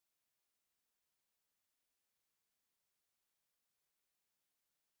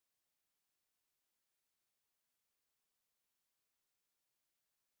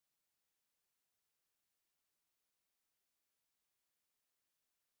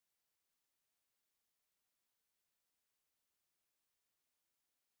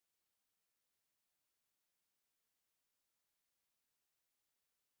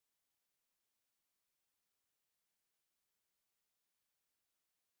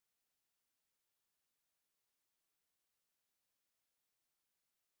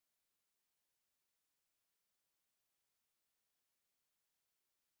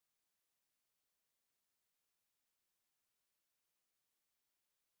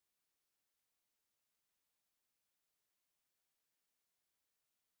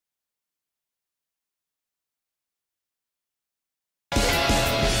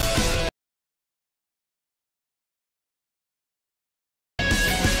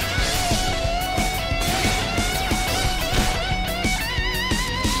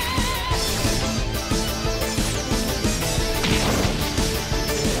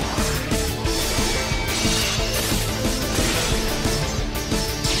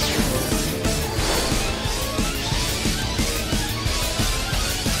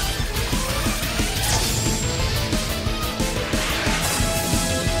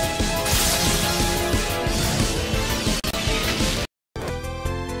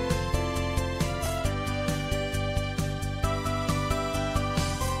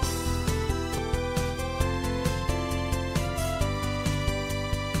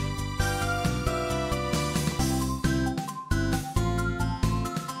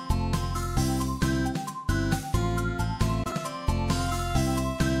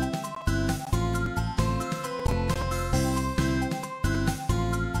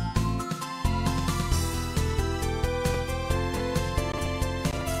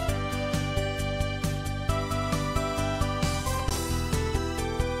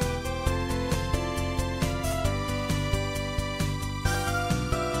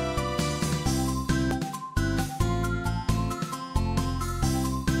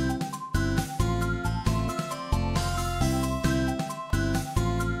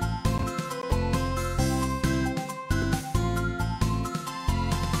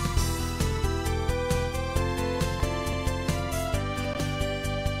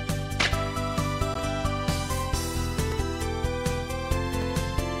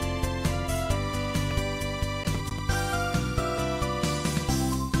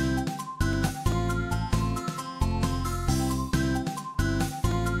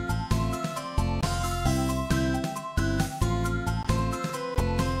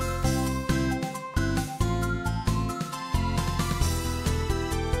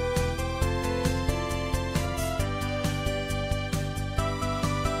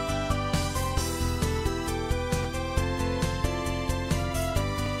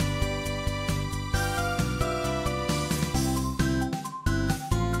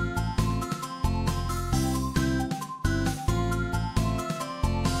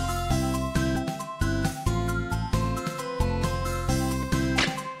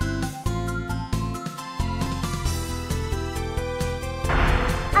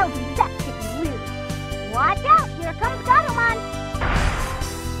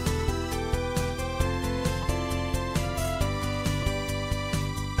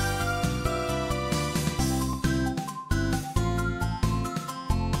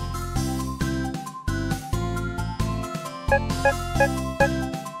Ready?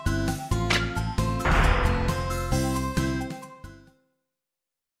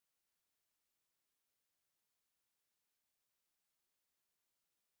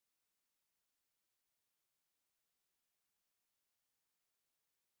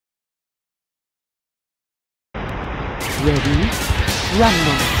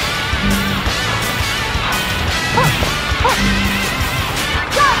 Rumble.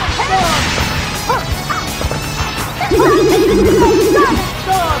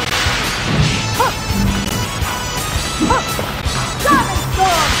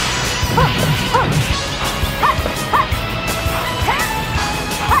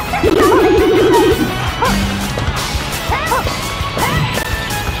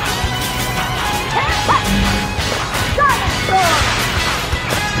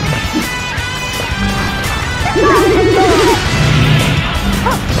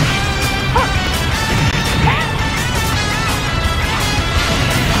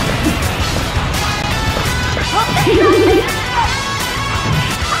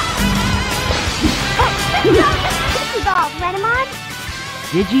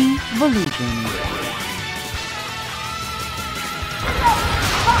 Digivolution.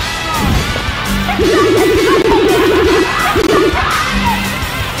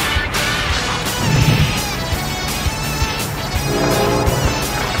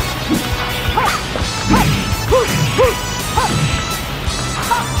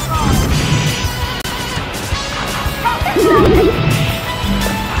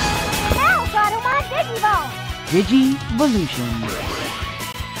 Now, Gatomon Digimon! Digivolution.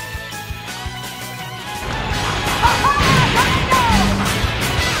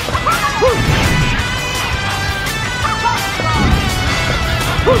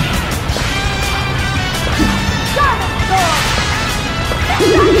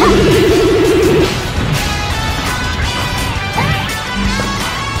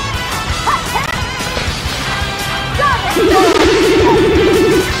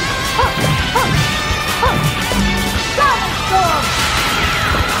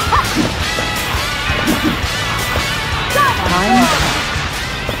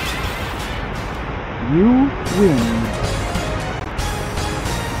 You win.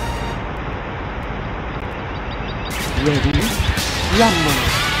 Ready? Rumble.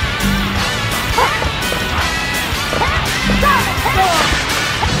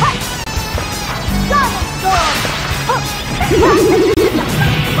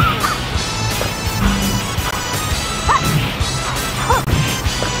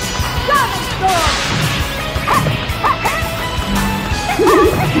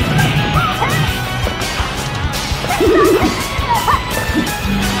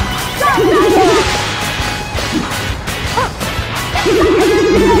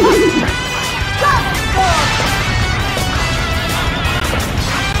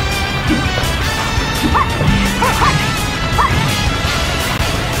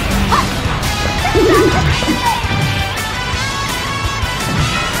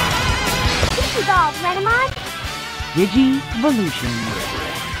 Digivolution.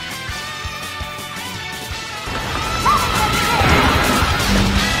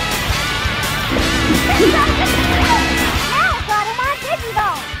 Now, Gatomon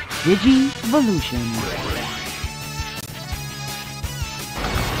Digimon! Digivolution.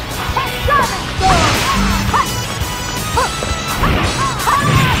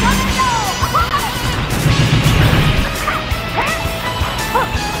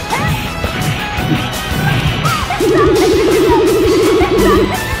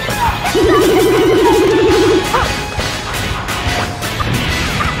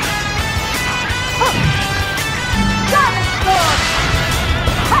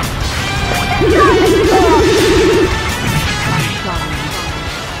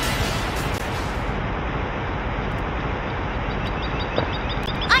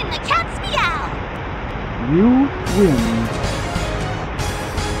 I'm the cat's meow! You win.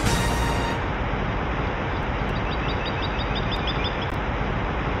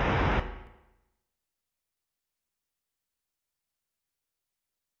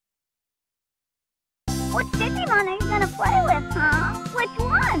 Which Digimon are you gonna play with, huh? Which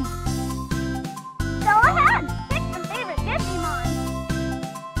one? Go ahead, pick your favorite Digimon.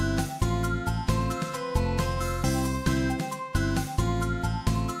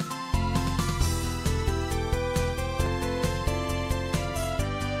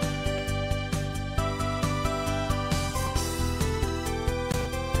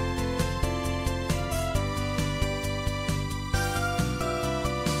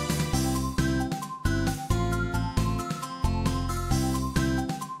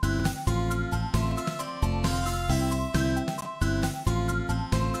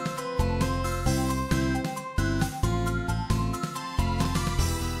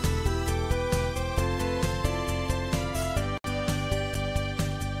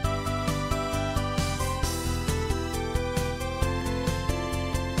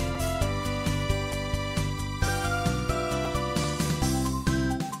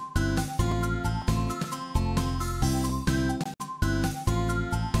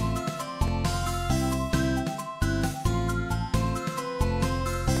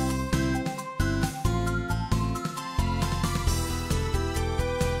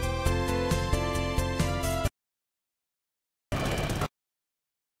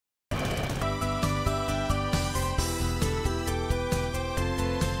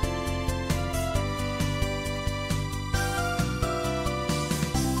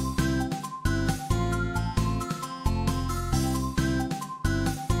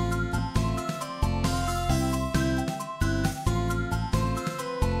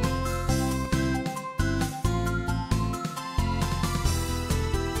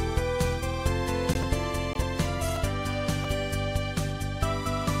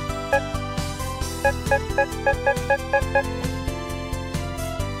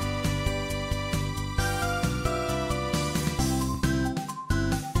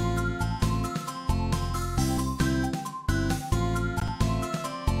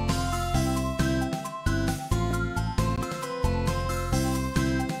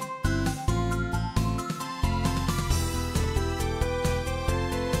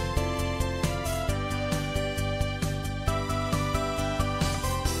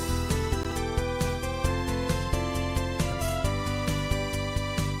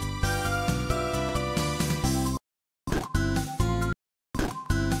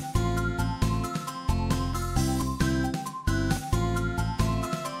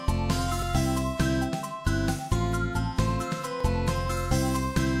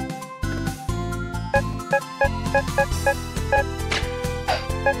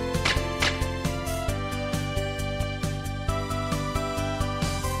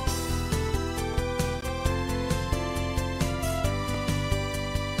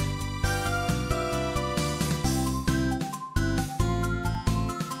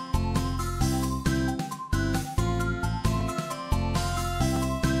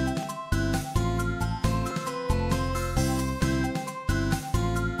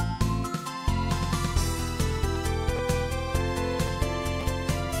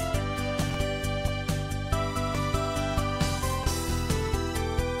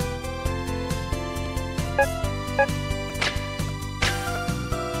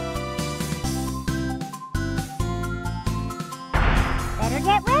 Better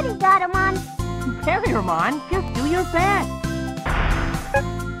get ready, Digimon. Digimon, just do your best.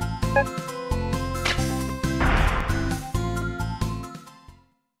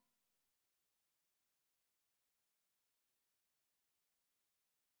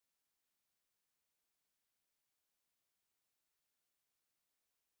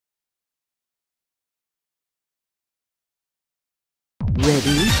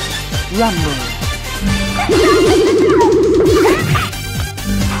 Ready, rumble.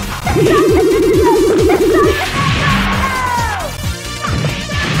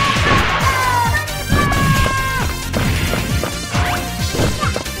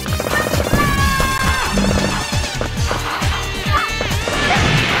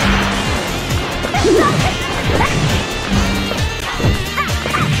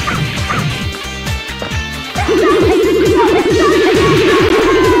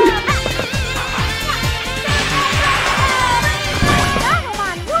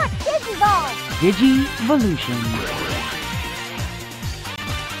 Digivolution.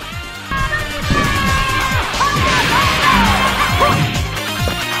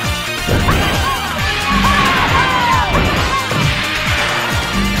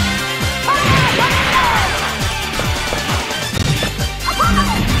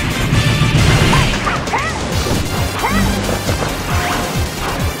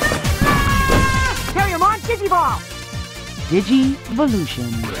 Digivolution.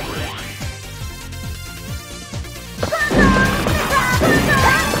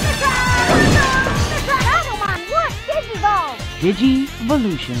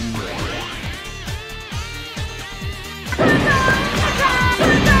 Digivolution.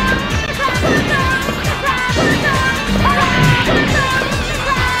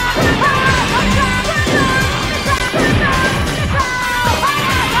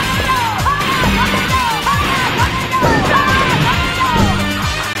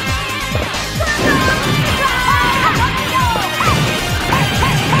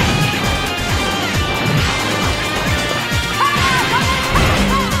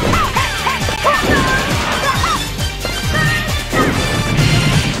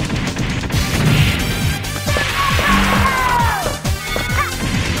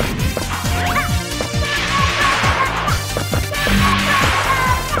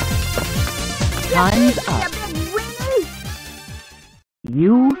 Time's up.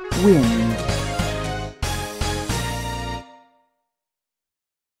 You win.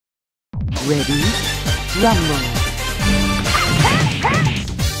 Ready, rumble.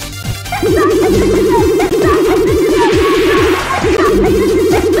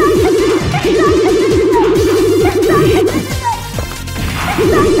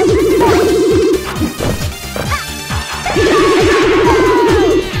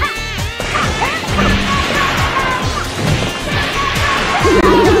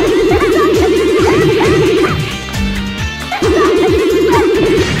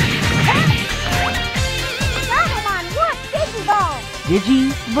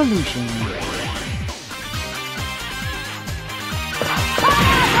 Digivolution.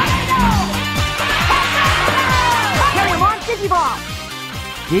 Digimon Digiball!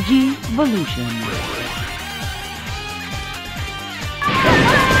 Digivolution.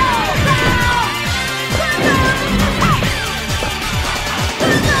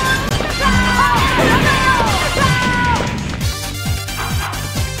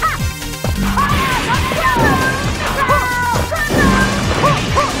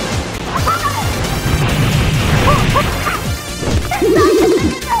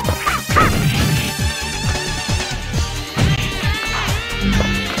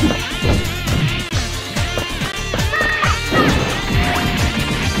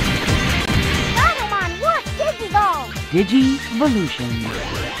 Digivolution.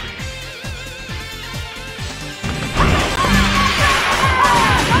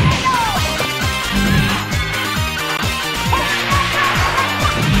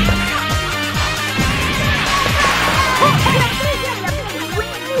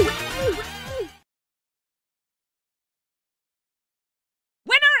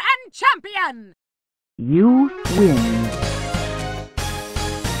 Winner and champion! You win.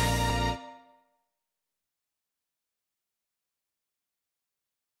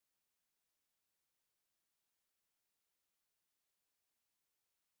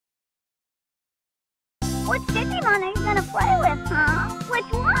 Which Digimon are you gonna play with, huh? Which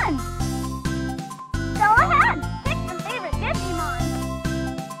one? Go ahead, pick your favorite Digimon.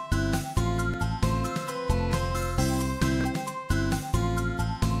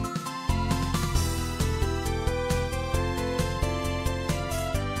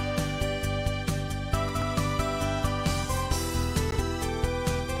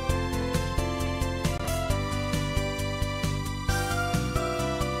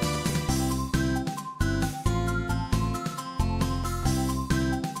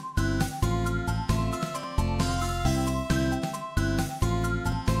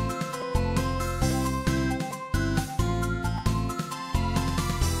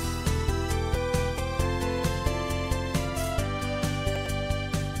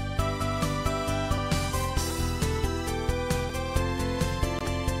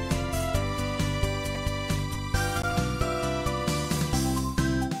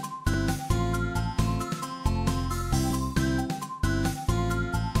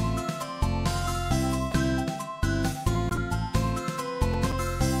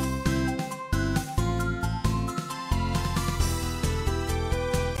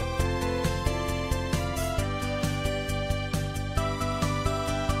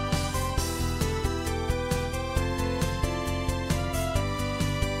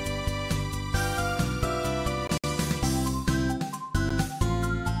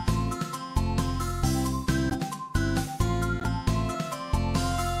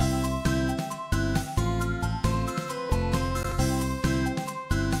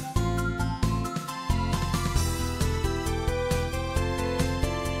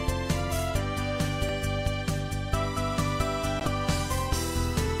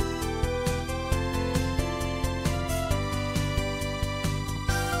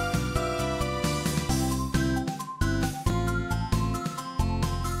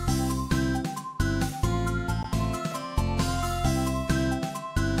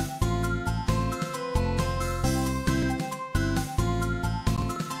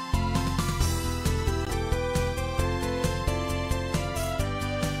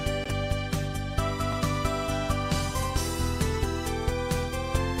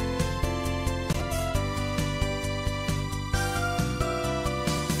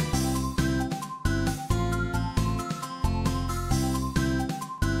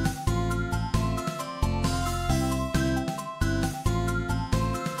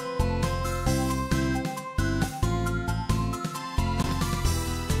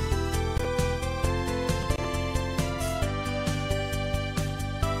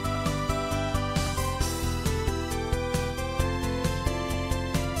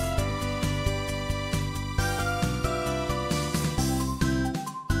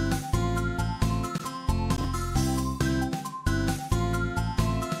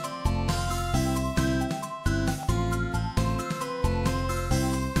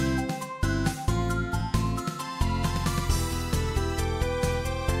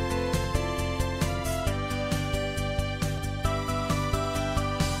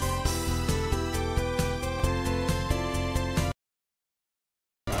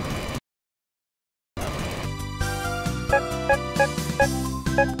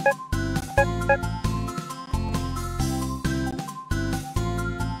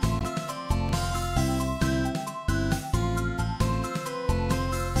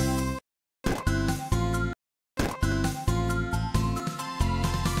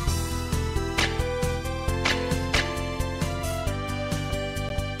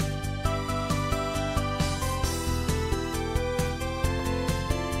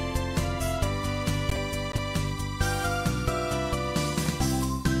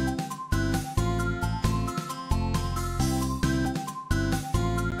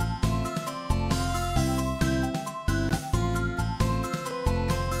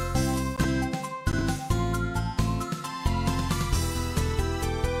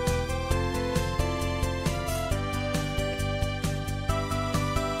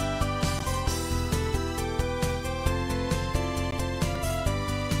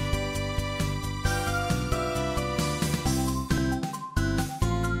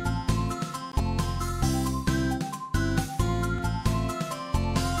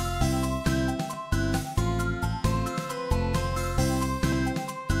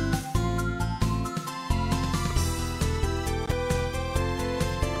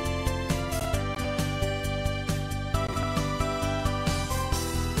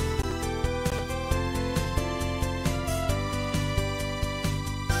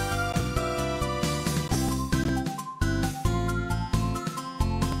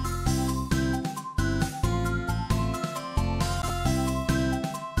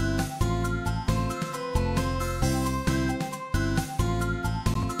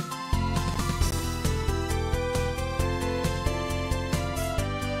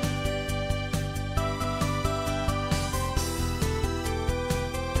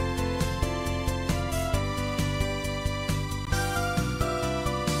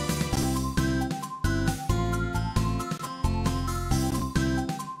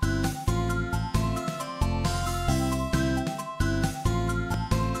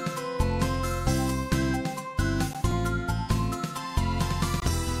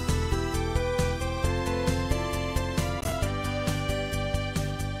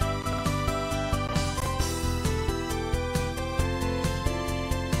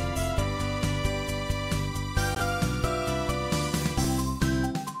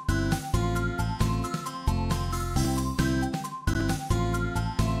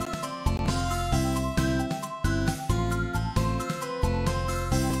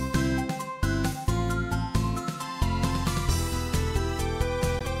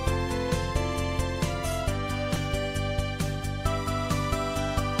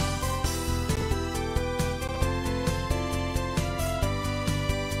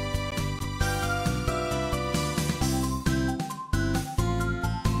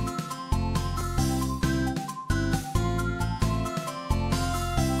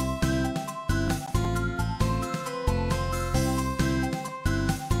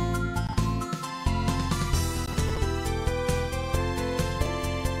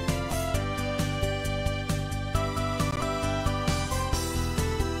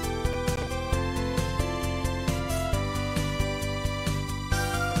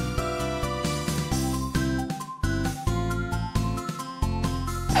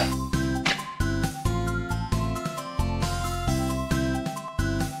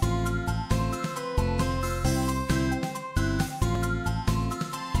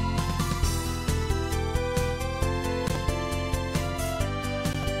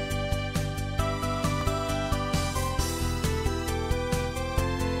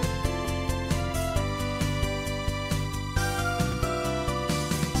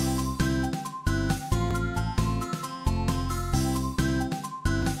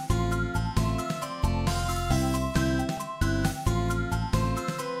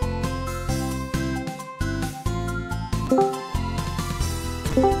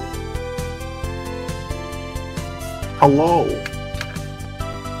 Hello.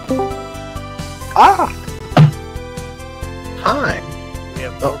 Ah. Hi. We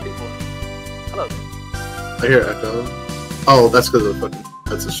have 4 people. Hello. I hear echo. Oh, that's because of the fucking.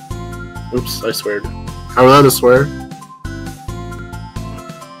 That's a. Oops, I sweared. Are we allowed to swear?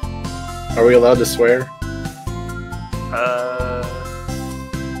 Are we allowed to swear?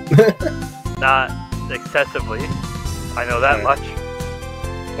 Not excessively. I know that much.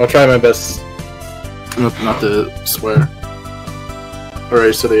 I'll try my best not to swear. Or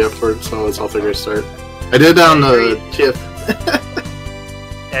I said the F word, so it's off to a great start. I did down the TF.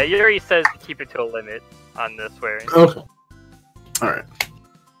 Yeah, Yuri says to keep it to a limit on the swearing. Okay. Alright.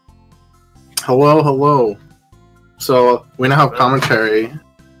 Hello, hello. So, we now have commentary.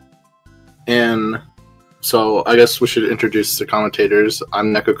 And so, I guess we should introduce the commentators.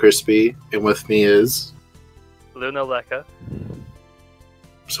 I'm Neko Crispy, and with me is... Luna Leka.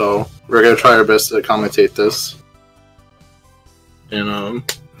 So, we're gonna try our best to commentate this. And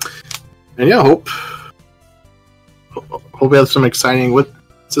yeah, hope we have some exciting...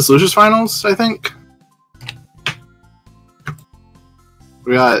 Is this Losers Finals, I think?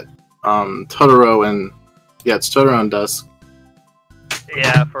 We got Totoro and... Yeah, it's Totoro and Dusk.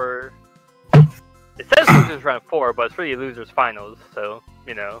 Yeah, for... It says Losers Round 4, but it's really Losers Finals, so,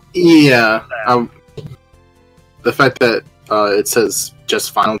 you know. Yeah, the fact that it says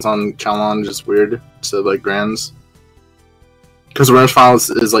just Finals on challenge is weird, instead of like Grands. Because Winners Finals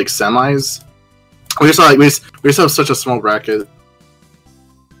is like semis. We just have such a small bracket.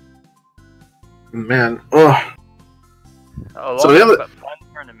 Man, oh. So we have a fun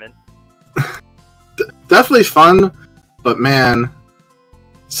tournament. Definitely fun, but man,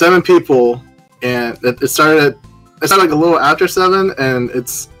 7 people, and it started like a little after 7, and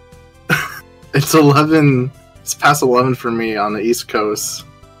it's 11. It's past 11 for me on the East Coast.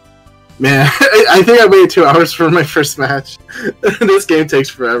 Man, I think I waited 2 hours for my first match. This game takes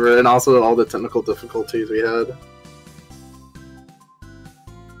forever, and also all the technical difficulties we had.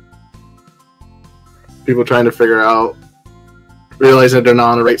 People trying to figure out, realizing they're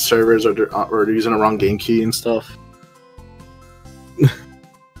not on the right servers, or they're using the wrong game key and stuff.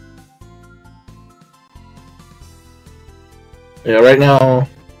 Yeah, right now.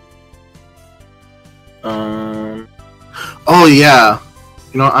 Oh yeah,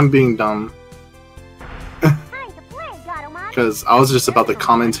 you know I'm being dumb. Because I was just about to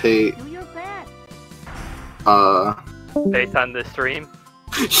commentate. Based on the stream.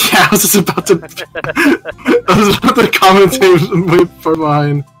 Yeah, I was just about to. I was about to commentate for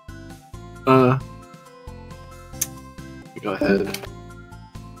mine. Go ahead.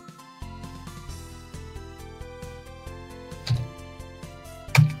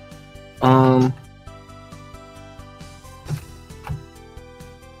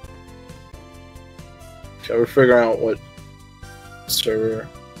 Okay, we're figuring out what server.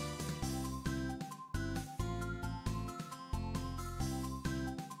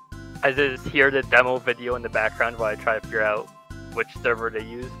 I just hear the demo video in the background while I try to figure out which server they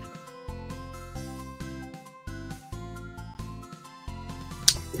used.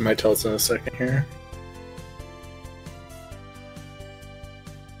 You might tell us in a second here.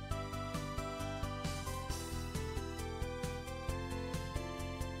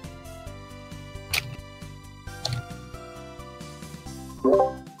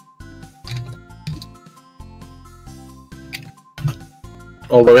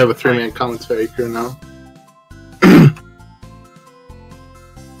 Although we have a 3-man commentary crew now.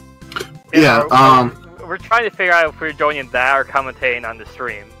 We're trying to figure out if we're joining that or commentating on the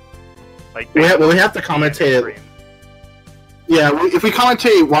stream. Like we have to commentate it. Yeah, if we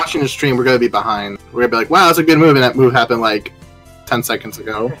commentate watching the stream, we're gonna be behind. We're gonna be like, "Wow, that's a good move," and that move happened like 10 seconds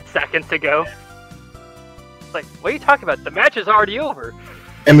ago. Seconds ago. It's like, what are you talking about? The match is already over.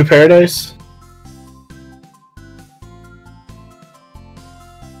 Emmy Paradise.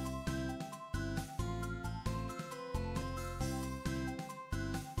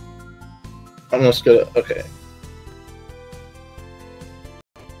 I'm just gonna. Okay.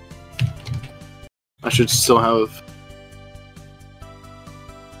 I should still have.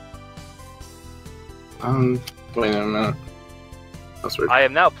 Wait a minute. That's weird. I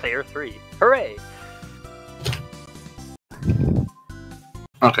am now player 3. Hooray!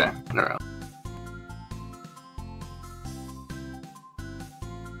 Okay, no.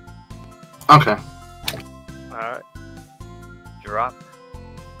 Okay. Alright. Drop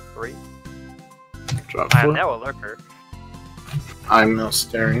 3. Drop 4. I am now a lurker. I'm now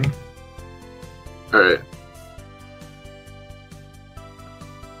staring. Alright.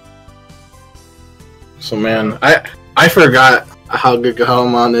 So man, I forgot how good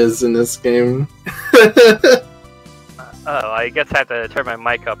Gahelmon is in this game. Oh, I guess I have to turn my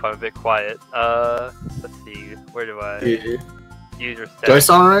mic up. I'm a bit quiet. Let's see. Where do I use your Do I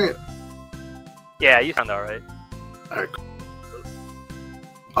sound right? Yeah, you sound alright. Alright.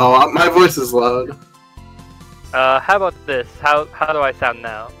 Oh, my voice is loud. How about this? How do I sound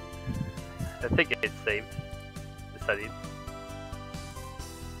now? I think it's saved. The settings.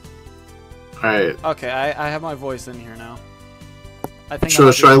 Alright. Okay, I have my voice in here now. I think.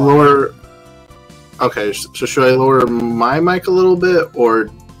 So should I lower? Okay, so should I lower my mic a little bit, or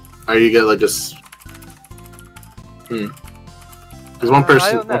are you gonna like just? Because one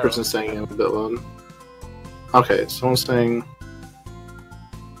person's saying it a bit loud. Okay, someone's saying.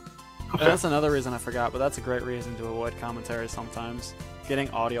 Okay. That's another reason I forgot, but that's a great reason to avoid commentary sometimes. Getting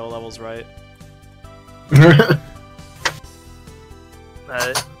audio levels right.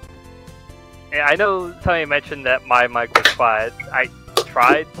 Yeah, I know somebody mentioned that my mic was quiet. I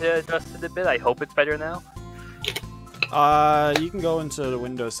tried to adjust it a bit. I hope it's better now. You can go into the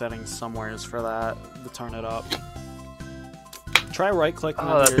Windows settings somewheres for that to turn it up. Try right-clicking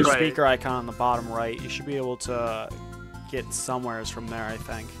on your speaker icon on the bottom right. You should be able to get somewheres from there, I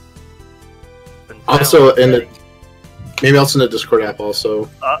think. Also maybe also in the Discord app also,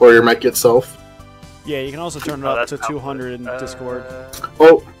 or your mic itself. Yeah, you can also turn it up to 200 in Discord.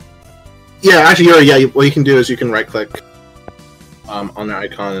 Oh, yeah. Actually, what you can do is you can right-click on the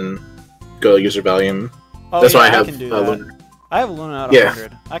icon and go to user volume. Oh, that's yeah, why I have can do that. Luna. I have Luna at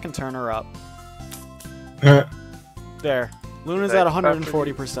 100. I can turn her up. There. Luna's at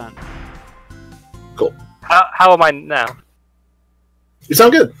 140%. Cool. How am I now? You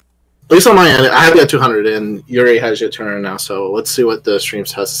sound good. At least on my end, I have it at 200, and Yuri has it 200 now, so let's see what the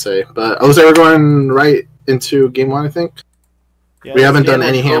streams has to say. But we're going right into game 1, I think. Yeah, we haven't done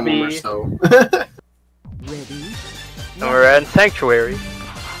any hand warmers, so... Ready? And we're in Sanctuary.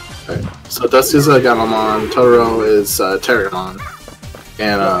 Right. So Dusty's Gamamon, Totoro is Terriermon.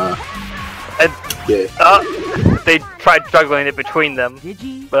 And, yeah. They tried juggling it between them,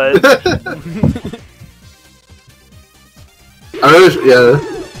 but... I'm really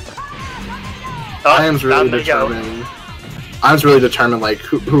determined. I'm really determined, like,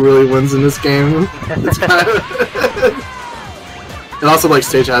 who really wins in this game. It's kind of... And also, like,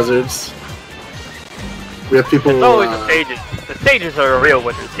 stage hazards. We have people... It's always the stages. The stages are the real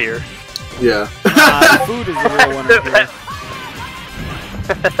winners here. Yeah. Food is the real winner here.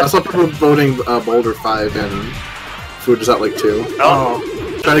 I saw people voting Boulder 5 and food is at, like, 2. Oh.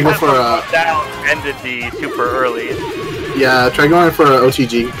 Try to go for Down ended the super early. Yeah, try going for an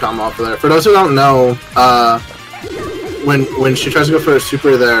OTG combo off of there. For those who don't know, when she tries to go for a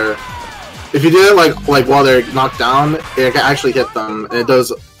super there, if you do it like while they're knocked down, it can actually hit them, and it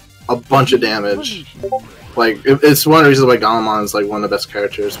does a bunch of damage. Like it's one of the reasons why Galamon is like one of the best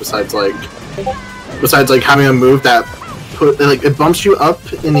characters. Besides like having a move that it bumps you up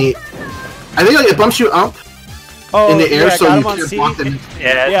in the. I think like it bumps you up. In the air, so you can't block them.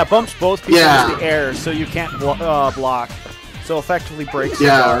 Yeah, it bumps both people in the air, so you can't block. So effectively breaks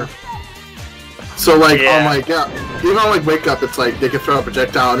your guard. So like, oh my god, even on like Wake Up, it's like they can throw a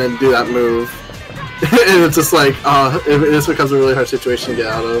projectile and then do that move, and it's just like, it becomes a really hard situation to get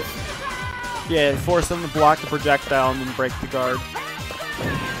out of. Yeah, force them to block the projectile and then break the guard.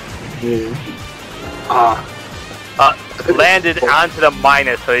 Landed onto the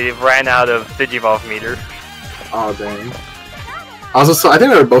minus, so he ran out of Digivolve meter. Oh dang. Also, I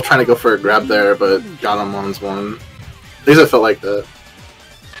think they were both trying to go for a grab there, but Galamon's won. At least it felt like that.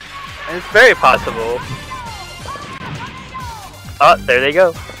 It's very possible. Oh, there they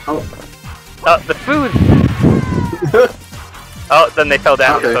go. Oh, the food! Oh, then they fell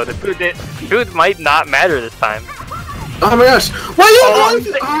down, so the food might not matter this time. Oh my gosh! Why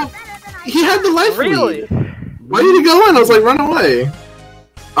did he had the life lead! Why did he go in? I was like, run away!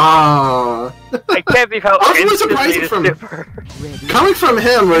 I can't believe how I was really surprised coming from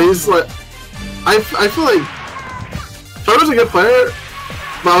him, where he's like, I feel like Toto's a good player,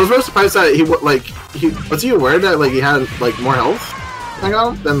 but I was really surprised that was he aware that like he had like more health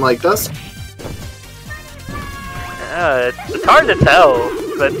than like Dusk? It's hard to tell,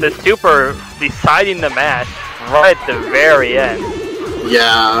 but the super deciding the match right at the very end.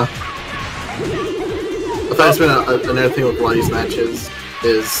 Yeah, I thought it's been another thing with a lot of these matches.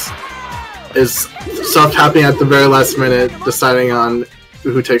 Is stuff happening at the very last minute, deciding on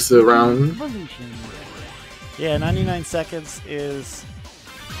who takes the round. Yeah, 99 seconds is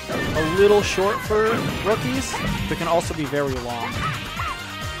a little short for rookies, but can also be very long.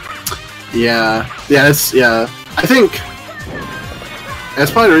 Yeah. I think that's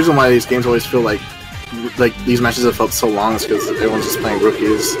probably the reason why these games always feel like these matches have felt so long, is because everyone's just playing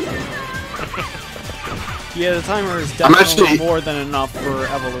rookies. Yeah, the timer is I'm definitely actually- more than enough for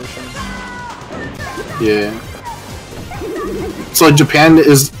evolution. Yeah. So Japan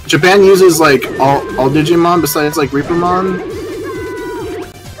uses like all Digimon besides like Reapermon,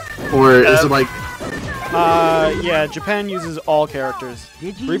 or is it like? Yeah, Japan uses all characters.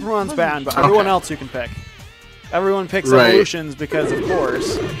 Digi Reapermon's banned, but Okay. everyone else you can pick. Everyone picks Right. evolutions because, of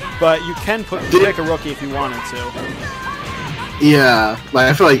course, but you can pick a rookie if you wanted to. Yeah, like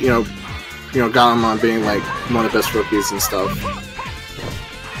I feel like you know Garamon being like one of the best rookies and stuff.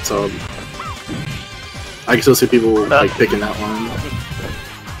 So I can still see people like picking that one.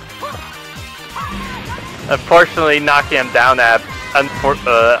 Unfortunately, knocking him down at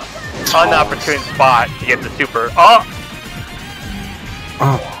unopportune spot to get the super. Oh!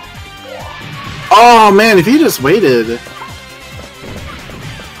 Oh man, if he just waited.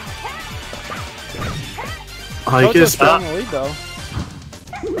 Oh, you could Toto's have still in stopped. the lead, though.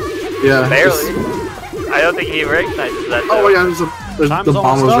 Yeah. Barely. I don't think he recognizes that. Oh though. yeah, there's Time's the bomb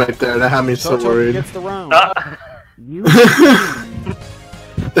almost was up. right there. That had me so Toto worried. gets the round. You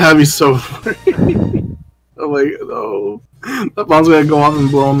That had me so worried. Oh my no. That bomb's gonna go off and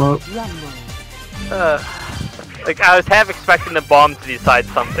blow him up. rumble. Like, I was half expecting the bomb to decide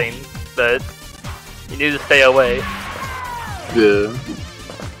something, but you knew to stay away. Yeah.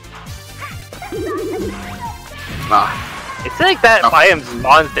 Ah. It's like that item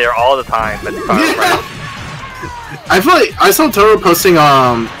spawns there all the time. That's Yeah. I feel like I saw Toro posting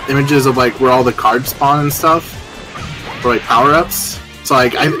images of like where all the cards spawn and stuff, for like power ups. So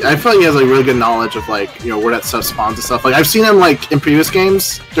like I feel like he has like really good knowledge of like where that stuff spawns and stuff. Like I've seen him like in previous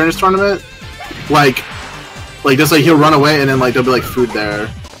games during this tournament, like just like he'll run away and then like there'll be like food there,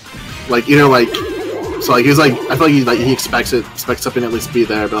 like either like so like he's like I feel like he expects something to at least be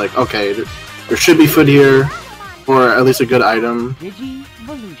there, but like okay there should be food here, or at least a good item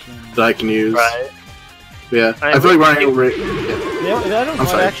Digivolution. that I can use. Right. Yeah, I feel like running over it. Yeah. Yeah, I don't know if they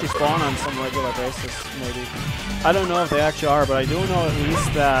sorry. actually spawn on some regular basis, maybe. I don't know if they actually are, but I do know at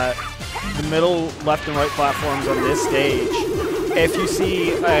least that the middle, left, and right platforms on this stage, if you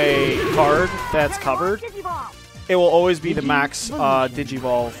see a card that's covered, it will always be the max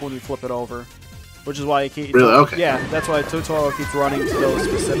Digivolve when you flip it over. Which is why you keep... Really? Okay. Yeah, that's why Totoro keeps running to those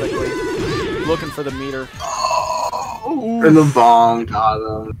specifically. Looking for the meter. Oh, and the bomb got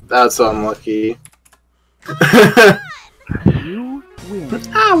him. That's unlucky. You win.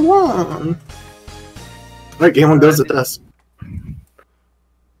 I won. Alright, game one does it best.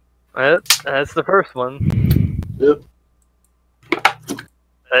 That's the first one. Yep.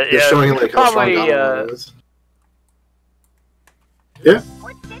 It's Yeah, showing like how strong probably. Garamon is. Yeah.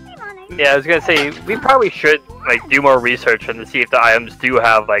 What Digimon is Yeah, I was gonna say we probably should like do more research and to see if the items do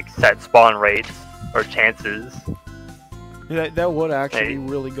have like set spawn rates or chances. That would actually Hey. be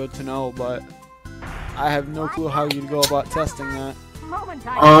really good to know, but I have no clue how you'd go about testing that.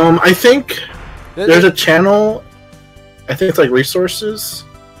 I think there's a channel. I think it's like resources.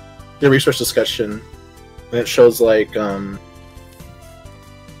 The resource discussion, and it shows like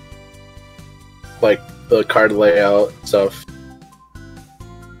the card layout stuff,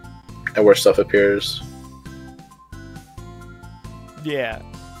 and where stuff appears. Yeah,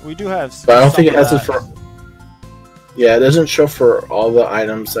 we do have. But I don't think it some has of it that. for. Yeah, it doesn't show for all the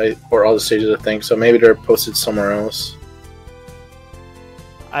items or all the stages. I think so. Maybe they're posted somewhere else.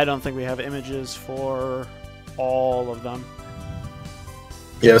 I don't think we have images for all of them.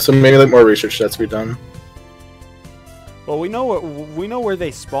 Yeah, so maybe like more research has to be done. Well, we know where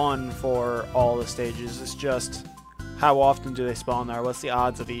they spawn for all the stages. It's just how often do they spawn there? What's the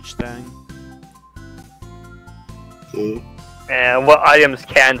odds of each thing? And what items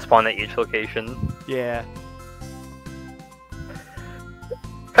can spawn at each location. Yeah.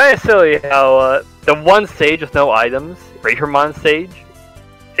 Kind of silly how the one stage with no items, Rappermon stage,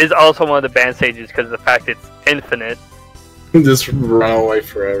 is also one of the banned stages because of the fact it's infinite. Just run away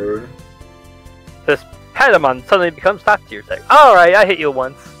forever. This Patamon suddenly becomes top tier. It's like, alright, I hit you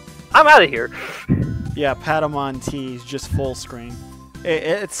once. I'm out of here. Yeah, Patamon T is just full screen.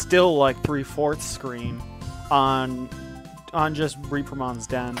 It's still like 3/4 screen on just Reapermon's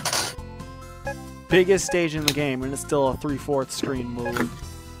Den. Biggest stage in the game, and it's still a 3/4 screen move.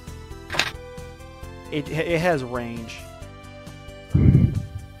 It has range.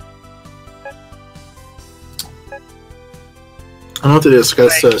 I don't know if they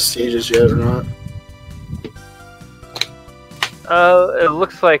discussed stages yet or not. It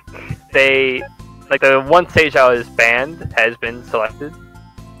looks like the one stage that was banned has been selected.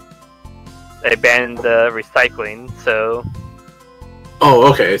 They banned recycling, so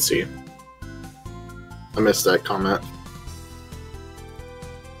Oh, okay, I see. I missed that comment.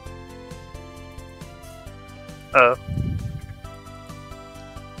 Oh.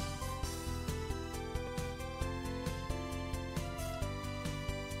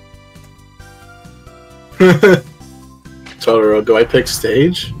 Totoro, do I pick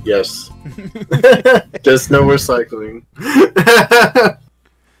stage? Yes. Just no more cycling.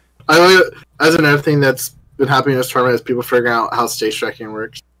 As another thing that's been happening in this tournament is people figuring out how stage tracking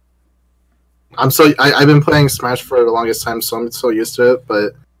works. I've been playing Smash for the longest time, so I'm so used to it,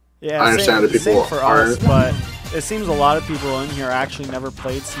 but Yeah, I understand that people same for us, aren't. but it seems a lot of people in here actually never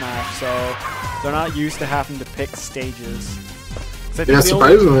played Smash, so they're not used to having to pick stages. Yeah,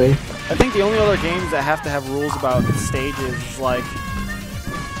 surprisingly. I think the only other games that have to have rules about stages is like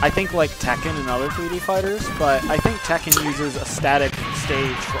Tekken and other 3D fighters, but I think Tekken uses a static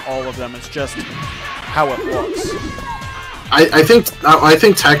stage for all of them. It's just how it looks. I think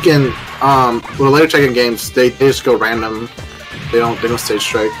Tekken, the later Tekken games, they just go random. They don't stage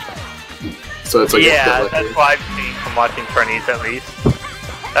strike. So it's like yeah, that's what I've seen from watching tourneys at least.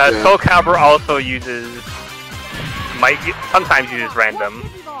 Yeah. Soul Calibur also sometimes uses random.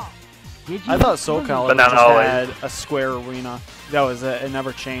 I thought Soul Calibur But not just always. had a square arena. That was it. It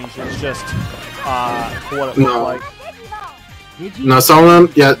never changed. It was just what it looked like. No, some of them,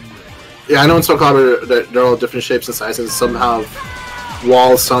 yeah, I know in Soul Calibur they're all different shapes and sizes. Some have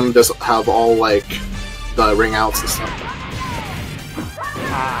walls, some just have all like the ring outs and stuff.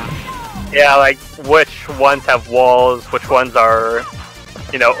 Yeah, like which ones have walls, which ones are,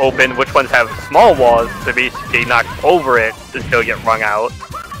 open, which ones have small walls to basically knock over it to still get wrung out.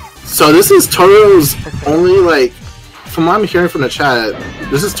 So this is Totoro's only like, from what I'm hearing from the chat,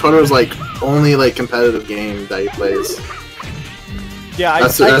 this is Totoro's like only like competitive game that he plays. Yeah,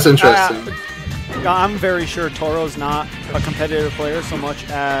 That's interesting. I'm very sure Toro's not a competitive player so much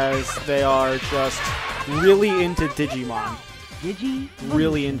as they are just really into Digimon.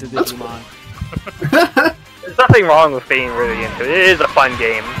 Really into Digimon. There's nothing wrong with being really into it. It is a fun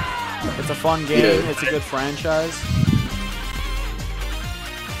game. It's a fun game. Yeah. It's a good franchise.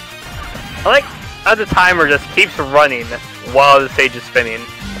 I like how the timer just keeps running while the stage is spinning.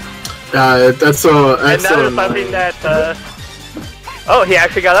 That's so. And That's that so is something annoying. that. Oh, he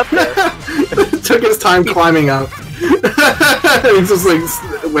actually got up there. Took his time climbing up. He's just like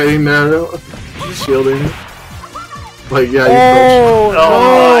waiting there, shielding. Like yeah. Oh, Oh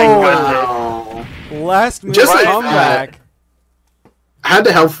no! my goodness. Wow. Last minute Just like comeback. I had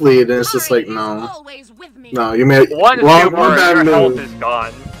the health lead, and it's just like no, Always with me. no. You made One one super, bad your health move. is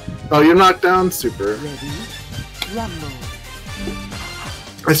gone. Oh, you're knocked down, super. Ready? Rumble.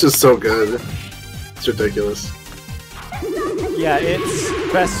 It's just so good. It's ridiculous. Yeah, it's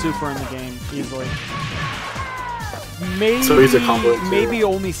best super in the game, easily. Maybe, So he's a combo too. maybe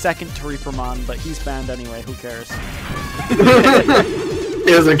only second to Reapermon, but he's banned anyway, who cares? It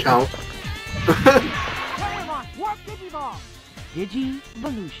doesn't count.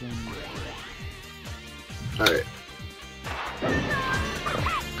 Digivolution. Alright.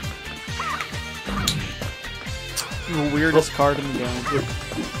 The weirdest card in the game.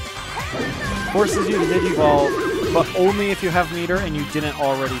 Forces you to Digivolve, but only if you have meter and you didn't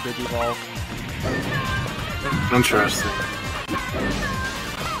already Digivolve. Interesting.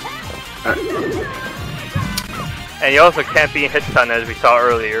 Alright. And you also can't be in hit stun as we saw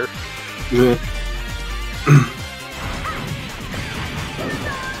earlier. Yeah.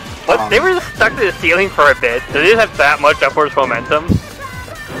 But they were just stuck to the ceiling for a bit. They didn't have that much upwards momentum.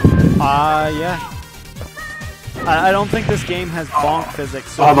 Yeah. I don't think this game has bonk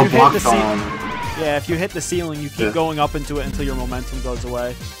physics, so Oh, if the you hit block the bomb. yeah, if you hit the ceiling, you keep Yeah. going up into it until your momentum goes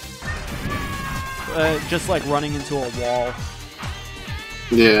away. Just like running into a wall.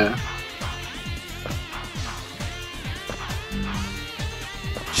 Yeah.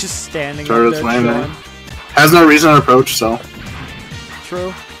 Just standing Sure, up it's there lame, chilling. man. Has no reason to approach, so.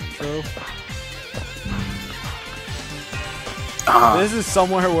 True, true. This This is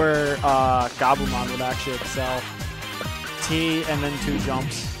somewhere where Gabumon would actually excel. T and then 2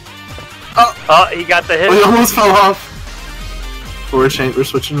 jumps. Oh, he got the hit. we almost fell off. We're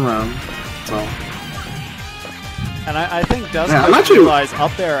switching around. So. And I think Yeah, I'm Dusk actually- realize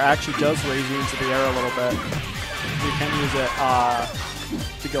up there actually does raise you into the air a little bit. You can use it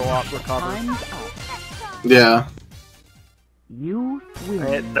to go up, recover. Time's up. Yeah. You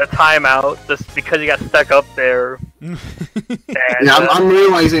win. The timeout, just because he got stuck up there. And, Yeah, I'm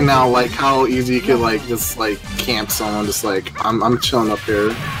realizing now, like, how easy you could, like, just, like, camp someone, just, like, I'm chilling up here.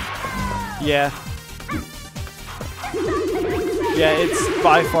 Yeah. Yeah, it's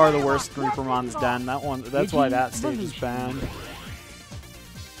by far the worst Reapermon's Den. That's why that stage is banned.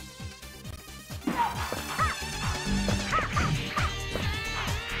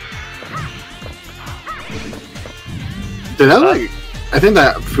 Dude, that like, I think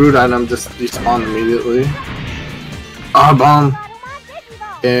that food item just despawned immediately. Ah, bomb.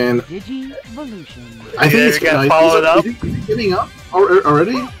 And Digivolution. I think it's he's getting up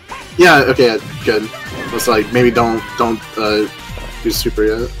already. Yeah. Okay. Good. It's like maybe don't do super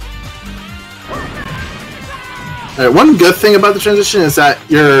yet. Alright, one good thing about the transition is that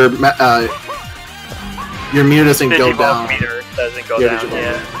your meter doesn't go down. Meter doesn't go down.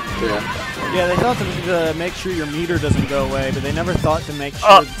 Yeah, they thought to make sure your meter doesn't go away, but they never thought to make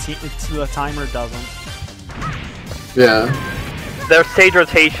sure the timer doesn't. Yeah. Their stage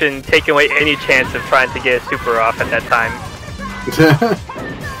rotation taking away any chance of trying to get a super off at that time.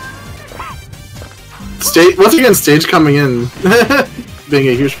 Once again, stage coming in being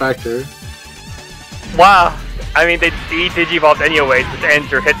a huge factor. Wow. I mean, he digivolved anyway to end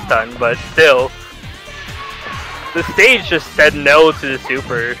your hit stun, but still. The stage just said no to the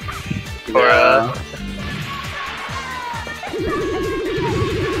super. This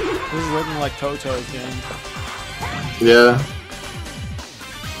is looking like Toto's game. Yeah.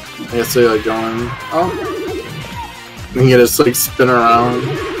 I guess they like going. Oh. And you just like spin around.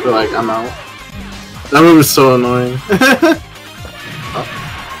 They're like, I'm out. That move is so annoying.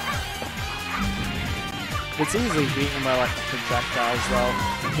 It's easily beaten by like projectiles though.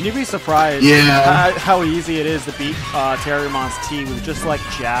 And you'd be surprised how easy it is to beat Terriermon's T with just like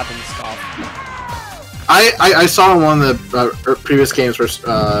jab and stuff. I saw in one of the previous games where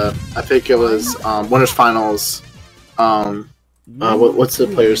I think it was Winners Finals. What's the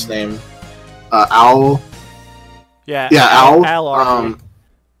player's name? Owl. Yeah. Owl.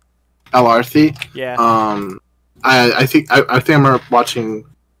 Al Arthi. Yeah. I think I remember watching.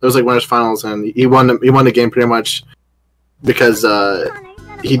 It was like Winners Finals, and he won the game pretty much because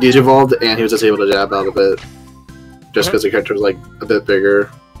he digivolved and he was just able to jab out of it, just because the character was like a bit bigger.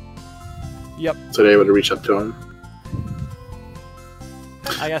 Yep. So they were able to reach up to him.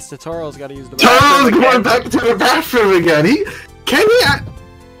 I guess Totoro's got to use the bathroom. Totoro's going back to the bathroom again.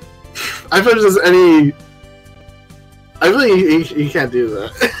 I feel there's any. I really he can't do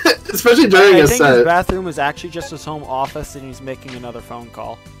that, especially during a set. I think his bathroom is actually just his home office, and he's making another phone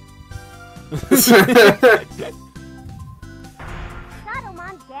call.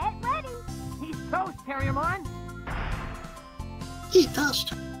 Shadowmon, get ready. He's toast, Terriermon. He's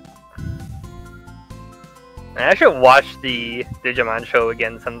toast. I should watch the Digimon show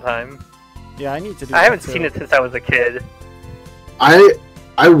again sometime. Yeah, I need to do I haven't seen it since I was a kid. I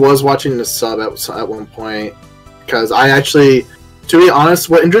was watching the sub at one point because I actually, to be honest,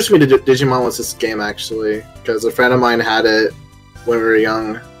 what interested me to Digimon was this game actually because a friend of mine had it when we were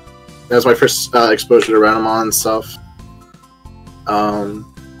young. That was my first exposure to Renamon and stuff. But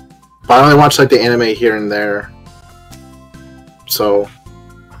I only watched like the anime here and there, so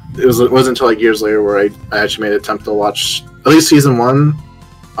it wasn't until like years later where I actually made an attempt to watch at least season 1.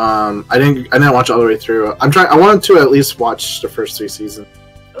 I didn't watch it all the way through. I wanted to at least watch the first 3 seasons.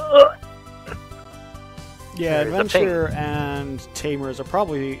 Yeah, Adventure and Tamers are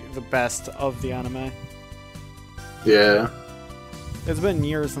probably the best of the anime. Yeah. It's been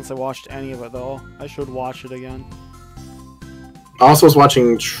years since I watched any of it though. I should watch it again. I also was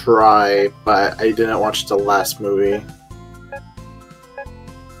watching Try, but I didn't watch the last movie.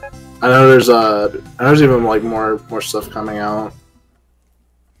 I know there's even like more stuff coming out.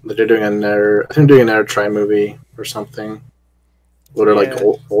 That they're doing another Try movie or something. Where they're like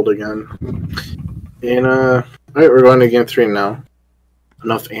old again. And alright, we're going to game 3 now.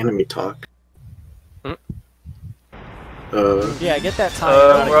 Enough anime talk. Yeah, get that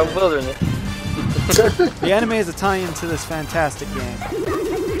tie-in. We're on Wilderness. The anime is a tie-in to this fantastic game.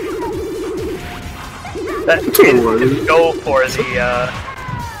 Just go for the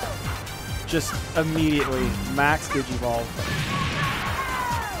Just immediately max Digivolve.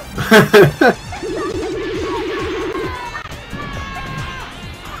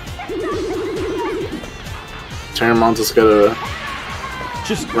 Terriermon's just gonna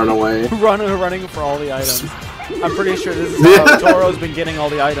run away. running for all the items. I'm pretty sure this is how Toro's been getting all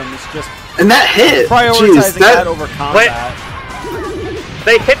the items. Just and that hit! Prioritizing that over combat.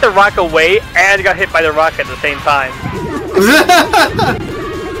 They hit the rock away and got hit by the rock at the same time.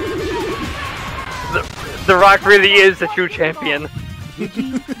 The rock really is the true champion.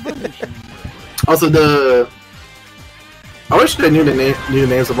 Also, I wish I knew the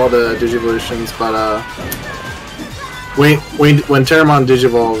names of all the Digivolutions, but when Terriermon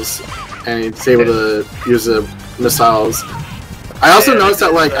digivolves and he's able to use the missiles, I also noticed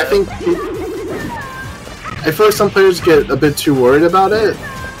that like I feel like some players get a bit too worried about it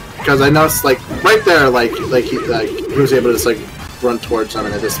because I noticed like right there like he was able to just like run towards them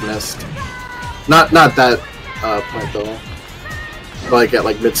and it just missed. Not that point though. like at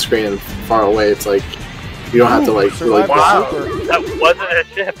like mid screen and far away, it's like you don't have to like really. Wow, that wasn't a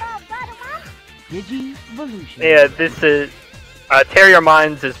ship. Digivolution. Yeah, this is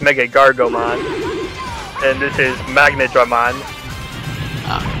Terriermon's is Mega Gargomon, and this is Magnadramon.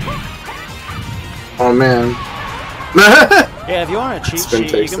 Oh man. Yeah, if you want a cheat Spin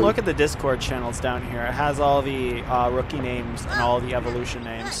sheet, you takes can them. look at the Discord channels down here. It has all the rookie names and all the evolution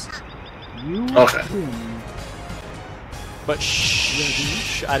names. You Okay. win. But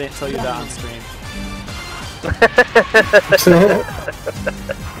shh, I didn't tell you that on stream.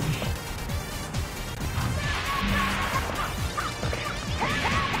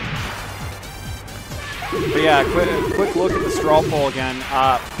 But yeah, quick look at the straw poll again.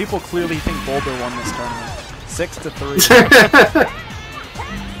 People clearly think Boulder won this tournament. 6-3.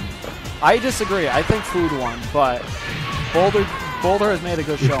 I disagree. I think Food won, but Boulder has made a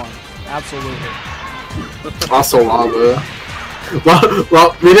good showing. Absolutely. Also lava.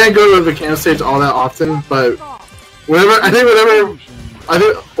 Well, we didn't go to the volcano stage all that often, but I think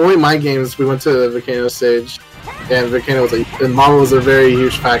only my games we went to the volcano stage, and volcano was and lava was a very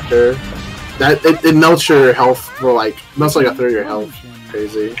huge factor. That it melts your health for like melts like a third of your health.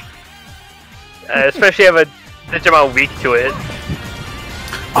 Crazy. Especially if a Digimon weak to it.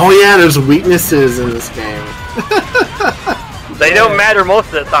 Oh yeah, there's weaknesses in this game. They don't matter most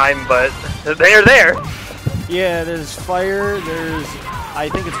of the time, but they are there. Yeah, there's fire, there's, I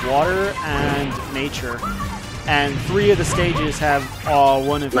think it's water, and nature. And 3 of the stages have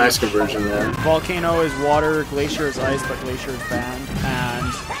one of Nice each. conversion there. Volcano is water, Glacier is ice, but Glacier is banned.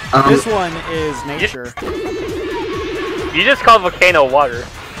 And Um, this one is nature. You just call Volcano water.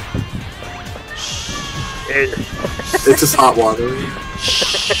 It's just hot water.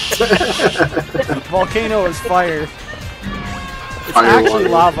 Volcano is fire. It's Fire actually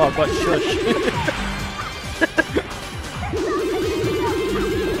water. lava, but shush.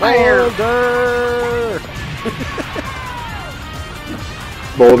 Boulder!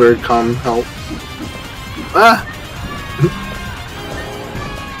 Boulder, come help. Ah!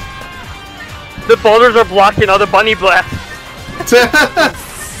 The boulders are blocking all the bunny blasts.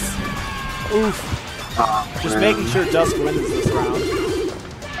 Oof. Oh, Just man. making sure Dusk wins this round.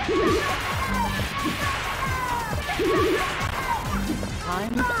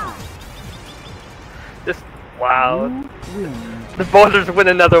 Time's up. Just wow. You win. The boulders win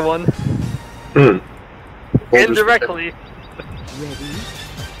another one. Hmm. Boulder's Indirectly. Ready?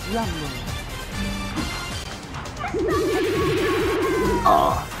 Rumble.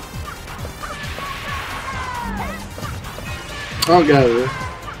 Aw. Oh god.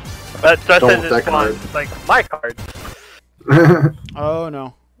 That just Don't says that it's fun. card. It's like my card. Oh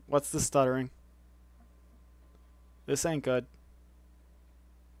no. What's the stuttering? This ain't good.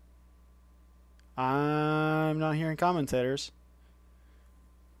 I'm not hearing commentators.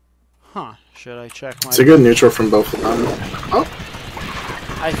 Huh. Should I check my... It's a good neutral from both of them. Oh.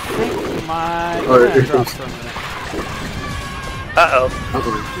 I think my... Oh, internet here dropped comes- for a minute. Uh-oh.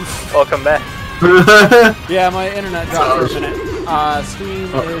 Uh-oh. Welcome back. Yeah, my internet dropped for a Sorry. minute. Steam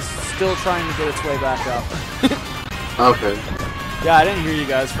Oh. is still trying to get its way back up. Okay. Yeah, I didn't hear you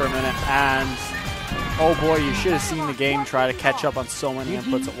guys for a minute, and... Oh boy, you should have seen the game try to catch up on so many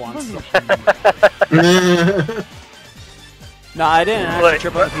inputs at once. Digivolution. No, I didn't actually Wait,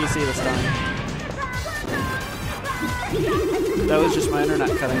 trip on the PC this time. That was just my internet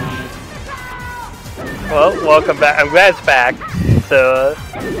cutting on me. Well, welcome back. I'm glad it's back. So,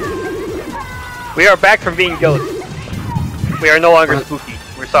 we are back from being ghosts. We are no longer spooky.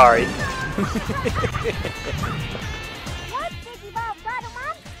 We're sorry. What, Digimon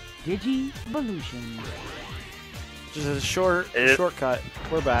Gatomon? Digivolution. Just a shortcut.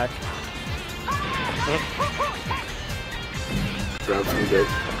 We're back. Grab some good.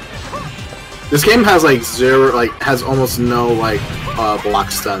 This game has like has almost no like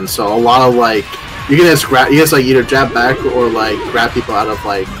block stun, so a lot of like you can just like either jab back or like grab people out of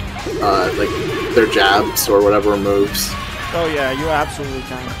like their jabs or whatever moves. Oh yeah, you absolutely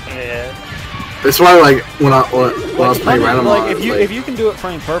can. Yeah. That's why like when I was playing random like if you can do it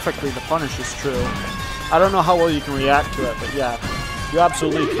frame perfectly, the punish is true. I don't know how well you can react to it, but yeah, you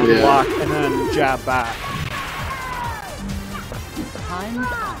absolutely can block and then jab back. Time's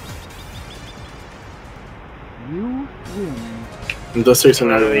up. You win. And this takes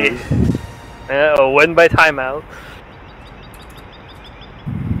another one. Yeah, a win by timeout.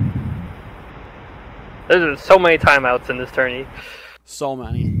 There's so many timeouts in this tourney. So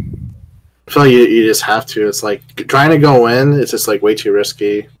many. I feel like you just have to. It's like trying to go in. It's just like way too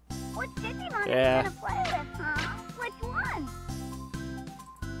risky. Which Digimon Yeah. are you gonna play with, huh? Which one?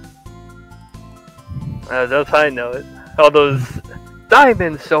 That's how I know it. All those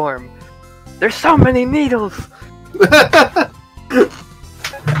Diamond Storm. There's so many needles.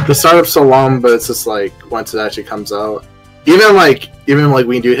 The startup's so long, but it's just like once it actually comes out. Even like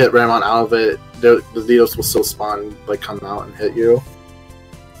when you do hit Ramon out of it, the needles will still spawn, like come out and hit you.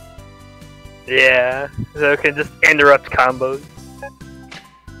 Yeah, so it can just interrupt combos.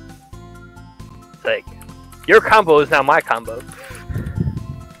 It's like, your combo is now my combo.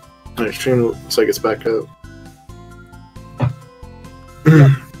 My stream looks like it's back up.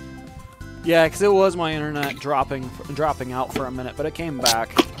 Yeah, because it was my internet dropping out for a minute, but it came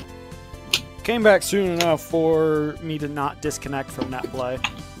back. Came back soon enough for me to not disconnect from NetPlay.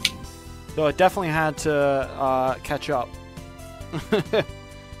 So it definitely had to catch up.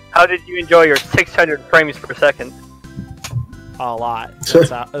 How did you enjoy your 600 frames per second? A lot.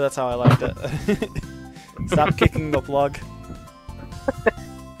 That's how I liked it. Stop kicking the plug.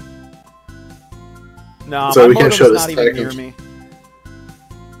 No, So my we can't modem's show this not even near second. me.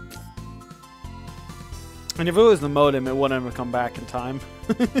 And if it was the modem, it wouldn't have come back in time.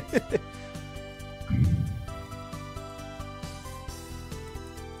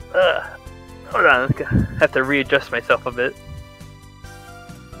 Hold on, I have to readjust myself a bit.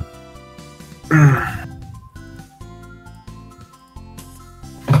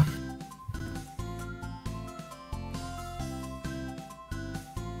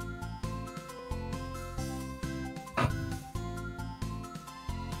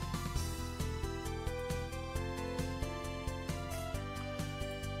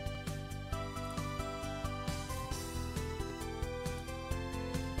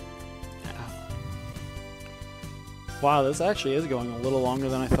 Wow, this actually is going a little longer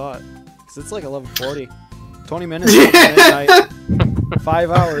than I thought. Because it's like 11:40. 20 minutes till midnight.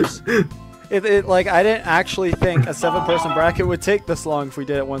 5 hours. Like, I didn't actually think a 7-person bracket would take this long if we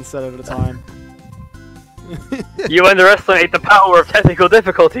did it one set at a time. You underestimate the power of technical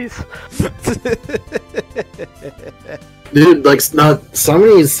difficulties. Dude, like, some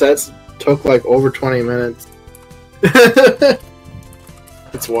of these sets took like over 20 minutes.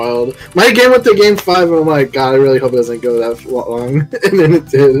 It's wild. My game went to game 5, and I'm like, God, I really hope it doesn't go that long. And then it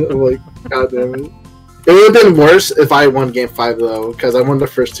did. I'm like, God damn it. It would have been worse if I won game 5, though, because I won the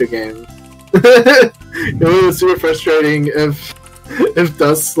first 2 games. It would have been super frustrating if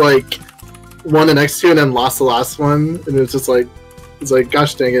Dust, like, won the next 2 and then lost the last one. And it's just like,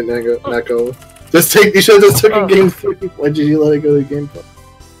 gosh dang it, Neko. You should have just took a game 3. Why did you let it go to game 5?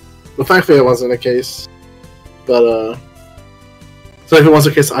 Well, thankfully it wasn't the case. But, so if it was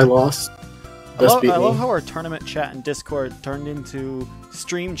the case, I lost. I love how our tournament chat in Discord turned into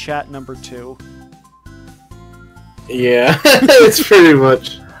stream chat number 2. Yeah, it's pretty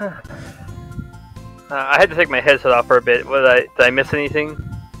much. I had to take my headset off for a bit. Did I miss anything?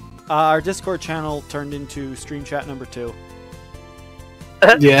 Our Discord channel turned into stream chat number 2.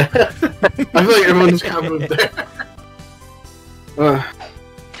 Yeah. I feel like everyone just kind of moved there.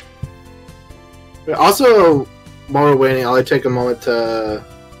 Also, while we're waiting, I'll take a moment to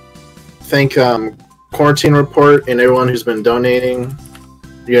thank Quarantine Report and everyone who's been donating.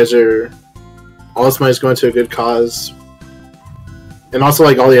 You guys all this money's going to a good cause. And also,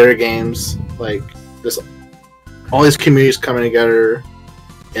 like, all the other games, like, all these communities coming together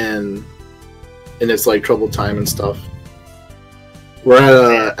in this, like, troubled time and stuff.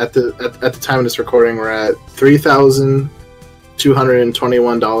 We're at the time of this recording, we're at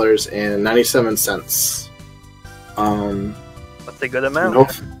 $3,221.97. That's a good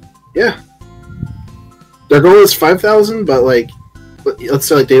amount. Yeah. Their goal is 5,000, but like, let's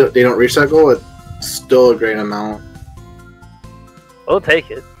say like they don't reach that goal, it's still a great amount. We'll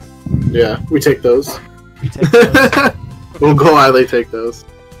take it. Yeah, we take those. We take those. We'll gladly take those.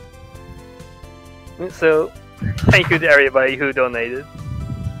 So, thank you to everybody who donated.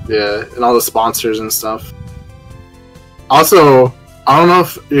 Yeah, and all the sponsors and stuff. Also, I don't know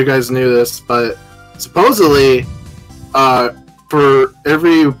if you guys knew this, but supposedly, for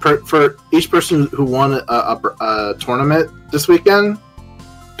each person who won a tournament this weekend,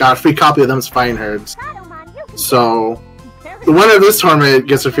 got a free copy of them's Fighting Herds. So, the winner of this tournament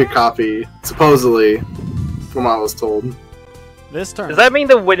gets a free copy, supposedly, from what I was told. This turn. Does that mean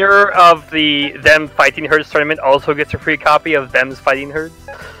the winner of the Them Fighting Herds tournament also gets a free copy of Them's Fighting Herds?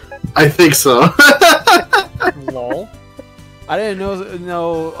 I think so. Lol. I didn't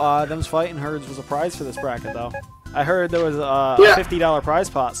know Them's Fighting Herds was a prize for this bracket, though. I heard there was a $50 prize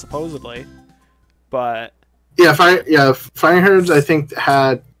pot, supposedly. But... Yeah, Fighting Herds, I think,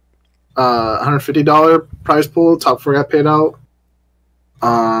 had $150 prize pool. Top 4 got paid out.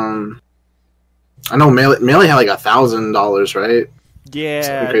 I know Melee had like $1,000, right?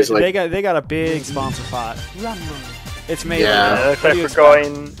 Yeah, crazy, they got a big sponsor pot. Rumble. It's melee. Yeah. Looks What like do you we're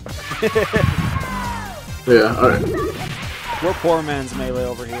expect? going. Yeah, alright. We're poor man's melee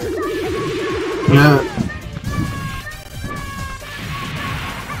over here. Yeah.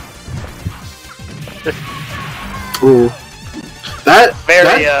 Ooh. That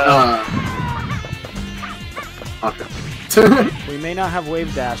Very, okay. We may not have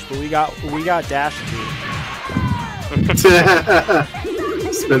wave dash, but we got dash too.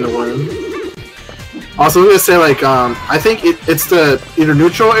 Spin the worm. Also, I'm gonna say like I think it's the either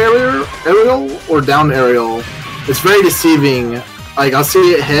neutral aerial or down aerial. It's very deceiving. Like I'll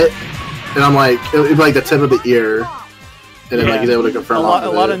see it hit, and I'm like it'll be like the tip of the ear, and then like he's able to confirm. A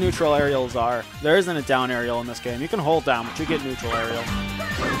lot of neutral aerials are. There isn't a down aerial in this game. You can hold down, but you get neutral aerial.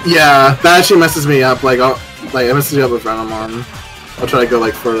 Yeah, that actually messes me up. Like it messes me up with Venomon. I'll try to go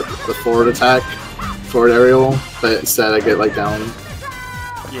like for the forward attack, forward aerial, but instead I get like down.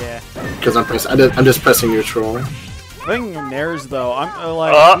 Yeah. Because I'm just pressing neutral. Thing of Nares though, I'm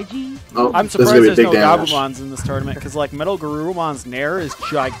like, Oh, I'm this is surprised gonna be there's big no damage. Gabumons in this tournament because like Metal Garurumon's Nair is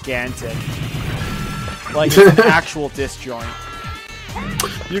gigantic. Like it's an actual disjoint.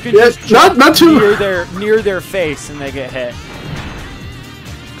 You can just jump not too near their face and they get hit.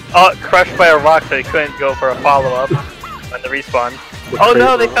 Oh, crushed by a rock, so he couldn't go for a follow-up on the respawn. Oh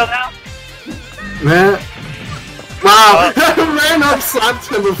no, they fell down! Man. Wow! Ran up, slapped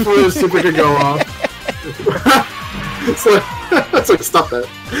him before the super could go off. so stop that.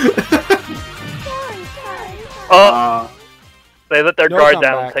 Oh! They let their No guard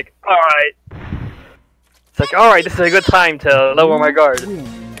down. comeback. It's like, alright. It's like, alright, this is a good time to lower my guard.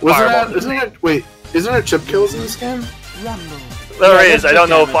 Fireball. Isn't there chip kills in this game? Rumble. There Yeah, is, I that's don't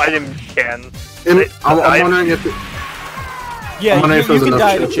know if damage. items can. I'm wondering if it... Yeah, I'm wondering if you there's can enough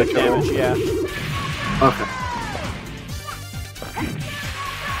die to chip chip kill. damage. Yeah. Okay.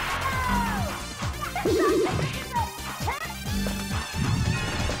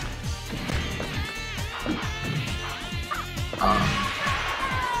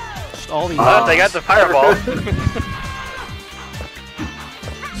 Just all these. They got the fireball.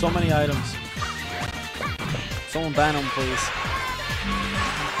 So many items. Someone ban them, please.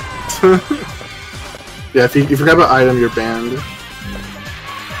 Yeah, if you forgot about item, you're banned.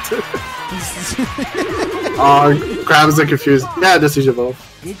 Crab is like confused. Yeah, this is evolve.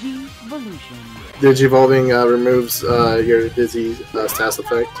 Digivolution. Digivolving removes your dizzy status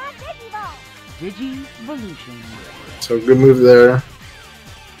effect. Digivolution. So good move there.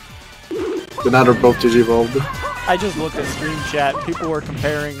 But now they're both digivolved. I just looked at stream chat. People were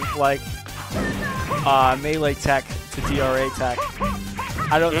comparing like melee tech to DRA tech.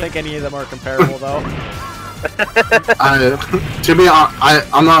 I don't think any of them are comparable though. To be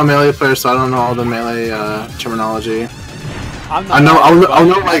honest, I'm not a melee player, so I don't know all the melee terminology. I'm not I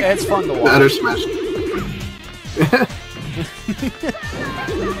know like it's fun to watch. better Smash.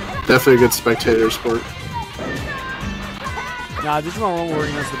 Definitely a good spectator sport. Nah, Digimon Rumble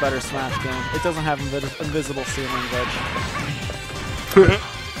Arena is the better Smash game. It doesn't have invisible ceiling glitch.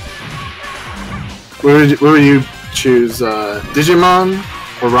 Where would you choose, Digimon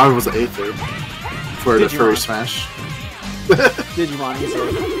or Rivals Aether for the furry Smash? Digimon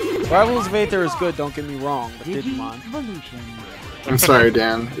easily. Rivals of Aether is good, don't get me wrong, but Digimon. Digivolution. I'm sorry,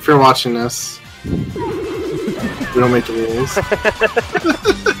 Dan. If you're watching this, we don't make the rules.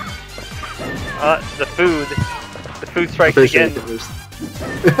 The food. The food strikes Appreciate again. it.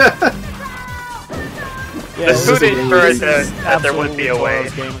 Yeah, The this food is- ensures this is that there would be a absolutely way.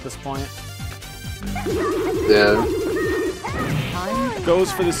 Toro's game at this point. Yeah.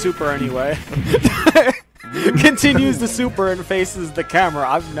 Goes for the super anyway. Continues the super and faces the camera.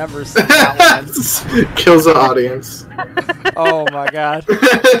 I've never seen that one. Kills the audience. Oh my god.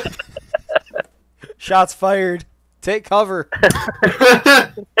 Shots fired. Take cover.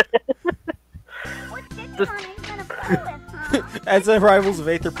 As a Rivals of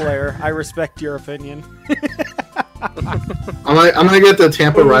Aether player, I respect your opinion. I'm gonna get the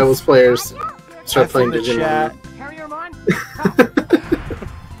Tampa Rivals players start F in playing the chat. Digimon. Terriermon?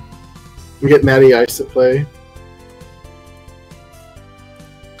 And get Matty Ice to play.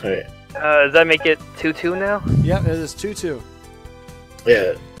 Alright. Does that make it 2-2 now? Yep, it is 2-2.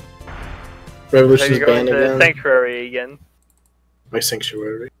 Yeah. So Revolution's you're going banned to again. Sanctuary again. My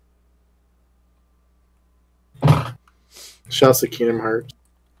sanctuary. Shouts to Kingdom Hearts.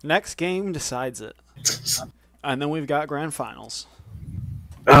 Next game decides it. And then we've got grand finals.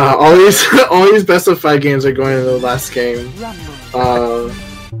 All these best of 5 games are going to the last game. Rumble.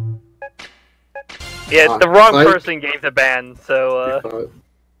 Yeah, the wrong like- person gave the ban, so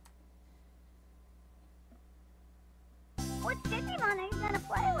What Digimon are you gonna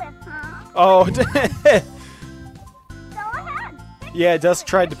play with, huh? Oh, Yeah, Dusk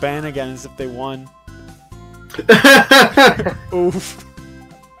tried to ban again as if they won. Oof.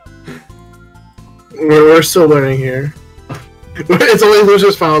 We're still learning here. It's only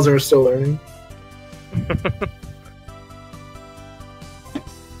losers finals and we're still learning.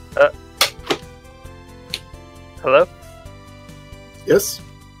 Hello? Yes?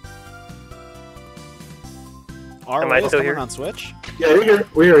 Am I still coming here? on Switch? Yeah, we're here.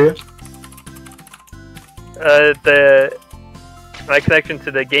 We hear you. My connection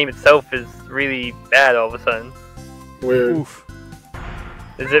to the game itself is really bad all of a sudden. Weird. Oof.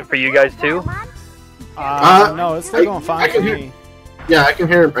 Is it for you guys too? No, it's still going fine I for can hear- me. Yeah, I can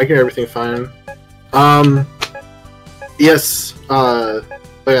hear everything fine. Yes,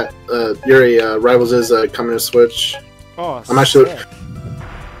 Yuri, Rivals is coming to Switch. Oh, I'm actually- sick.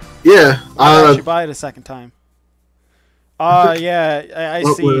 Yeah, I'll actually buy it a second time. Yeah, I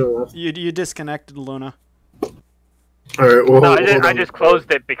What- see. what- You disconnected Luna. Alright, well, No, hold I on. just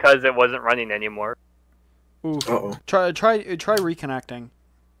closed it because it wasn't running anymore. Oof. Uh-oh. Try reconnecting.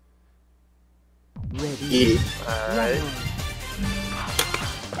 Ready. E. Alright.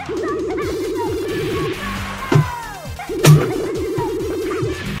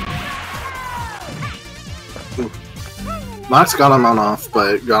 Max got him on off,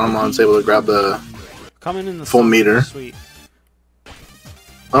 but Ganomon's able to grab the... Coming in the Full sun. meter. Sweet.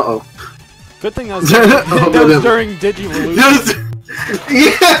 Uh-oh. Good thing that was during, that was during Digivolution.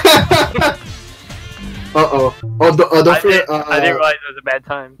 Yeah! Uh-oh. Oh, don't forget... I didn't realize it was a bad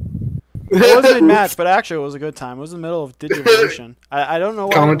time. It wasn't in match, but actually it was a good time. It was in the middle of Digivolution. I don't know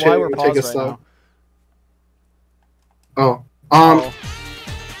why we're Commentator, paused take a right stop. now. Oh.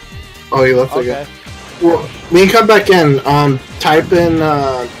 Oh, you left Okay. again. Well, when you come back in, type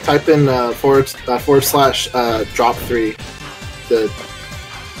in forward slash drop 3. The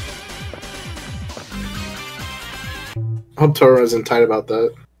I hope Toro isn't tight about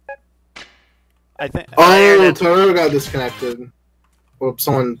that. I think. Oh, Toro got disconnected. Well,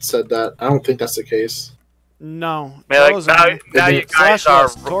 someone said that. I don't think that's the case. No. Man, Toro's like, in here. now you guys Slash are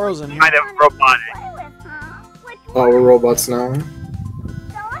yes, Toro's in here. kind of robotic. Play with, huh? Which Oh, we're robots now. Go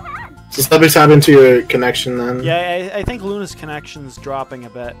ahead. So something's happened to your connection then. Yeah, I think Luna's connection's dropping a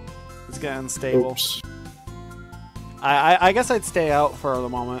bit. It's getting unstable. Oops. I guess I'd stay out for the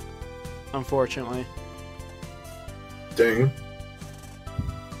moment. Unfortunately. Dang.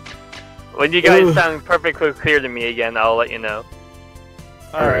 When you guys Ugh. sound perfectly clear to me again, I'll let you know.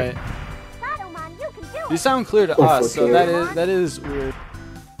 All right. Shadowman, you can do You it. sound clear to Oh, us, so fuck that is weird.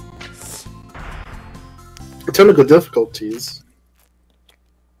 Technical difficulties.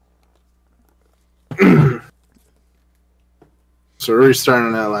 So we're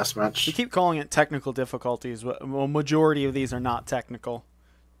restarting that last match. You keep calling it technical difficulties, but a majority of these are not technical.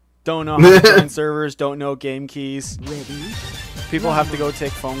 Don't know how to join servers, don't know game keys. Ready. People have to go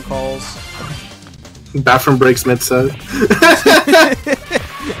take phone calls. Bathroom breaks mid-set.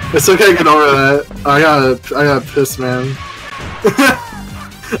 It's okay, get over that. I got pissed, man.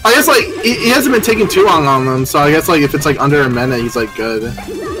 I guess, like, he hasn't been taking too long on them, so I guess, like, if it's, like, under a minute, he's, like, good.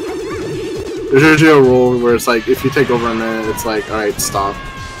 There's usually a rule where it's, like, if you take over a minute, it's, like, alright, stop.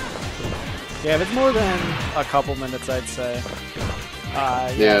 Yeah, if it's more than a couple minutes, I'd say.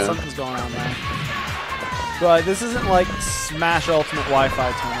 Yeah. Something's going on there. But this isn't like Smash Ultimate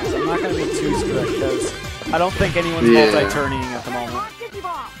Wi-Fi tournaments. I'm not going to be too strict because I don't think anyone's Yeah. multi-turning at the moment.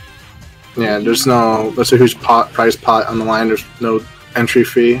 Yeah, there's a huge prize pot on the line, there's no entry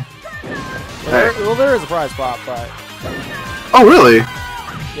fee. Well, there is a prize pot, but Oh, really?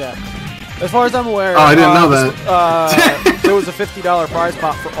 yeah. As far as I'm aware, Oh, I didn't know that. There was a $50 prize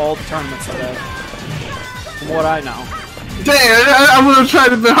pot for all the tournaments today. From what I know. Dang, I would have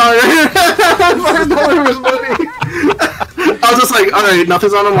tried a bit harder. I was money. I was just like, alright,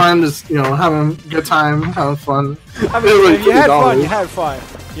 nothing's on the line, just, having a good time, having fun. I mean, if you had fun, you had fun.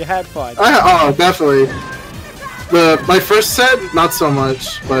 You had fun. Oh, definitely. My first set, not so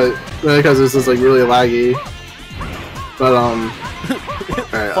much, but because this is like really laggy. But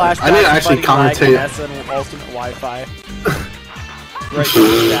alright, I need to actually commentate. And Ultimate Wi-Fi. Right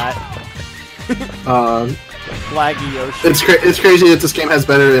to that. Laggy Yoshi. It's crazy that this game has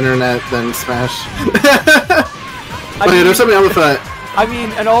better internet than Smash. There's something else with that. I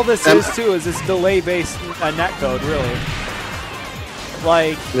mean, and all this is too is it's delay-based netcode, really.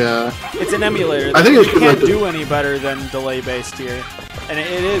 Like, Yeah. it's an emulator. I think you it could can't like do any better than delay-based here, and it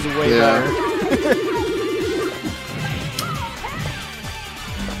is way better.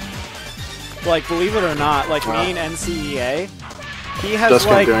 Like, believe it or not, like me and NCEA, he has Just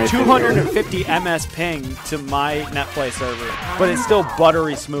can't like do anything 250 MS ping to my NetPlay server, but it's still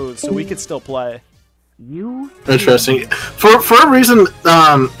buttery smooth, so we could still play. You Interesting. For a reason,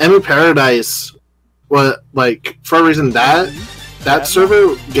 Emmy Paradise, for a reason that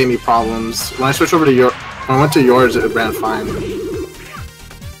server gave me problems. When I switched over to when I went to yours, it ran fine.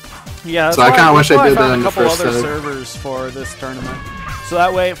 Yeah, so I kind of wish I did that in a the couple first other set. servers for this tournament. So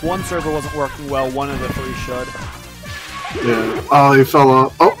that way, if one server wasn't working well, one of the three should. Yeah. Oh, he fell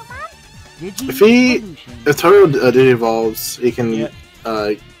off. Oh, if Toro Digivolves, he can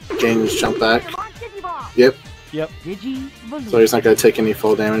gain his jump back. Yep. So he's not gonna take any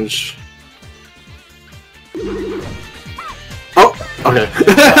full damage. Oh, okay.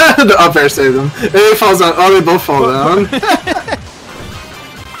 The up air saved him. And he falls down. Oh, they both fall down.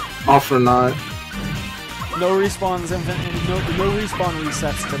 All for naught. No respawns, no respawn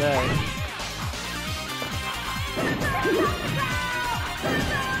resets today.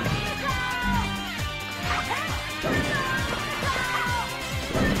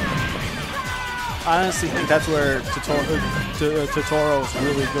 I honestly think that's where Totoro's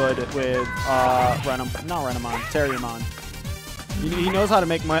really good with Terriermon. He knows how to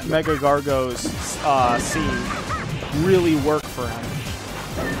make Mega Gargo's C really work for him.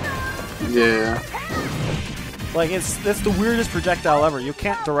 Yeah. Like, that's the weirdest projectile ever. You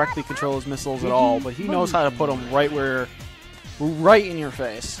can't directly control his missiles at all, but he knows how to put them right in your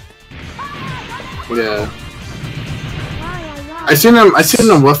face. Yeah. I seen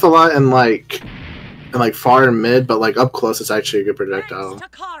him whiff a lot in like far and mid, but like up close, it's actually a good projectile.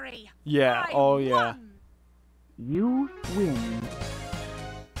 Yeah. Oh yeah. You win.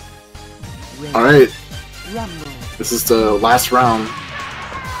 All right. This is the last round.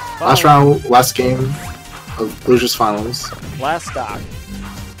 Last game of Losers Finals. Last stock.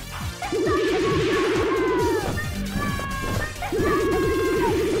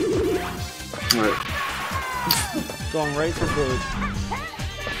 Alright. Going right for food.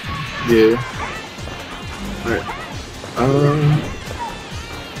 Yeah. Alright.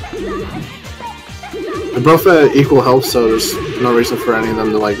 They're both at equal health, so there's no reason for any of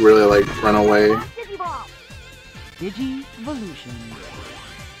them to like really like run away. Digivolution.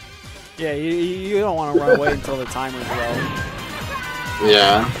 Yeah, you don't want to run away until the timer's low.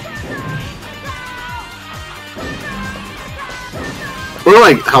 Yeah. Or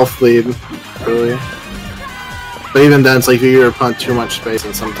like health lead, really. But even then, it's like you give your opponent too much space,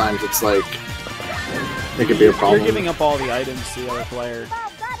 and sometimes it's like it could be a problem. You're giving up all the items to the other player.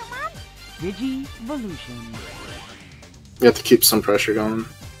 Digivolution. You have to keep some pressure going.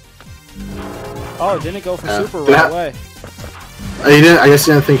 Oh, didn't it go for super Did right away? He didn't. I guess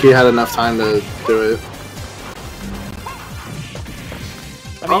he didn't think he had enough time to do it.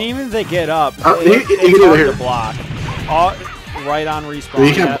 I mean, even if they get up, he it's can do hard it to here. block. Right on respawn.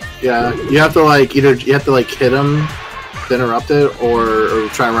 You can, yeah, you have to like hit him, to interrupt it, or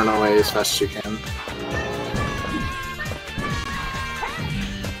try and run away as fast as you can.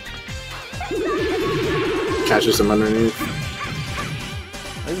 Catches him underneath.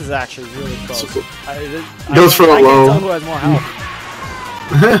 This is actually really close. Cool. Goes for a I low. can't tell who has more health.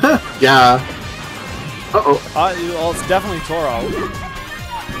 Yeah. Uh-oh. Well, it's definitely Toro.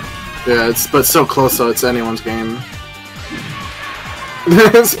 Yeah, but so close, so it's anyone's game.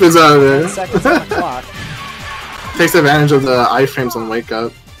 Spins out of 10 there. seconds on the clock. Takes advantage of the iframes on wake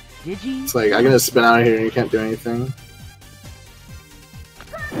up. It's like, I'm gonna spin out of here and you can't do anything.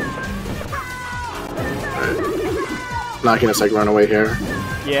 Right. Not gonna like run away here.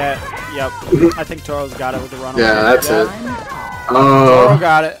 Yeah, yep. I think Toro's got it with the run. Yeah, that's it. Toro Oh.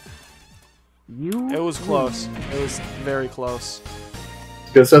 got it. It was close. It was very close.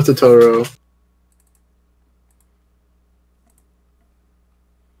 Good stuff to Toro.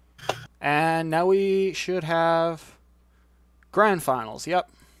 And now we should have Grand Finals. Yep.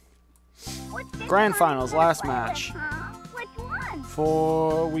 Grand Finals, last match.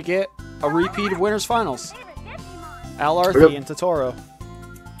 We get a repeat of Winners Finals. Al-Arthi and Totoro.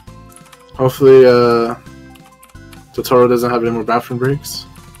 Hopefully, Totoro doesn't have any more bathroom breaks.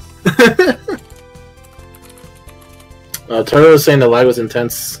 Totoro was saying the lag was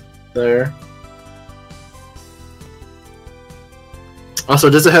intense there. Also,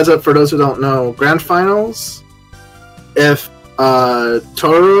 just a heads up for those who don't know, Grand Finals, if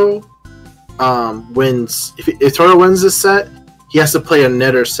Toro wins, if Toro wins this set, he has to play a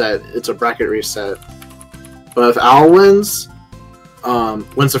netter set. It's a bracket reset. But if Al wins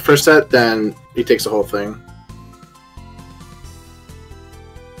the first set, then he takes the whole thing.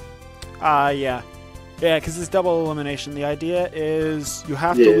 Yeah. Yeah, because it's double elimination. The idea is you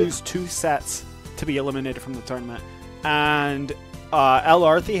have to lose 2 sets to be eliminated from the tournament. And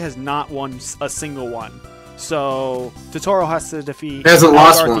Al-Arthi has not won a single one. So Totoro has to defeat He hasn't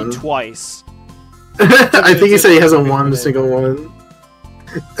lost Al-Arthi one. twice I think he said he hasn't won a single one.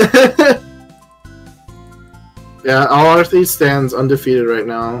 Yeah, all Arthur stands undefeated right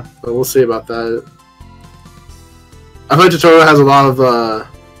now, but we'll see about that. I feel like Totoro has a lot of I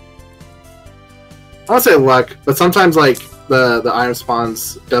won't say luck, but sometimes like the iron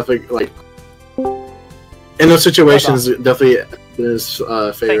spawns definitely like in those situations definitely in his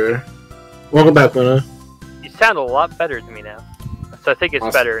favor. Welcome back, Luna. You sound a lot better to me now, so I think it's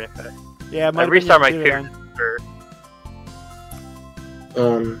better if Yeah, I restart my computer.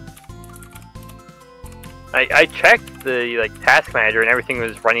 I checked the task manager and everything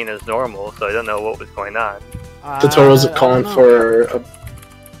was running as normal, so I don't know what was going on. Totoro's calling for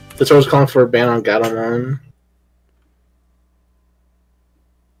a ban on Gatomon.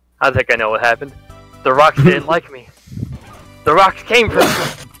 I think I know what happened. The rocks didn't like me. The rocks came from me.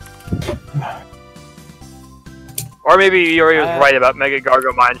 Or maybe Yuri was right about Mega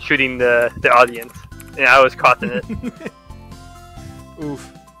Gargomon shooting the audience, and I was caught in it.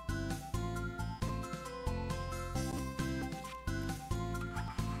 Oof.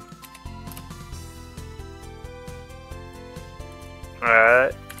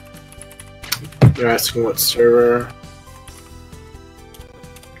 Alright. They're asking what server.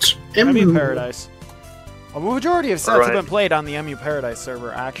 MU Paradise. A majority of sets have been played on the MU Paradise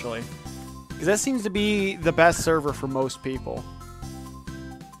server, actually. Because that seems to be the best server for most people.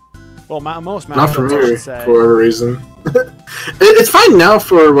 Well, most not for me, for whatever reason. It's fine now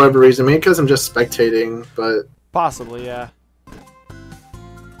for whatever reason. Maybe because I'm just spectating, but... Possibly, yeah.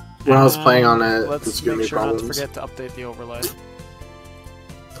 When I was playing on it, let's make sure not to forget to update the overlay.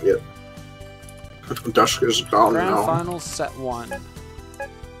 Yep. Dusk is gone Grand now. Finals Set 1.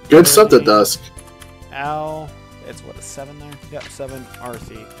 Good stuff to Dusk. Al, it's what, a 7 there? Yep, 7,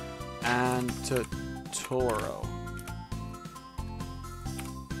 Arthi. And to Toro.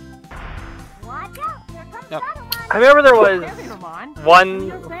 Watch out, here comes Yep. Gatomon. I remember there was one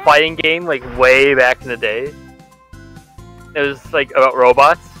fighting game way back in the day. It was about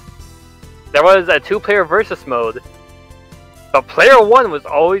robots. There was a 2-player versus mode. But player 1 was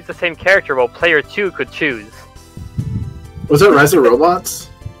always the same character, while player 2 could choose. Was it Rise of Robots?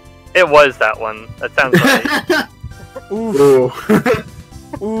 It was that one. That sounds right. Oof.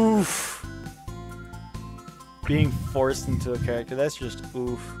 Oof. Being forced into a character, that's just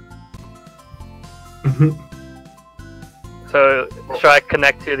oof. So, should I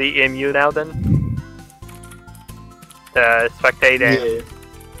connect to the EMU now then? Spectate and...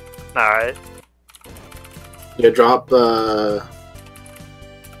 Yeah. Alright. Yeah, drop /drop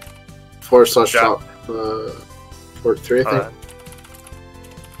 43, I think.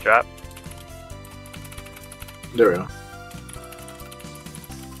 Drop. There we go.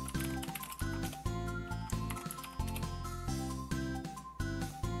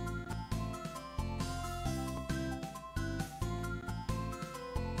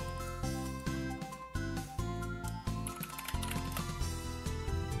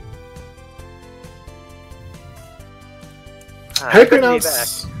 How do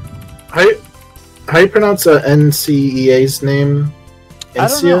you pronounce NCEA's name? I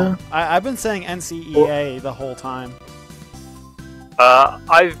don't know. I've been saying NCEA the whole time.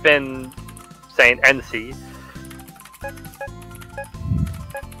 I've been saying NC.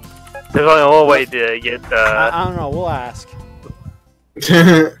 There's only one way to get. I don't know. We'll ask.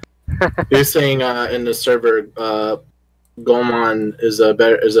 You're saying in the server, Gomon is the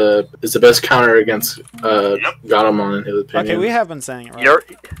best counter against Gatomon in his opinion. Okay, we have been saying it right.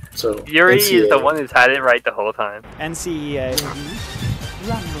 Yuri NCEA. is the one who's had it right the whole time. NCEA.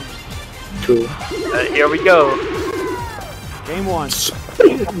 Cool. Here we go. Game 1.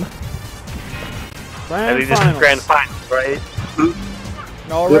 I think this is grand final, right?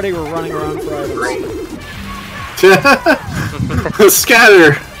 Already we're running around for items.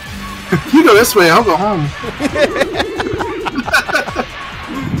 Scatter! You go this way, I'll go home.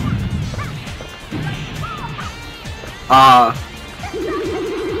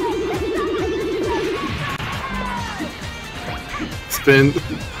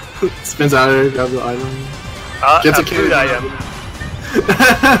 Spins out of there, grabs the item. Gets a food item.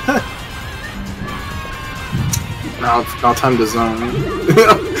 Now time to zone.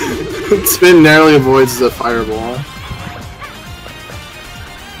 Spin narrowly avoids the fireball.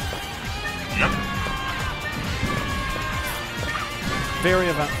 Very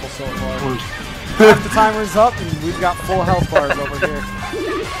eventful so far. Half the timer's up and we've got full health bars over here.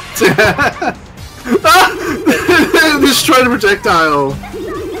 Destroy the projectile!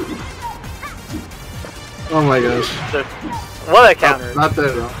 Oh my gosh. What a counter. Oh, not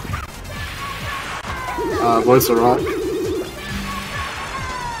there though. Voice of Rock.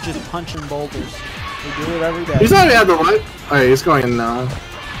 Just punching boulders. We do it every day. He's already had the light. Alright, he's going in now.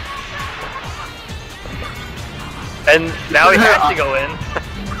 And now he has to go in.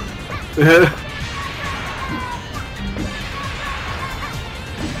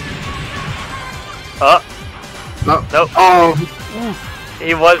 No. Nope. Oh.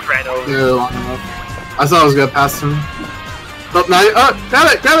 He was ran over. Yeah, long enough. I thought I was gonna pass him. Oh, now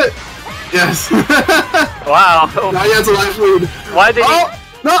grab it! Yes. Wow. Now he has a life lead. Why did he?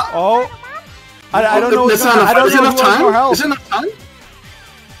 No! Oh! I don't know what's Is going on. I don't know enough who has more time? health. Is it enough time?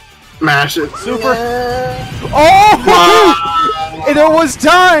 Mash it. Super. Oh! Wow. There was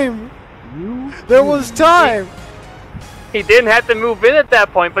time! There was time! He didn't have to move in at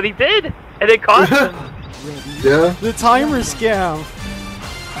that point, but he did, and it cost him. Yeah. The timer scam.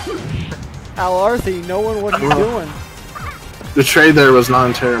 Al-Arthi, knowing what he's doing. The trade there was not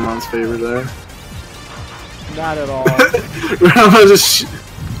in Terramon's favor there. Not at all. Renamon just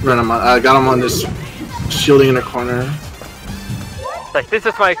got him on this shielding in a corner. Like, this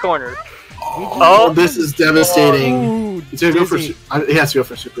is my corner. Oh, this is devastating. Ooh, He's gonna go for. He has to go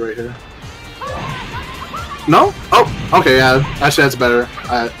for super right here. No? Oh, okay, yeah. Actually, that's better.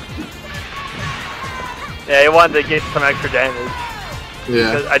 Yeah, he wanted to get some extra damage.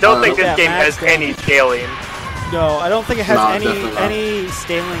 Yeah. I don't think this Yeah, game has max any scaling. No, I don't think it has No, definitely not. any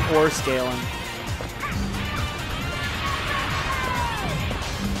scaling or scaling.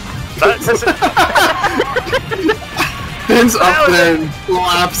 Pins up then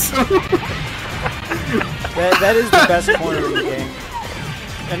collapse. That is the best corner in the game.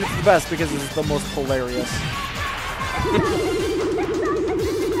 And it's the best because it's the most hilarious.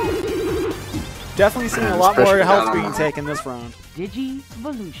 Definitely seeing a lot more health being taken this round.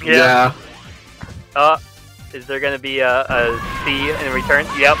 Digivolution. Yeah. Is there gonna be a C in return?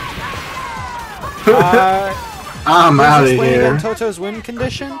 Yep. I'm out of here. Toto's win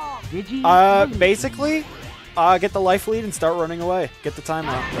condition? Basically, get the life lead and start running away. Get the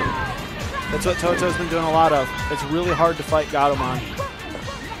timeout. That's what Toto's been doing a lot of. It's really hard to fight Gatomon.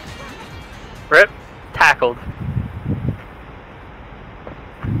 Rip. Tackled.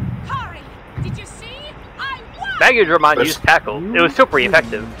 Hurry! Did you see? I won! Magudramon used tackle. It was super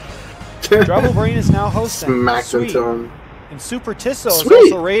effective. Trouble Brain is now hosting. Smacked Sweet. into him. And Super Tisso is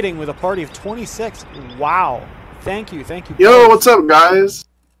Sweet. also rating with a party of 26. Wow. Thank you. Yo, what's up, guys?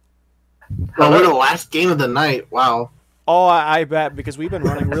 Oh, we're the last game of the night. Wow. Oh, I bet, because we've been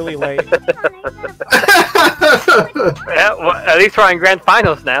running really late. Yeah, well, at least we're on Grand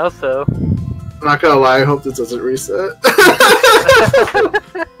Finals now, so. I'm not gonna lie, I hope this doesn't reset.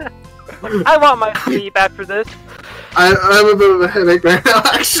 I want my sleep after this. I have a bit of a headache right now,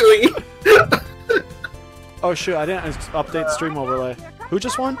 actually. Oh shoot, I didn't update the stream overlay. Who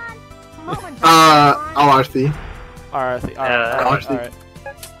just won? Al-Arthi. Alright.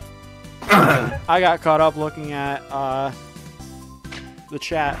 I got caught up looking at the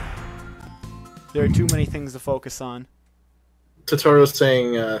chat. There are too many things to focus on. Tutorial's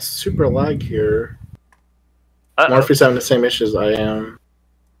saying super lag here. Morphe's having the same issues I am.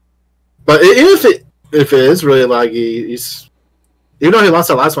 But even if it is really laggy, even though he lost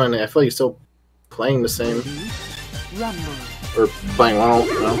that last one, I feel like he's still playing the same. Or playing well,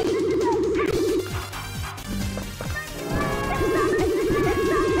 you know?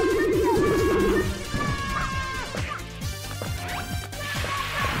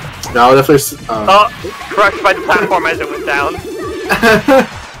 No, definitely. Crushed by the platform as it went down.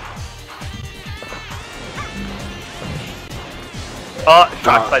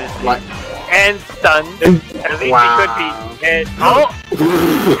 Shocked by the speed. And stunned. At least he could be hit.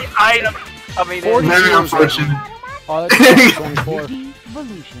 The item. I mean, very unfortunate. Oh, that's 24.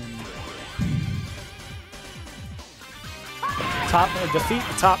 Defeat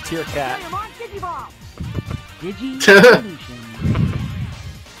the top tier cat.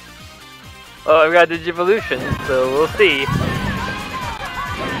 Oh, I've got Digivolution, so we'll see.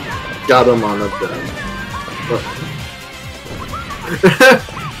 Got him on the bed.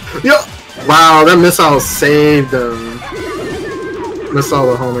 Yo! Wow, that missile saved him. Missile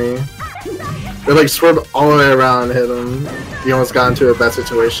the homie. They like swerved all the way around and hit him. He almost got into a bad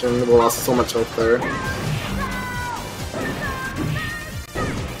situation. We lost so much health there.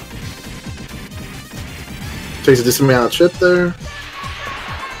 Takes a decent amount of chip there.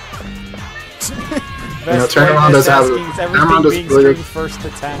 Turn around does have everything being streamed first to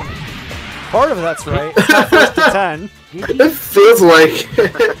 10. Part of that's right. It's not first to 10. It feels like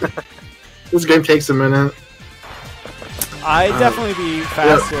this game takes a minute. I'd definitely be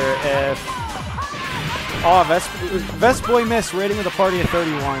faster if. Oh, Vest Boy missed rating with a party of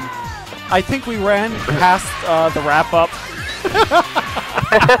 31. I think we ran past the wrap up.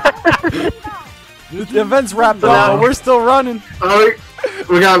 The event's wrapped up, but we're still running. Oh,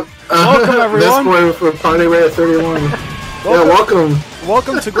 we got welcome everyone. This one for party rate at 31. Welcome.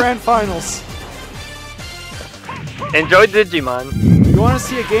 Welcome to Grand Finals. Enjoy Digimon. You want to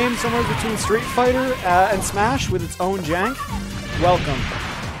see a game somewhere between Street Fighter and Smash with its own jank? Welcome.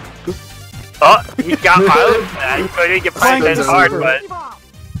 Oh, he got violent. He couldn't get punished as hard, but...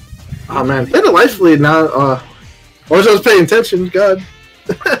 Oh man, hit a life lead now. I wish I was paying attention, God.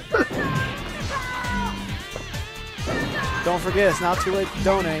 Don't forget, it's not too late to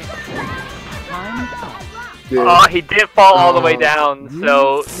donate. Yeah. Oh, he did fall all the way down,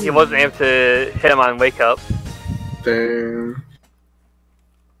 so he wasn't able to hit him on wake up. Damn.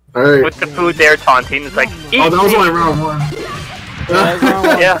 Alright. With the food there taunting, it's like, eat, oh, that was only round 1.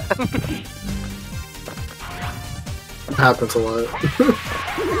 Yeah. It happens a lot.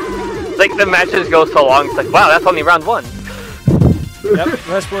 Like, the matches go so long, it's like, wow, that's only round 1. Yep,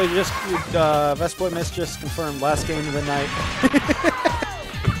 Vestboy Miss just confirmed last game of the night.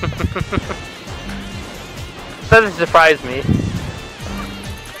 Doesn't surprise me.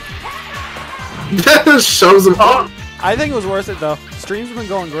 That just shows him up. I think it was worth it though. Streams have been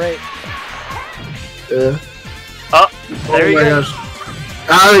going great. Yeah. Oh, there you go. Gosh.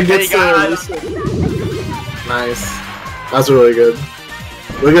 Ah, it gets nice. That's really good.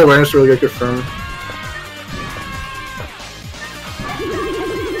 Really good awareness, really good confirm.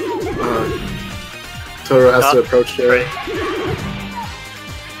 Totoro has to approach there.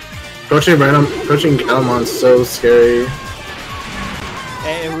 Approaching Gatomon is so scary.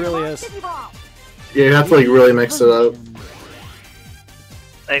 It really is. Yeah, you have to like really mix it up.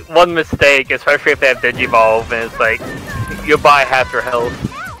 Like, one mistake, especially if they have Digivolve, and it's like, you buy half your health.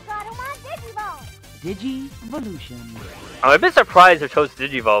 Digivolution. I'm a bit surprised they chose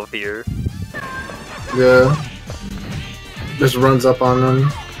Digivolve here. Yeah. Just runs up on them.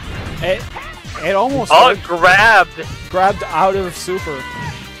 It almost grabbed out of Super.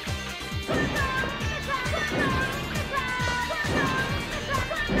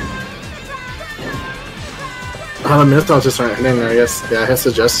 Oh, the Misthal's just right in there, I guess. Yeah, I guess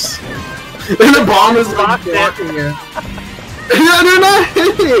it just... And the bomb is like blocking it. Yeah, they're not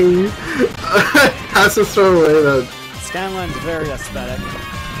hitting! Has to throw away that. Scanline's very aesthetic.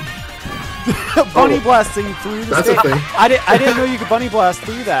 Bunny blasting through the stage. That's a thing. I didn't know you could bunny blast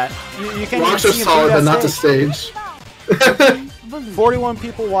through that. You can't Blocks even are see solid, but not the stage. stage. 41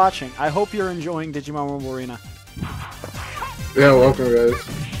 people watching. I hope you're enjoying Digimon Rumble Arena. Yeah, welcome guys.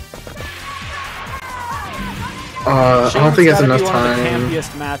 I don't think it's enough time. One of the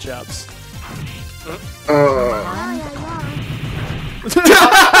campiest matchups.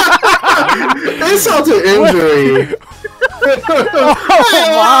 Insult to injury. Oh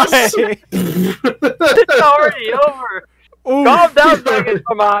my! It's already over. Ooh. Calm down, Dragon.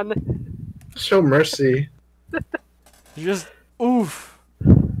 Come on. Show mercy. Just oof.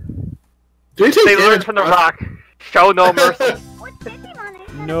 Do you take They learned damage from the rock. Show no mercy.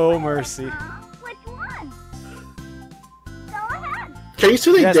 No mercy. Which one? Go ahead. Can you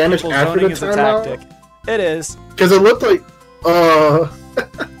still take Yes, damage people after zoning the is a timeout? tactic. It is. Because it looked like,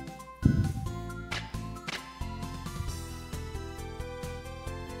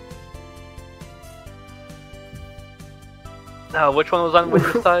 Which one was on which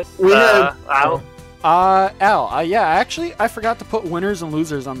side? We had- Al? Al. Yeah, actually, I forgot to put winners and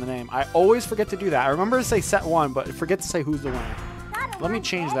losers on the name. I always forget to do that. I remember to say set 1, but I forget to say who's the winner. Let me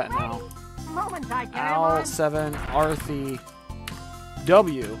change that now. Al 7 Arthi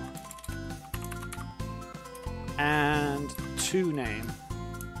W and 2 name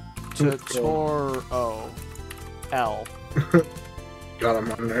to Toro L. God,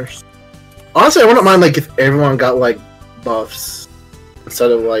 I'm on nurse. Honestly, I wouldn't mind like if everyone got like buffs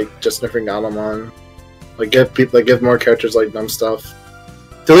instead of like just nerfing Gatomon. Like give more characters like dumb stuff.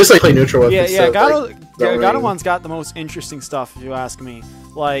 To at least like play neutral with. Yeah. Like, Gatomon's got the most interesting stuff, if you ask me.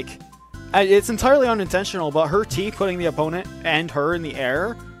 Like, it's entirely unintentional, but her T putting the opponent and her in the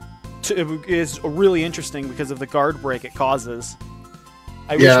air is really interesting because of the guard break it causes.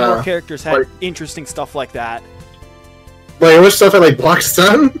 I wish more characters had interesting stuff like that. Like, I wish stuff had like block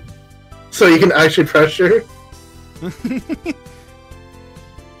stun, so you can actually pressure.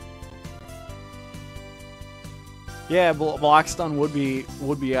 Yeah, block stun would be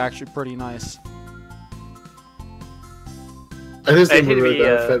actually pretty nice. I think it would really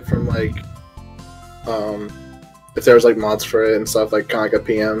benefit from like, if there was like mods for it and stuff, like kind of like a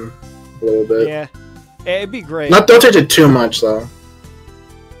PM, a little bit. Yeah, it'd be great. Don't change it too much though.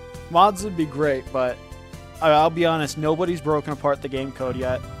 Mods would be great, but I'll be honest, nobody's broken apart the game code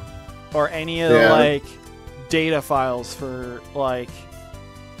yet, or any of the like data files for like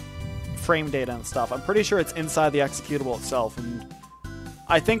frame data and stuff. I'm pretty sure it's inside the executable itself, and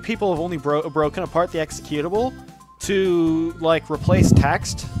I think people have only broken apart the executable to like replace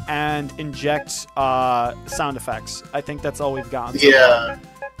text and inject sound effects. I think that's all we've gotten. Yeah.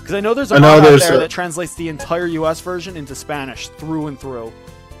 Because I know there's a mod out there that translates the entire US version into Spanish through and through.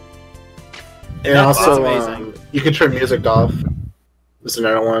 And also, you can turn music off. There's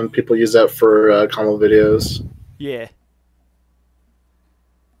another one. People use that for combo videos. Yeah.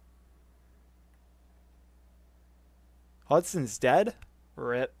 Hudson's dead?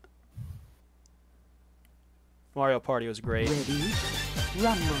 RIP. Mario Party was great. Ready?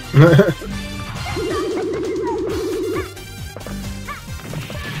 Rumble.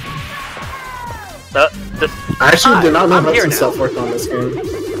 I actually did not know Hudson's stuff worked on this game.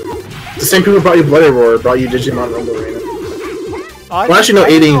 The same people who brought you Bloody Roar brought you Digimon Rumble Arena. Well, actually, no,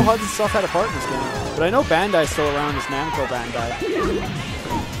 18. I didn't know Hudson's stuff had a part in this game. But I know Bandai's still around as Namco Bandai.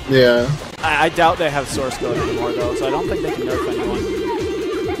 Yeah. I doubt they have source code anymore, though, so I don't think they can nerf anyone.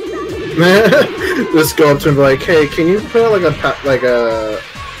 Just go up to him and be like, hey, can you put out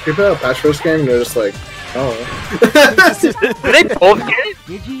can you put out a patch for this game? And they're just like, oh. Did they both get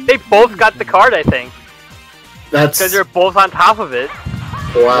it? They both got the card, I think. That's because they're both on top of it.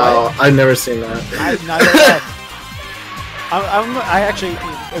 Wow, right? I've never seen that. I've never had. I actually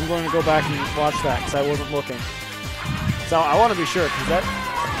am going to go back and watch that because I wasn't looking. So I want to be sure because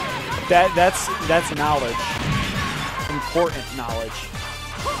that's knowledge, important knowledge.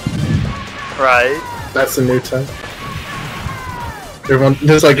 Right. That's the new type. Everyone,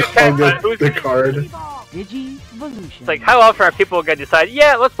 there's like the card. It's like, how often are people going to decide,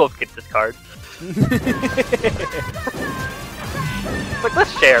 yeah, let's both get this card? Like,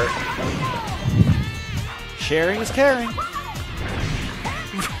 let's share. Sharing is caring.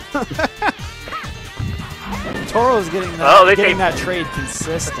 Toro's getting that, that trade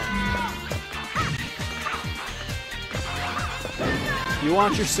consistent. You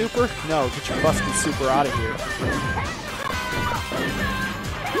want your super? No, get your busted super out of here.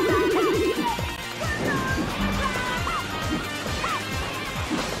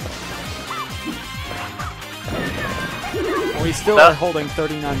 We still are holding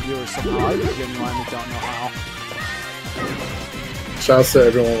 39 viewers somehow. I genuinely don't know how. Shouts to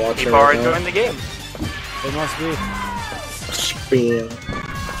everyone watching. People are enjoying the game. They must be. Spin.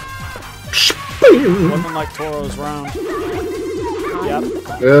 Wasn't like Toro's round. Yep.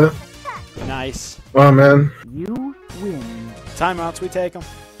 Yeah. Nice. Oh man. You win. Timeouts, we take them.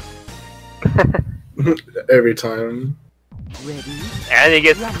 Every time. Ready? And he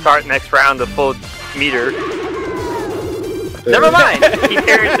gets to start next round the full meter. Yeah. Never mind! He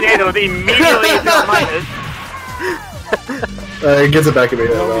carries tornadoes immediately into a minus. It gets it back a bit.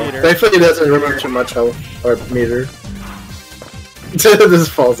 Thankfully, he doesn't remember too much health or meter. This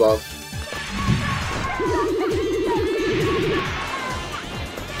falls off.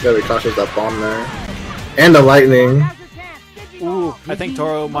 Gotta be cautious of that bomb there. And the lightning. Ooh, I think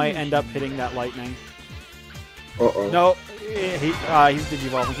Toro might end up hitting that lightning. Uh-oh. No, he's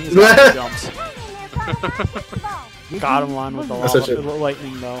Digivolving. He's got jumps. Got him on with the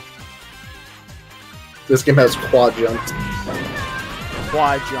lightning, though. This game has quad jumps.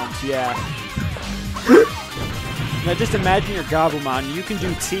 Quad jumps, yeah. Now just imagine your Gabumon. You can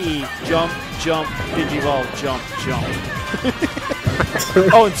do T, jump, jump, Digivolve, jump, jump.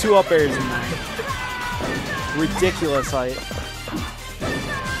 Oh, and 2 up airs in there. Ridiculous height.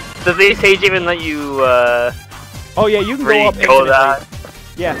 Does the stage even let you, Oh yeah, you can go up infinitely. That?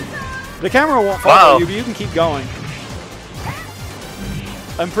 Yeah. The camera won't follow you, but you can keep going.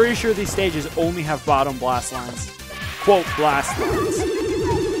 I'm pretty sure these stages only have bottom blast lines. Quote, blast lines.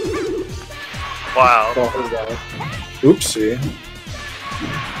 Wow. Oopsie.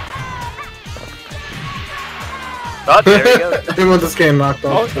 Oh, there you go. I want this game knocked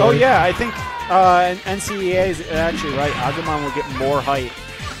off. Oh yeah, I think NCEA is actually right. Agumon will get more height.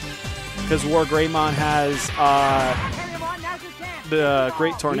 Because War Greymon has the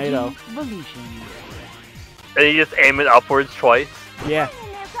Great Tornado. And you just aim it upwards twice? Yeah.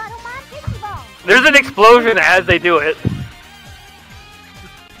 There's an explosion as they do it.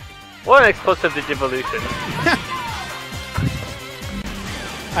 What an explosive Digivolution.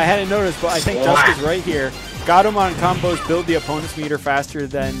 I hadn't noticed, but I think Dusk is right here. Gatomon combos build the opponent's meter faster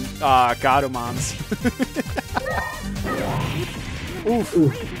than Gatomon's. Oof.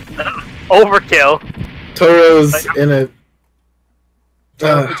 Overkill. Toro's in it.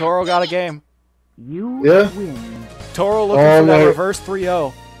 Toro got a game. You win. Toro looking for that reverse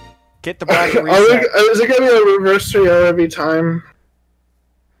 3-0. Get the bracket reset. Is it gonna be a reverse 3-0 every time?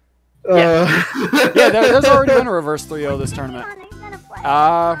 Yeah, there's already been a reverse 3-0 this tournament.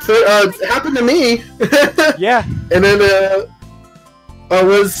 So it happened to me. Yeah. And then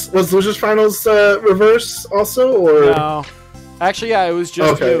was Losers Finals reverse also, or no? Actually, yeah, it was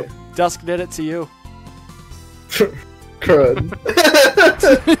just you. Dusk did it to you. Crud.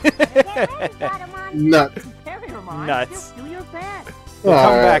 Nuts. Nuts. The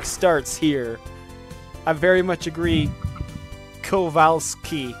comeback starts here. I very much agree.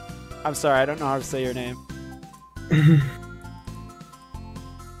 Kowalski. I'm sorry, I don't know how to say your name.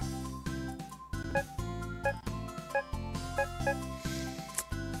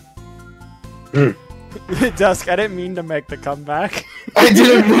 Dusk, I didn't mean to make the comeback. I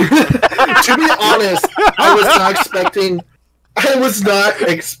didn't. To be honest, I was not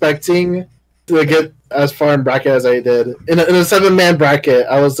expecting to get as far in bracket as I did. In a 7-man bracket,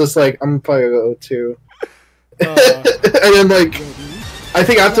 I was just like, I'm probably gonna go 2. And then like, I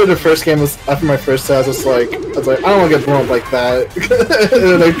think after the first game after my first set, I was like, I don't want to get blown up like that. And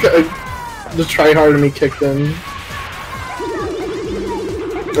then the try hard in me kicked in.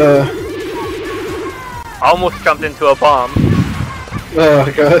 Almost jumped into a bomb. Oh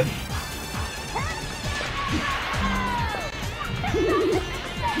my god.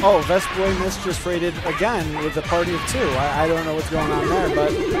 Oh, Vestboy missed just raided again with a party of 2. I don't know what's going on there,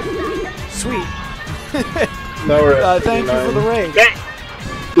 but sweet. No, thank you for the raid. Yay.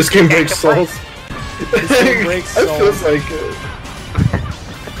 This game breaks souls. This game breaks souls. It feels like it.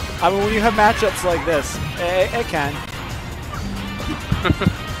 I mean, when you have matchups like this, it can.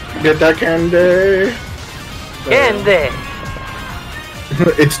 Get that candy. Candy.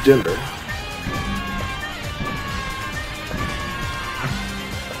 It's dinner.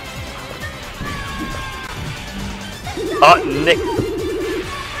 Oh, Nick.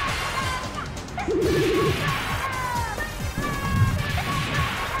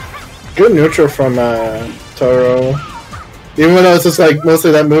 Good neutral from Toro. Even though it's just like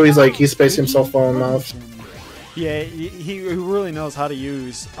mostly that movie's like he's spacing himself well enough. Yeah, he really knows how to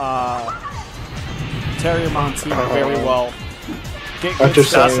use Terriermon team very well. Get good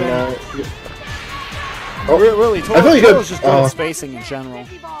spacing. Really, Toro's just good at spacing in general.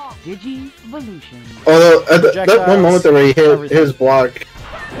 Digivolution. Although at that one moment where he hit his block,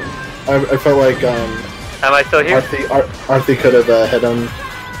 I felt like am I still here? Arthi could have hit him.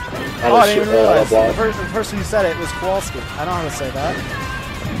 I didn't realize. The person who said it was Kowalski. I don't know how to say that.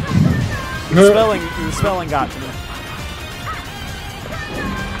 The spelling got to me.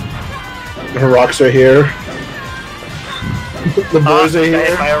 The rocks are here. The boys are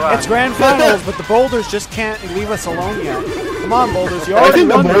here. It's grand finals, but the boulders just can't leave us alone yet. Come on, boulders! You I already think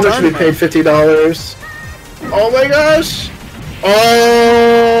the won the boulders should be paid $50. Oh my gosh!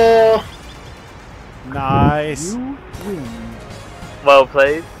 Oh! Nice. You win. Well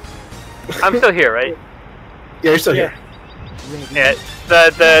played. I'm still here, right? Yeah, you're still here. Yeah,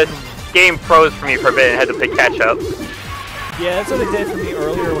 the game froze for me for a bit and had to play catch up. Yeah, that's what it did for me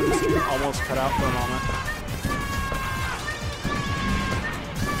earlier when the stream almost cut out for a moment.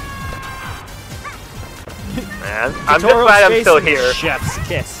 Man, I'm just glad I'm still here. Chef's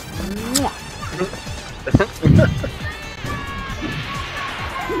kiss.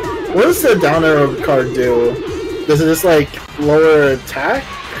 What does the down arrow card do? Does it just like lower attack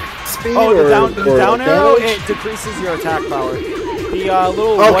speed? Oh, the down arrow, damage? it decreases your attack power. The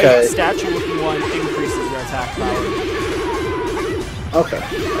little white statue-looking one increases your attack power. Okay.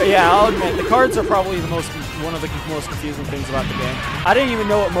 Yeah, I'll admit, the cards are probably one of the most confusing things about the game. I didn't even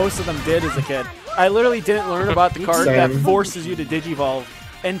know what most of them did as a kid. I literally didn't learn about the card that forces you to digivolve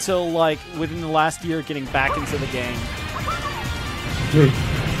until, like, within the last year getting back into the game.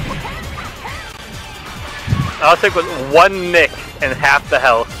 I'll take with 1 nick and half the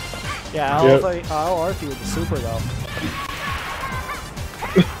health. Yeah, I'll Arthi with the super, though.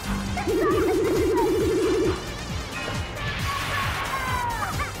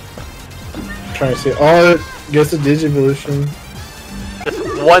 Trying to see. Oh, it gets a Digivolution. Just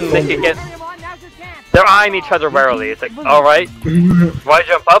 1 nick again. They're eyeing each other warily. It's like, alright, do I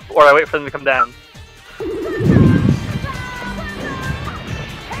jump up or I wait for them to come down?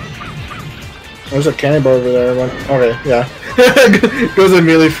 There's a cannonball over there. Okay, yeah. Goes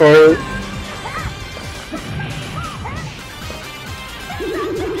immediately for it.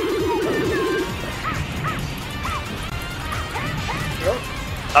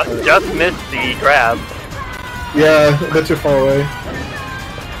 Just missed the grab. Yeah, a bit too far away.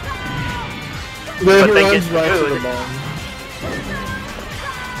 Then he runs right to the bomb.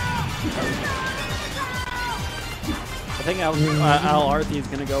 I think Al Arthi is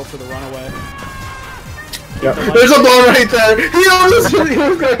gonna go for the runaway. Yeah, there's a bomb right there. He was gonna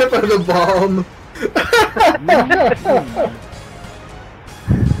hit by the bomb.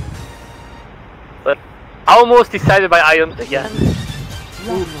 almost decided by items again.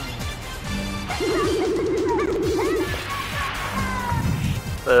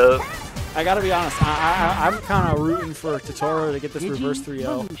 I gotta be honest, I'm kind of rooting for Totoro to get this reverse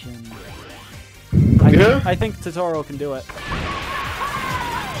 3-0. I think Totoro can do it.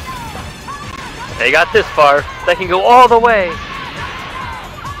 They got this far. They can go all the way.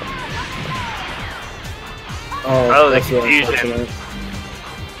 Oh, the that's really confusion.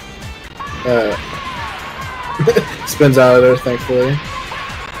 unfortunate. Spins out of there, thankfully.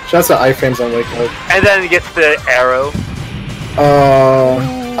 Shouts to iframes on Wake Up. And then it gets the arrow. Oh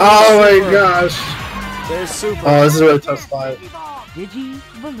my Super. gosh. There's super. Oh, this is a really tough spot.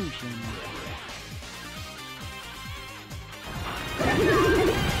 Digivolution.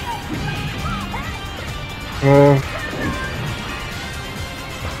 Oh,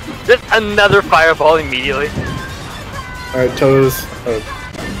 Just another fireball immediately. alright, Toes.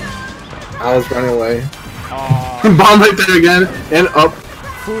 I was running away. Aw, Bomb right there again, and up,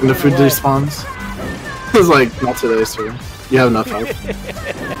 food and the food away. respawns. It was like, not today, sir. You have enough health.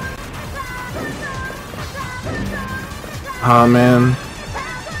 Oh man.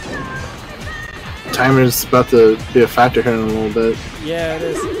 Timer's about to be a factor here in a little bit. Yeah, it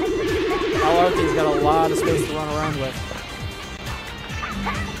is. Alarthi's got a lot of space to run around with.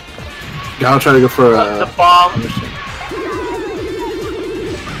 Yeah, I'll try to go for The bomb.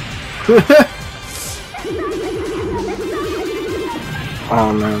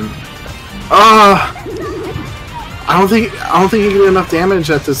 Oh man. Ah! I don't think you can get enough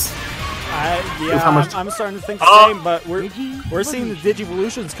damage at this. Yeah, I'm starting to think the same, but we're seeing the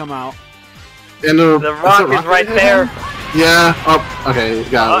Digivolutions come out. And The rock is right there. Yeah. Oh, okay.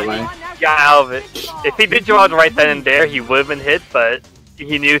 Got out of the way. Got out of it. If he did Digimon right then and there, he would have been hit, but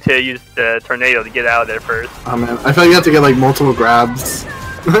he knew to use the tornado to get out of there first. Oh man, I feel like you have to get like multiple grabs.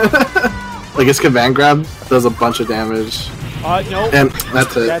 Like its command grab does a bunch of damage. Nope. And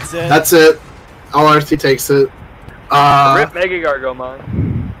that's it. That's it. That's it. LRT takes it. Rip Mega Gargomon.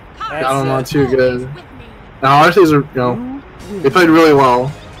 Got him on too good. Now RT's are, they played really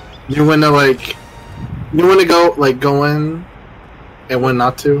well. You win to go in, and when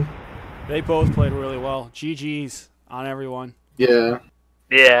not to. They both played really well. GG's on everyone. Yeah.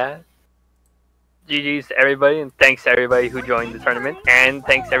 Yeah. GG's to everybody, and thanks to everybody who joined the tournament, and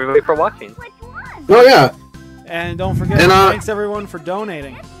thanks to everybody for watching. Oh yeah. And don't forget, thanks everyone for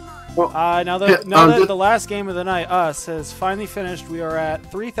donating. Well, now that the last game of the night, us, has finally finished, we are at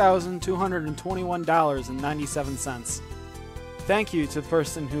 $3,221.97. Thank you to the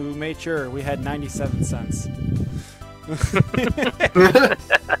person who made sure we had 97 cents.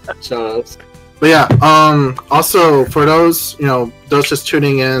 Shoutouts. But yeah, also for those, those just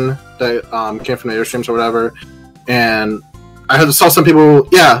tuning in that came from the air streams or whatever, and I saw some people,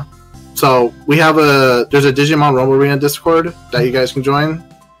 yeah. So we have there's a Digimon Rumble Arena Discord that you guys can join.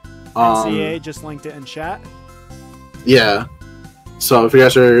 NCA just linked it in chat. Yeah. So if you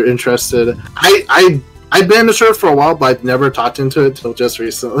guys are interested, I've been in the server for a while, but I've never talked into it till just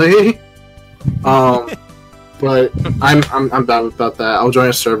recently. But I'm bad about that. I'll join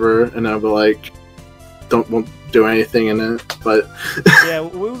a server and I'll be like, won't do anything in it. But yeah,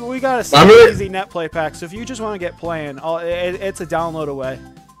 we got a super easy net play pack. So if you just want to get playing, it's a download away.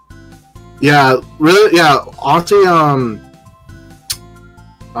 Yeah, really. Yeah, honestly, I'm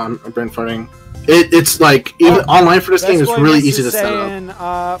brain farting. It's like even online for this game is really easy to set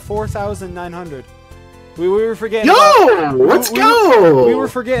up. 4,900. We were forgetting. Let's go. We were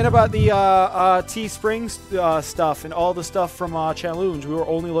forgetting about the Teespring stuff and all the stuff from Challenge. We were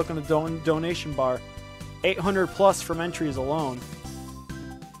only looking at the donation bar. 800 plus from entries alone.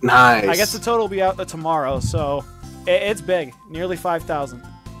 Nice. I guess the total will be out tomorrow, so it's big. Nearly 5,000.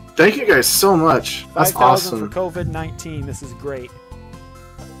 Thank you guys so much. That's 5,000 awesome. for COVID-19. This is great.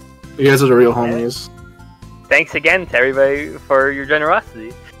 You guys are the real homies. Thanks again to everybody for your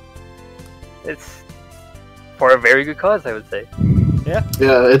generosity. It's for a very good cause, I would say. Yeah.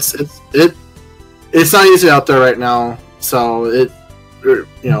 Yeah, it's not easy out there right now. So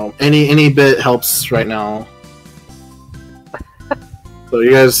any bit helps right now. So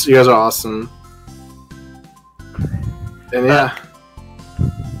you guys are awesome. And yeah.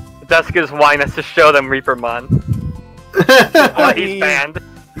 Duska's whine us to show them Reapermon. He's banned.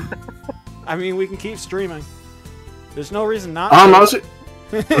 I mean, we can keep streaming. There's no reason not I'm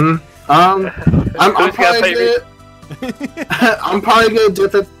probably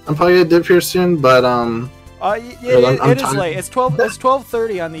gonna dip here soon, but it is late. It's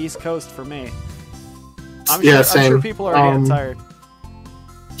 12:30 on the East Coast for me. I'm sure people are getting tired.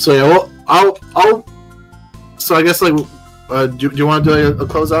 So yeah, well, I'll. So I guess do you want to do a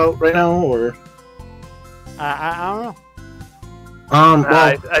closeout right now, or? I don't know. Well,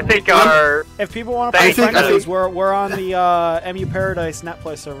 I think our If people want to play I think- friendlies, we're on the MU Paradise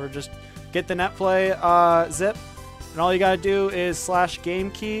NetPlay server. Just get the NetPlay zip, and all you gotta do is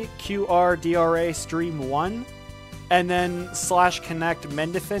 /GameKey QRDRA stream 1, and then /connect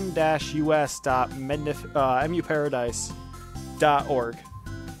mendefin-us.muparadise.org,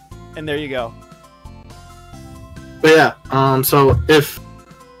 and there you go. but yeah, so if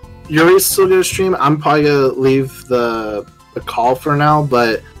Yuri's still gonna stream, I'm probably gonna leave the call for now.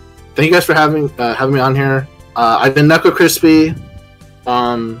 But thank you guys for having me on here. I've been Neko Crispy.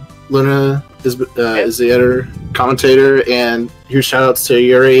 Luna is the editor, commentator, and huge shout outs to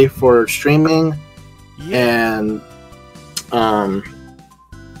Yuri for streaming, and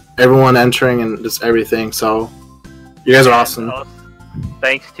everyone entering and just everything. So you guys are awesome.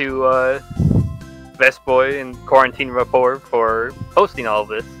 Thanks to Best Boy and Quarantine Rapport for hosting all of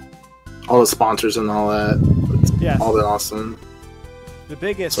this. All the sponsors and all that. It's Yes. all been awesome. The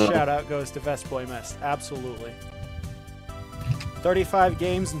biggest shout out goes to Vestboy Mist. Absolutely. 35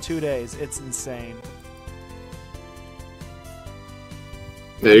 games in 2 days. It's insane.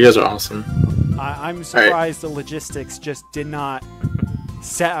 Yeah, you guys are awesome. I'm surprised the logistics just did not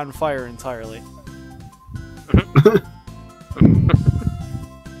set on fire entirely.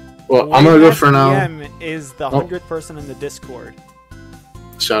 Well, I'm gonna go for now. PM is the 100th person in the Discord.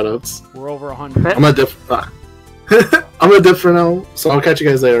 Shoutouts. We're over 100. I'm gonna dip. I'm gonna dip for now. So I'll catch you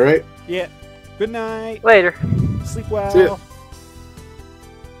guys later, right? Yeah. Good night. Later. Sleep well. See ya.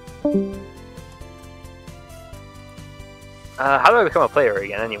 How do I become a player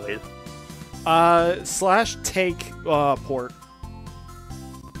again, anyways? /take port.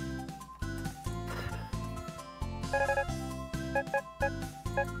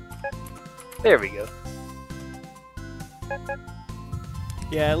 There we go.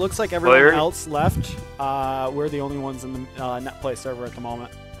 Yeah, it looks like everyone Player? else left. We're the only ones in the NetPlay server at the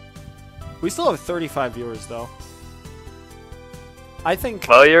moment. We still have 35 viewers, though. I think...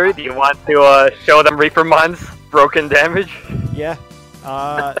 Well, Yuri, do you want to show them Reapermon's broken damage? Yeah.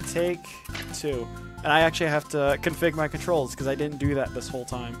 Take 2. And I actually have to config my controls, because I didn't do that this whole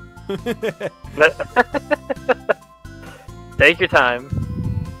time. Take your time.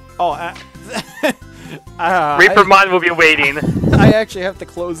 Oh, Reapermon will be waiting. I actually have to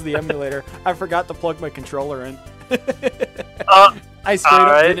close the emulator. I forgot to plug my controller in. I straight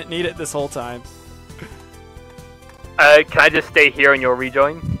up didn't need it this whole time. Can I just stay here and you'll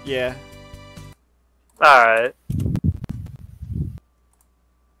rejoin? Yeah. Alright.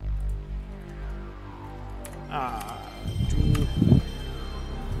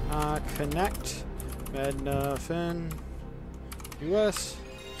 Connect mednafin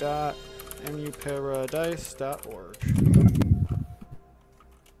us.muparadise.org.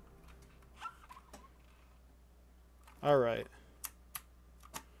 Alright.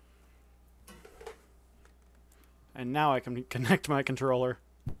 And now I can connect my controller.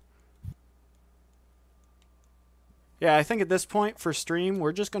 Yeah, I think at this point for stream,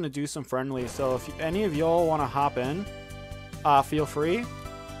 we're just going to do some friendly. So if any of y'all want to hop in, feel free.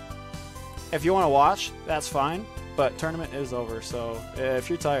 If you want to watch, that's fine. But tournament is over, so if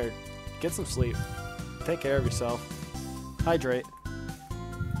you're tired, get some sleep. Take care of yourself. Hydrate.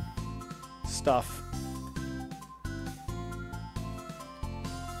 Stuff.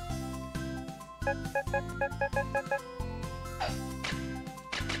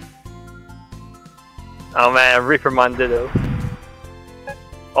 Oh man, Reapermon Ditto.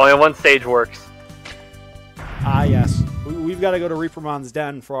 Only one stage works. Ah, yes. We've got to go to Reapermon's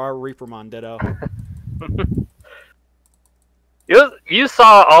den for our Reapermon Ditto. You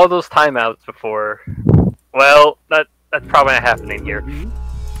saw all those timeouts before. Well, that's probably not happening here.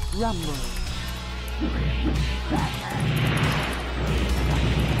 Rumble.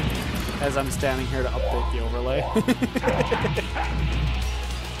 As I'm standing here to update the overlay.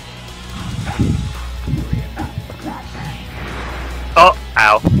 Oh,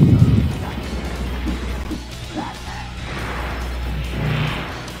 ow.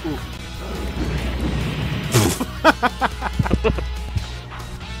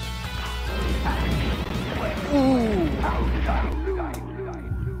 Ooh.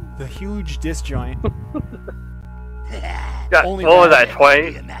 The huge disjoint. God, Only what was bad. that,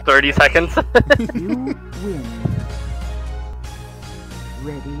 20, 30 seconds? You win.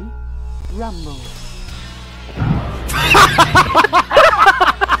 Ready? Rumble.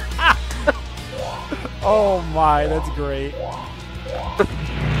 Oh my, that's great.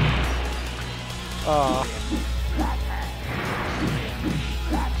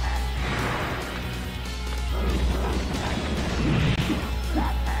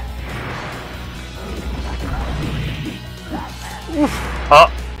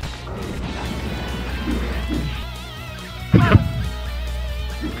 Oh.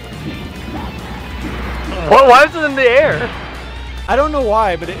 What? Why is it in the air? I don't know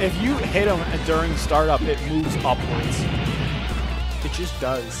why, but if you hit him during startup, it moves upwards. It just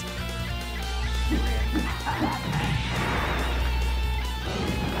does.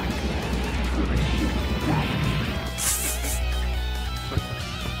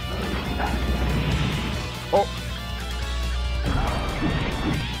 Oh!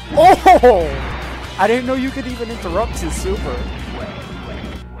 Oh! I didn't know you could even interrupt his super.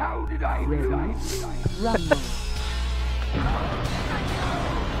 How did I realize? Rumble.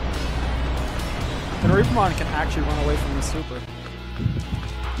 And Reapamon can actually run away from the super.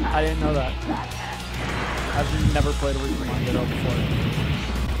 I didn't know that. I've never played a Reapamon Ditto before.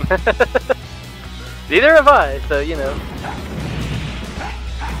 Neither have I, so you know.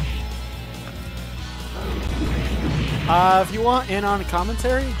 If you want in on a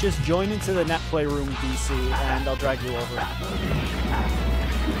commentary, just join into the Net Playroom DC and I'll drag you over.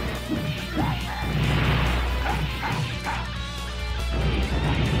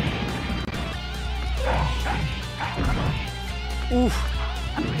 Oof.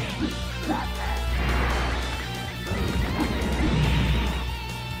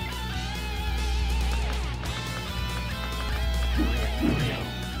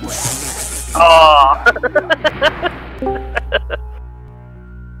 Oh.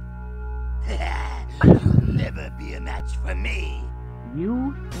 You'll never be a match for me.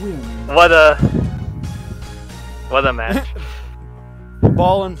 You win. What a match.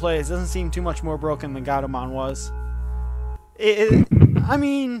 Ball in plays doesn't seem too much more broken than Gatomon was. I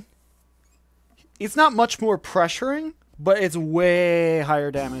mean, it's not much more pressuring, but it's way higher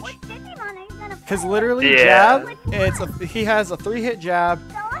damage. Which Digimon are you gonna Because play literally, Yeah. jab, he has a 3-hit jab,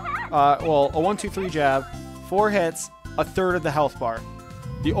 with? Go ahead. well, a 1-2-3 jab, 4 hits, a third of the health bar.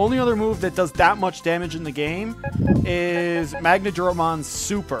 The only other move that does that much damage in the game is Magneduromon's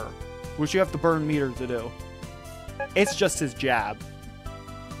super, which you have to burn meter to do. It's just his jab.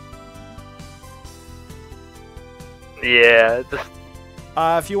 Yeah. Just,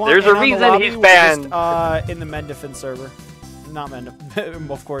 If you want, There's in a on the reason lobby, he's we're banned. just, in the Mendefin server. Not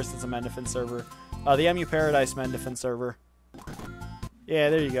Mendefin. Of course, it's a Mendefin server. The MU Paradise Mendefin server. Yeah,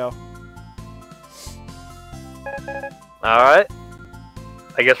 there you go. Alright.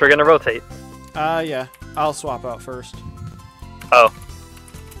 I guess we're gonna rotate. Yeah. I'll swap out first. Oh.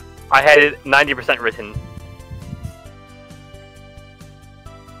 I had it 90% written.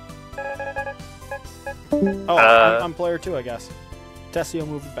 Oh, I'm player 2, I guess. Tessio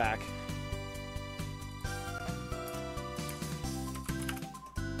moved back.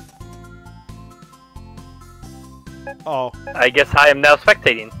 Oh. I guess I am now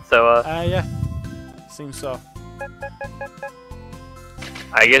spectating, so Yeah. Seems so.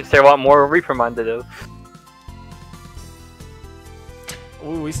 I guess they want more Reapamon to do.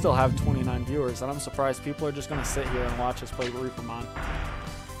 Ooh, we still have 29 viewers, and I'm surprised people are just gonna sit here and watch us play Reapermon.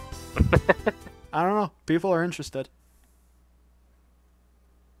 I don't know. People are interested.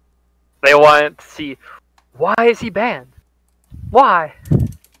 They want to see, why is he banned? Why?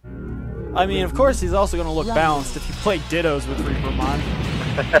 I mean, of course, he's also gonna look balanced if you play Dittos with Reapermon.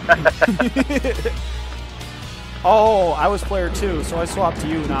 Oh, I was player 2, so I swapped to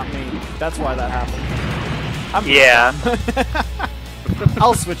you, not me. That's why that happened. Yeah.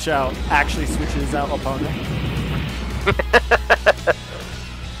 I'll switch out. Actually switches out opponent.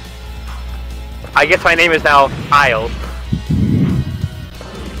 I guess my name is now Isle.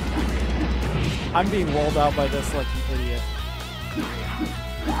 I'm being rolled out by this like an idiot.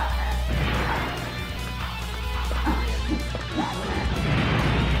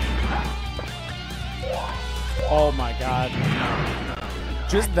 Oh my god.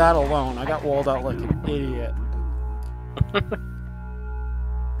 Just that alone, I got walled out like an idiot.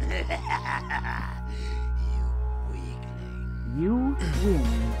 You win.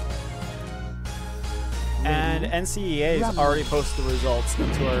 And NCEA's already posted the results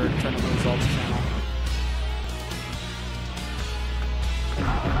into our tournament results channel.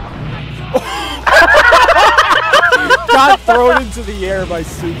 Got thrown into the air by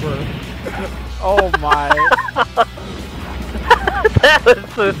Super. Oh my. That was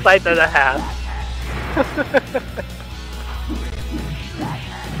suicide and a half.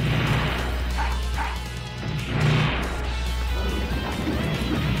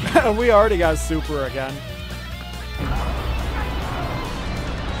 We already got Super again.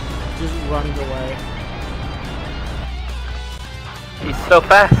 Just running away. He's so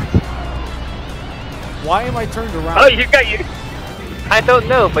fast. Why am I turned around? Oh, you got you. I don't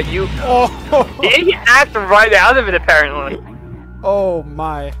know, but you. Oh. He hacked right out of it, apparently. Oh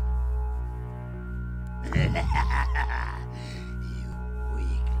my. You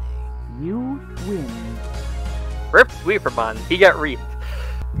weakling. You win. Rip Reapermon. He got reaped.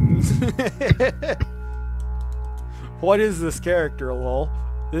 What is this character, lol?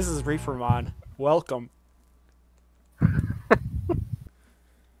 This is Reapermon. Welcome.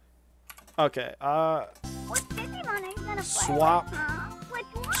 Okay, What Digimon are you gonna play swap with, huh? Which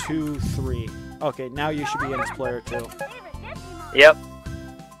one? 2, 3. Okay, now you should be in as player 2. Favorite Digimon? Yep.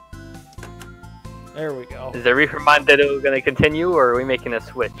 There we go. Is the Reapermon Ditto gonna continue, or are we making a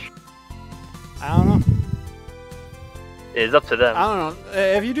switch? I don't know. It is up to them. I don't know.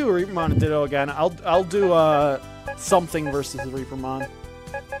 If you do a Reapermon and Ditto again, I'll do something versus the Reapermon.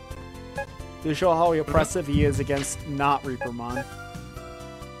 To show how oppressive he is against not Reapermon.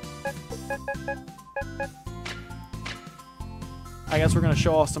 I guess we're gonna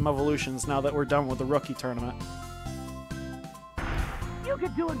show off some evolutions now that we're done with the rookie tournament. You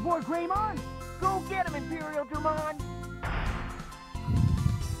can do it, War Greymon. Go get him, Imperial Dramon.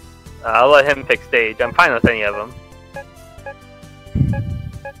 I'll let him pick stage. I'm fine with any of them.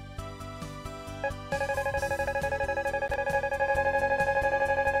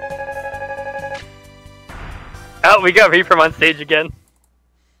 Oh, we got Reaper on stage again.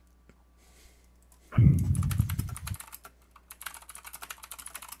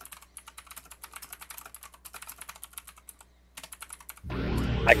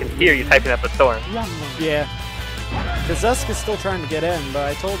 I can hear you typing up a storm. Yeah. Kazesk is still trying to get in, but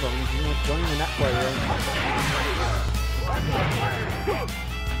I told him, you know, join the net player.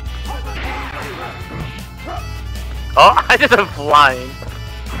 Oh, I just am flying.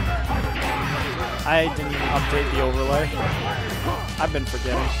 I didn't even update the overlay. I've been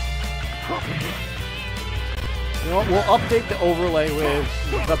forgetting. You know what? We'll update the overlay with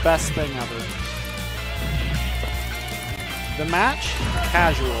the best thing ever. The match,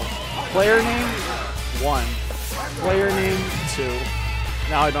 casual. Player name, 1. Player name, 2.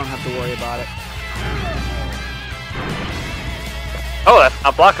 Now I don't have to worry about it. Oh, that's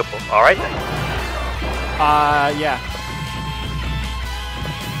unblockable. Alright then. Yeah.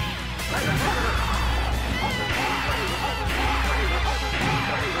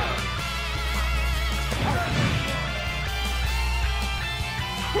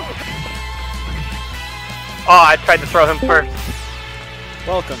 Oh, I tried to throw him first.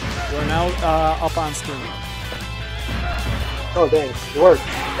 Welcome. We're now up on screen. Oh dang, it worked.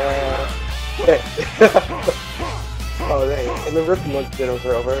 Okay. Oh dang, and the Ripmon dinners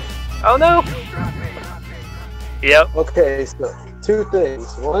are over. Oh no! Yep. Okay, so 2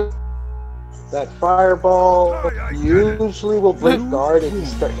 things. One, that fireball usually will break guard if you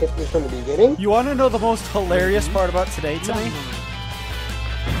start hitting from the beginning. You want to know the most hilarious part about today to me?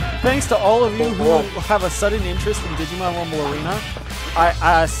 Thanks to all of you who have a sudden interest in Digimon Rumble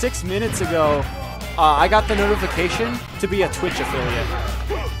Arena, 6 minutes ago, I got the notification to be a Twitch affiliate.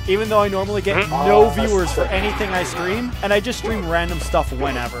 Even though I normally get no viewers for anything I stream, and I just stream random stuff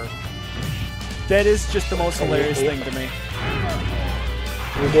whenever. That is just the most hilarious thing to me.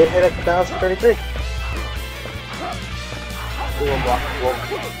 We did hit at 1,033.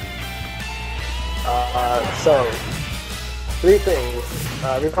 So, 3 things.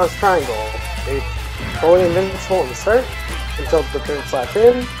 Repon's triangle. It's fully invincible in the start until the turn slash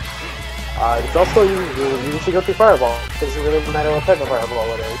in. It's also you usually go through fireball. It doesn't really matter what type of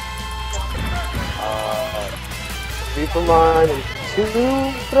fireball it is. Reapermon and 2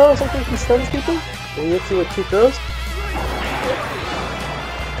 throws, I think he stuns people. When you hit you with 2 throws.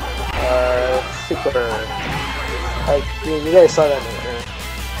 Super. You guys saw that.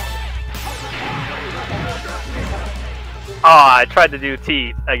 Oh, I tried to do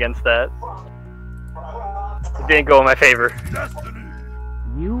T against that. It didn't go in my favor.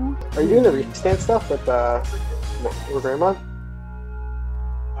 You Are you doing the restand stuff with Greymon?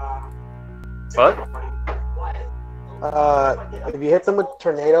 What? If you hit them with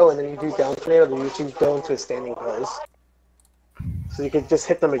tornado and then you do down tornado, they usually go into a standing pose. So you could just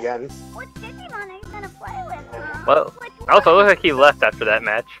hit them again. What Digimon are you gonna play with, huh? Well, Which also, it one? looks like he left after that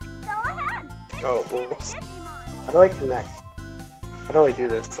match. Go ahead. Pick Oh, your favorite oops. Digimon. How do I connect? How do I do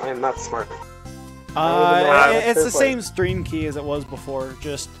this? I am not smart. It's the same stream key as it was before,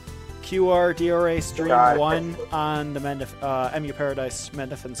 just QR DRA stream Got it. 1 on the MU Paradise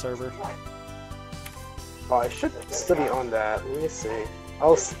Mendefin server. Oh, I should still be on that. Let me see.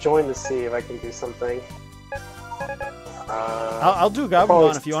 I'll join to see if I can do something. I'll do probably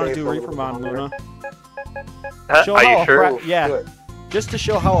Gabumon if you want to stay do for a little Reapermon, longer. Luna. Show Are how you sure? yeah, Good. just to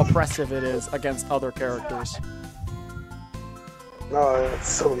show how oppressive it is against other characters. Oh, that's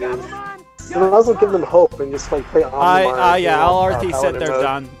so mean. might as well give them hope and just like play Omnimon. Yeah, LRT said they're mode.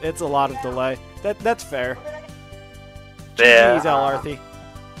 done. It's a lot of delay. That's fair. Yeah. GG's LRT.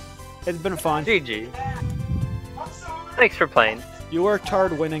 It's been fun. GG. Thanks for playing. You worked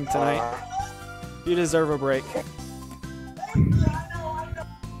hard winning tonight. You deserve a break.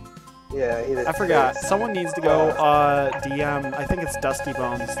 Yeah, he did. I forgot. Someone needs to go DM. I think it's Dusty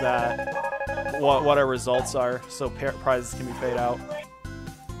Bones that what our results are, so prizes can be paid out.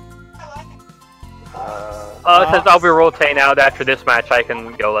 Since I'll be rotating out after this match, I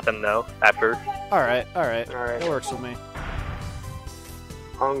can go let them know after. All right. That works with me.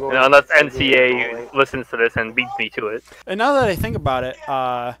 Unless NCA listens to this and beats me to it. And now that I think about it,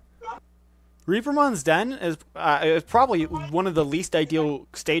 Reapermon's Den is probably one of the least ideal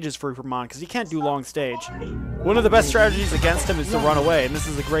stages for Reapermon because he can't do long stage. One of the best strategies against him is to run away, and this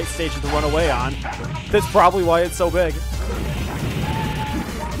is a great stage to run away on. That's probably why it's so big.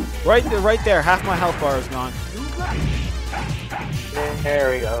 Right there, half my health bar is gone. There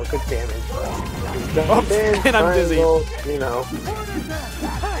we go, good damage. Oh, and I'm dizzy. You know.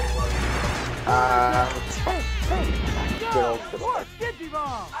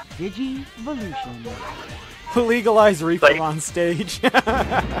 Digivolution. We'll legalize Reapermon stage.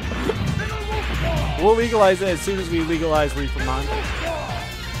 We'll legalize it as soon as we legalize Reapermon.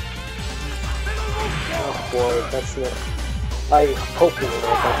 Oh boy, that's it. I hope we will know if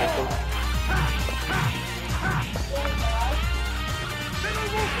that happens.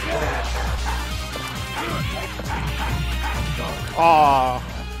 Aww.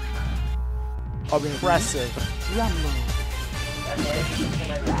 Impressive.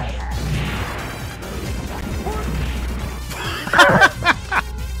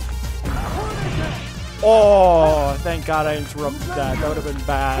 Oh, thank God I interrupted that. That would have been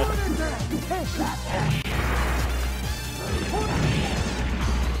bad.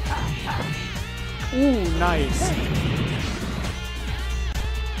 Ooh, nice.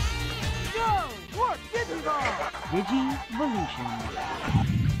 Digivolution.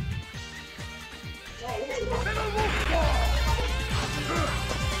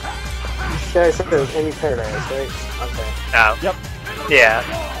 You guys said there was any paradise, right? Okay. Oh. Yep. Yeah.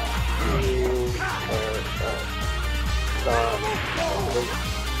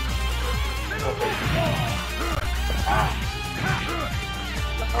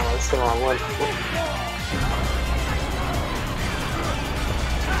 Oh, that's the wrong one.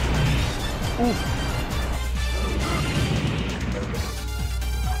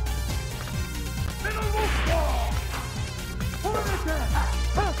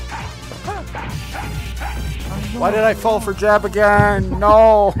 Why did I fall for jab again?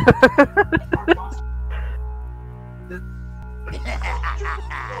 No.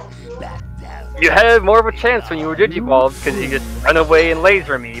 You had more of a chance when you were Digivolved because you just run away and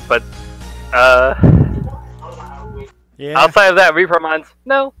laser me, but Yeah. outside of that, Reapermon's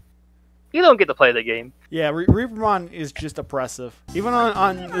no. You don't get to play the game. Yeah, Reapermon is just oppressive. Even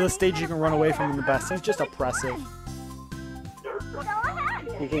on the stage you can run away from him the best, he's just oppressive.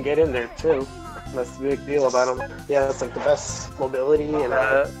 You can get in there too. That's the big deal about him. Yeah, that's like the best mobility and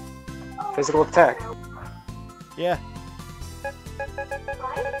physical attack. Yeah.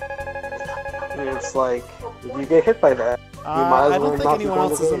 And it's like, if you get hit by that, you might as I well don't think not be anyone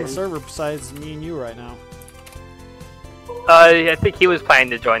going else to is the on the game. server besides me and you right now. I think he was planning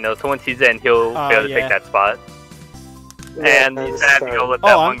to join though, so once he's in, he'll be able to yeah. take that spot. Yeah, And he's that's, gonna have to go with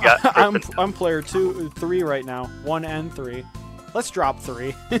that Oh, one guy. I'm player 3 right now. 1 and 3. Let's drop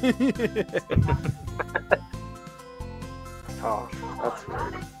 3. Oh, that's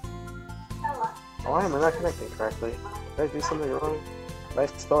weird. Why am I not connecting correctly? Did I do something wrong? Did I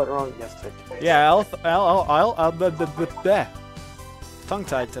spell it wrong? Yes, I did. Yeah,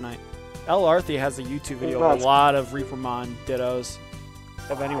 tongue-tied tonight. L. Arthy has a YouTube video of a lot of Reapermon dittos,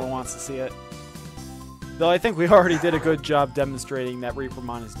 if anyone wants to see it. Though I think we already did a good job demonstrating that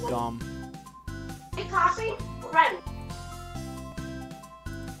Reapermon is dumb. Hey, coffee? Ready.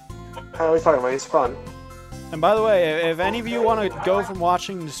 How are we talking about? It's fun. And by the way, if any of you want to go from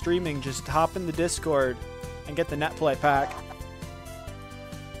watching to streaming, just hop in the Discord and get the NetPlay pack.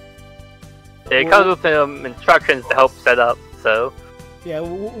 It comes with some instructions to help set up, so. Yeah,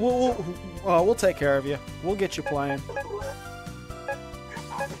 we'll take care of you. We'll get you playing.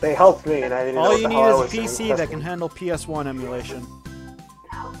 They helped me, and I didn't know All what you the need hell I is a was doing. PC that can handle PS1 emulation.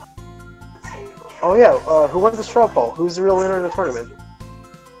 Oh yeah, who won the straw poll? Who's the real winner of the tournament?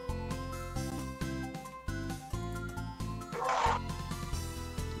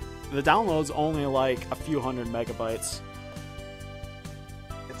 The download's only like a few hundred megabytes.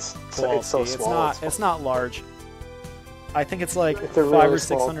 It's Quality. so small. It's not large. I think it's like It's a 500 really or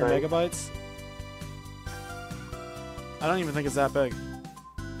small 600 thing. megabytes. I don't even think it's that big.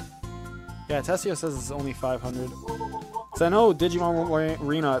 Yeah, Tessio says it's only 500. So I know Digimon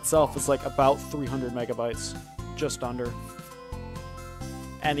Arena itself is like about 300 megabytes. Just under.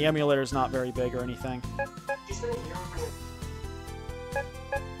 And the emulator is not very big or anything.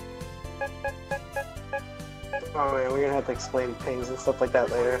 Oh man, we're gonna have to explain pings and stuff like that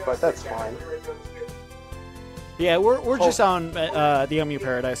later, but that's fine. Yeah, we're just on the MU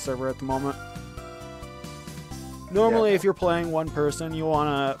Paradise server at the moment. Normally, if you're playing one person, you want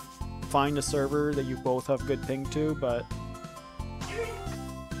to find a server that you both have good ping to, but...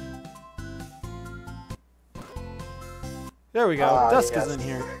 There we go. Dusk is in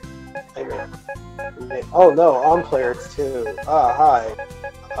here. Oh no, on players too. Hi.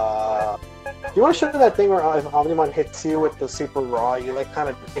 Do you want to show that thing where if Omnimon hits you with the super raw, you like kind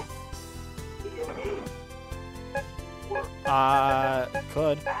of...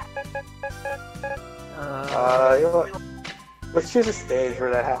 Could. You know what? Let's choose a stage where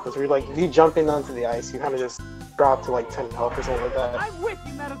that happens. Where like, if you jump in onto the ice, you kind of just drop to like 10 health or something like that. I'm with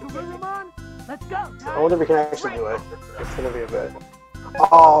you, Medical Digimon. Let's go. I wonder if we can actually do it. It's gonna be a bit.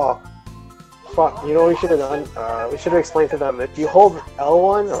 Oh, fuck! You know what we should have done? We should have explained to them if you hold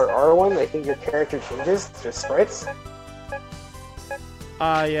L1 or R1, I think your character changes to sprites.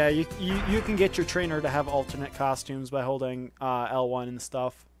 Yeah, you can get your trainer to have alternate costumes by holding L1 and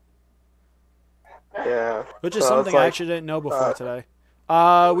stuff. Yeah. Which is so something I actually didn't know before today.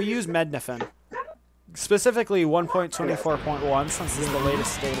 We use Mednifin. Specifically 1.24.1 since this is the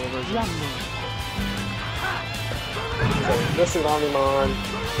latest stable version. So this is Omnimon.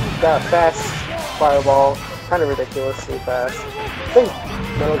 Got a fast fireball. Kind of ridiculously fast. I think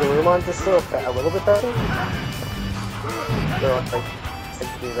Metal is still a little bit better. So I can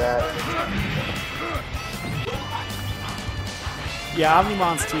do that. Yeah,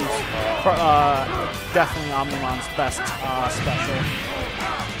 Omnimon's teeth. Definitely Omnimon's best special.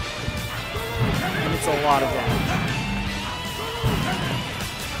 And it's a lot of damage.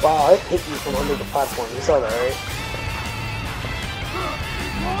 Wow, I hit you from under the platform. You saw that, right?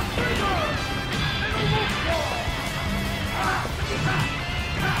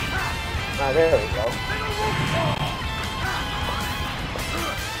 Ah, there we go.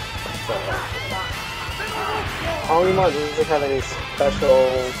 Omnimon doesn't have any special,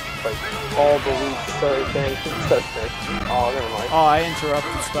 like, all beliefs or anything. It's just oh, never mind. Oh, I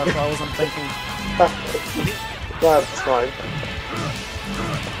interrupted stuff. I wasn't thinking. That's fine.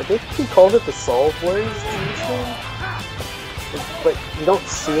 I think he called it the Soul Blaze, but you don't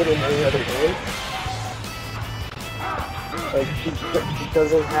see it in any other game. Like, he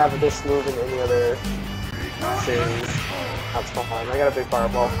doesn't have this move in any other series. That's fine. I got a big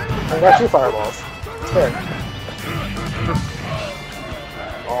fireball. I got 2 fireballs. It's fair.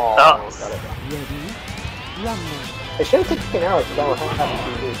 Oh, I almost got it. I should have taken an hour to go half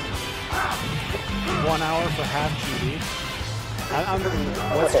GD. 1 hour for half GD.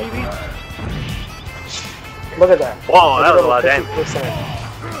 What's okay. GD? Look at that. Whoa, that was a lot of damage.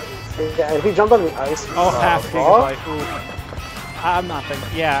 Yeah, if you jump on the ice... Oh, half gigabyte. Ooh. I'm not thinking...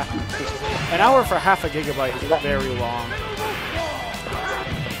 Yeah. An hour for half a gigabyte is very long.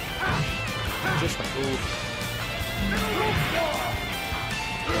 Just oof.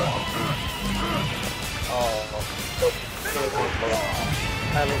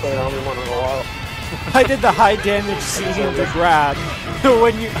 I haven't played Omnimon in a while. I did the high damage season to grab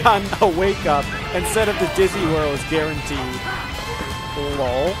when you got a wake up instead of the dizzy where it was guaranteed.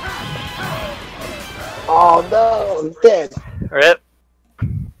 Lol. Oh no, I'm dead. Rip.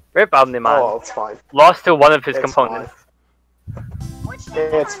 Rip Omnimon. Oh, it's fine. Lost to one of his components.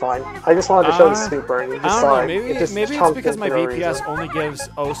 Yeah, it's fine. I just wanted to show the super and you just I saw don't know, it. maybe it's because my VPS only gives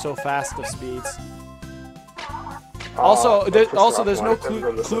oh so fast of speeds. Also, there's no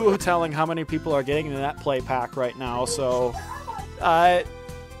clue telling how many people are getting in that play pack right now, so...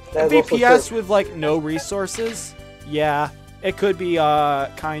 VPS with, like, no resources, yeah, it could be,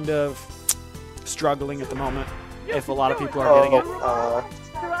 kind of struggling at the moment, if a lot of people are getting it.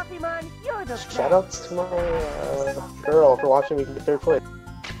 Shoutouts to my, girl for watching me get 3rd place.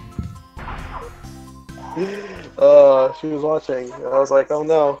 She was watching, and I was like, oh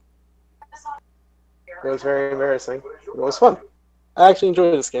no. It was very embarrassing. It was fun. I actually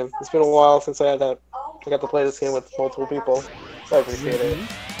enjoyed this game. It's been a while since I got to play this game with multiple people. So I appreciate it.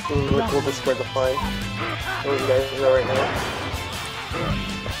 It was really cool to spread the fun. Where you guys are right now.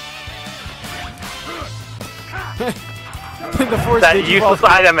 The force that useless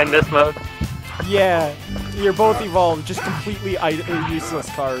item in this mode. Yeah, you're both evolved. Just completely useless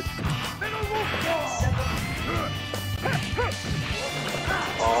card.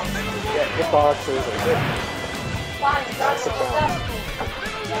 Oh, yeah, hitboxes are good. Sit down.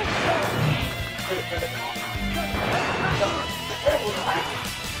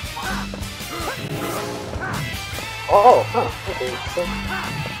 Oh, huh. Okay, so...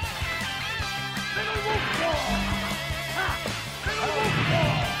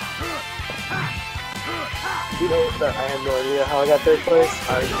 You know that I have no idea how I got third place.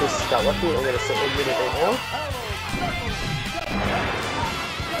 I just got lucky. I'm gonna sit in minute right now.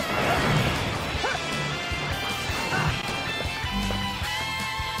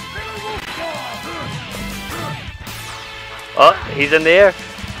 Oh, he's in the air.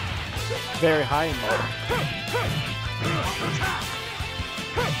 Very high in there.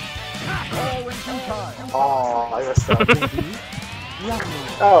 Oh, I messed up.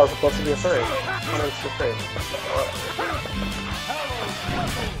 Oh, I was supposed to be a third. Oh, it's the third.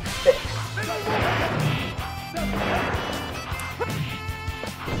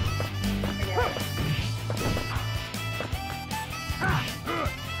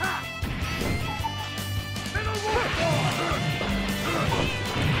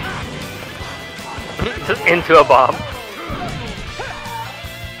 Just into a bomb.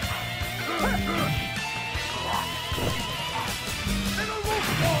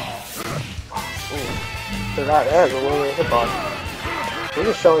 They're not as a little hitbox. We're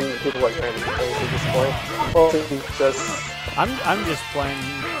just showing people what random things at this point. Well, just... I'm just playing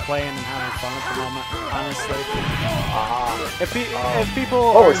and having fun at the moment, honestly. If people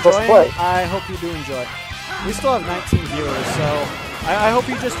are enjoying, I hope you do enjoy. We still have 19 viewers, so I hope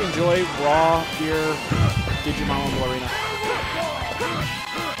you just enjoy raw pure Digimon Rumble Arena.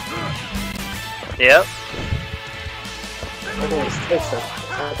 Yep.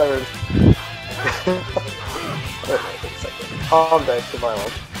 I thought I'm back to my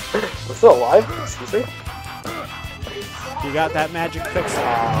life. I'm still alive? Excuse me? You got that magic pixel.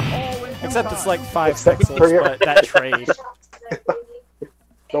 Except it's like 5 pixels, but that trade.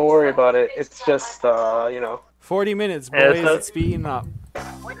 Don't worry about it. It's just, you know. 40 minutes, boys. It's speeding up.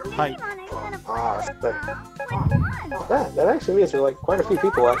 Hype. That actually means there are like quite a few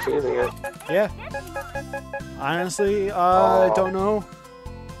people actually using it. Yeah. Honestly, I don't know.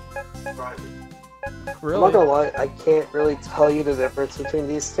 Really? I'm not gonna lie, I can't really tell you the difference between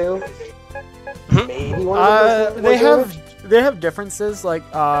these two. Maybe one of them they have differences, like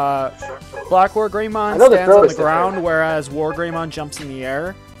Black War Greymon stands on the ground, whereas War Greymon jumps in the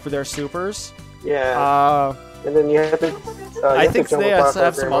air for their supers. Yeah. And then you have to. I think they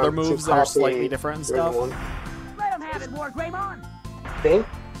have some other moves that are slightly different and stuff. Let him have it, War Greymon. I think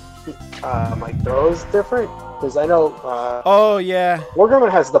my throw's different because I know. Oh yeah. War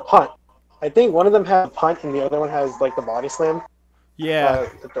Greymon has the punt. I think one of them has a punt and the other one has like the body slam. Yeah.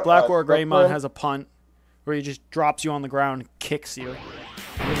 Black War Greymon has a punt where he just drops you on the ground and kicks you.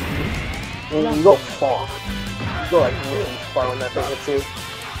 And you go far. You go like really far when that thing hits you.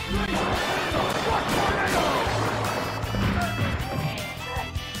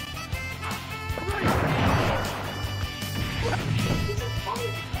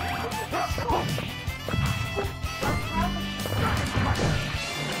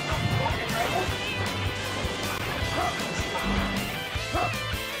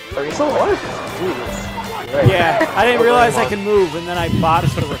 Are you still alive? Jeez. Right. Yeah, I didn't realize I can move, and then I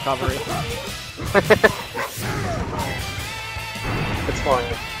botched the recovery. It's fine.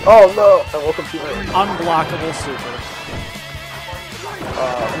 Oh no! I woke up too early. Unblockable super.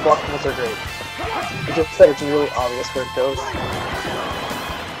 Unblockables are great. It's just that it's really obvious where it goes.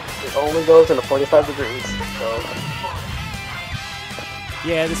 It only goes in 45 degrees, so...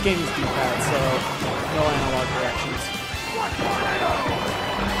 Yeah, this game is D-pad, so no analog directions.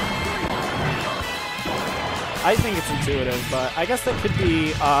 I think it's intuitive, but I guess that could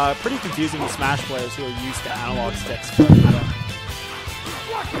be pretty confusing to Smash players who are used to analog sticks. But I don't.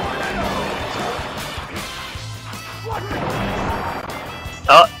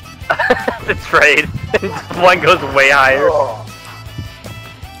 Oh, the trade. One goes way higher.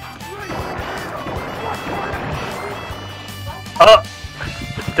 Oh,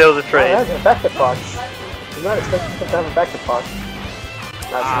 still the trade. Oh, that's a backup box. I'm not expecting to have a backup box.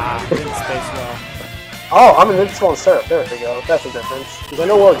 Didn't space well. Oh, I'm in invincible and syrup. There we go. That's the difference. Because I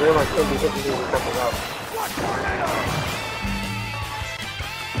know War Greymon can be hitting you with something up.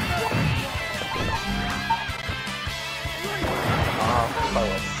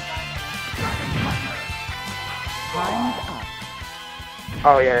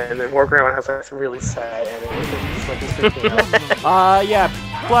 Oh yeah, and then War Greymon has like some really sad animations. Like he's freaking out. Yeah,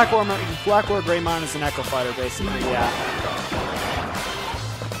 Black War Greymon is an Echo Fighter, basically. Yeah.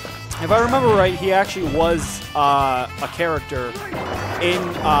 If I remember right, he actually was a character in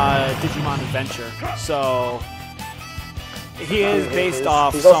Digimon Adventure. So He is based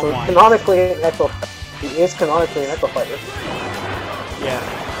off he's also someone. canonically an Echo. He is canonically an Echo Fighter. Yeah.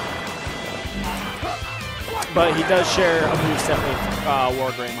 But he does share a moveset with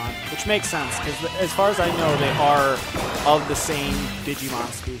War Greymon, which makes sense, because as far as I know, they are of the same Digimon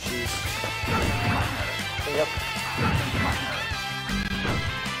species. Yep.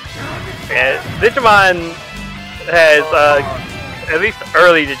 Yeah, Digimon has, at least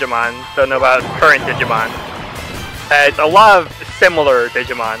early Digimon, don't know about current Digimon, has a lot of similar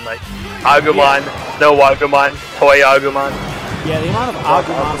Digimon, like Agumon, Snow Agumon, Toy Agumon. Yeah, the amount of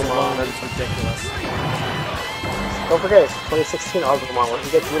Agumons alone is ridiculous. Don't forget, it's 2016 Agumon when he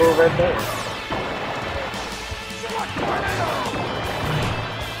gets little red bands.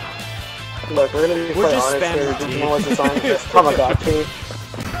 Look, we're gonna be quite honest here. Digimon was designed as Tamagotchi.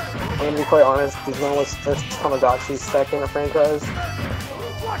 I'm gonna be quite honest, Digimon was the first Tamagotchi spec in the franchise.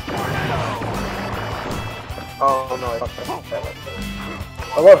 Oh no, I fucked that.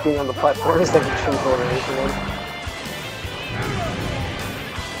 I love being on the platforms that you choose orientation in.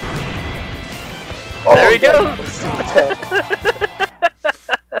 Oh, there we go!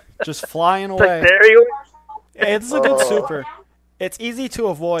 Just flying away. Like, there you It's a good super. It's easy to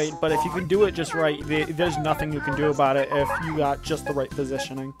avoid, but if you can do it just right, there's nothing you can do about it if you got just the right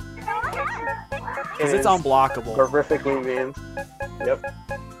positioning. Because it's unblockable. Horrifically mean. Yep.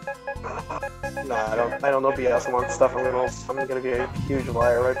 Nah, I don't know BS on stuff. I'm gonna be a huge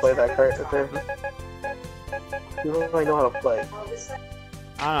liar when I play that character. You don't really know how to play.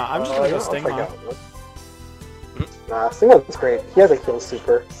 I don't know, I'm just gonna go Stingmon. Nah, Stingmon's great. He has a heal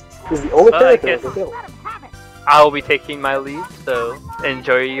super. He's the only character that can heal. I'll be taking my lead, so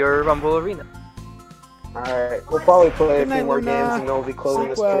enjoy your Rumble Arena. Alright, we'll probably play a few more games and then we'll be closing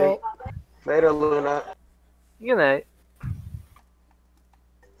the stream. Later, Luna. Good night.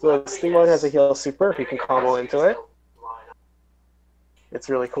 So Stingmon has a heal super if you can combo into it. It's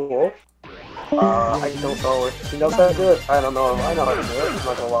really cool. I don't know if he knows how to do it. I don't know if I know how to do it, I'm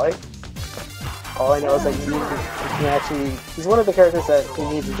not gonna lie. All I know is that he can actually... He's one of the characters that he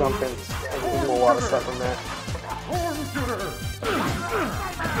needs to jump in and he can do a lot of stuff from there.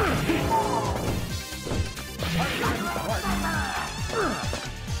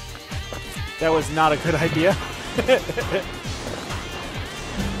 That was not a good idea.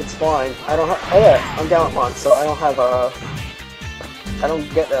 It's fine. I don't have... Oh yeah, I'm Galantmon, so I don't have a... I don't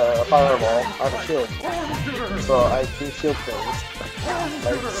get a fireball. I have a shield. So I do shield things. I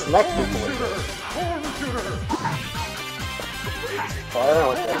smack people with it. Oh, I don't know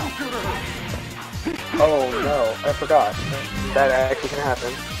what that. Oh no, I forgot. That actually can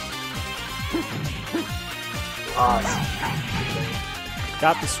happen.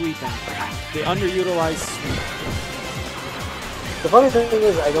 Got the sweeping. The underutilized sweep. The funny thing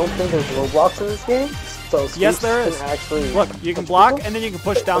is, I don't think there's low blocks in this game. So yes, there is. Actually look, you can block and then you can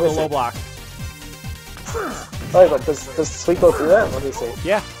push down the low block. Oh, but does sweep go through that? Let me see.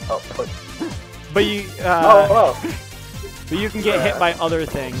 Yeah. Oh, but you. Oh, wow. But you can get hit by other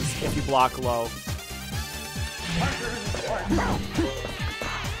things if you block low.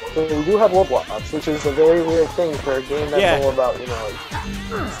 So we do have low blocks, which is a very weird thing for a game that's all about, you know,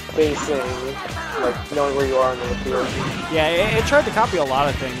 spacing, like knowing where you are in the field. Yeah, it tried to copy a lot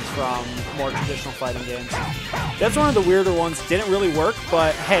of things from more traditional fighting games. That's one of the weirder ones. Didn't really work,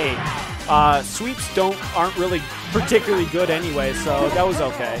 but hey, sweeps aren't really particularly good anyway, so that was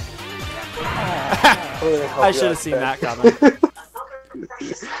okay. I should have seen that coming.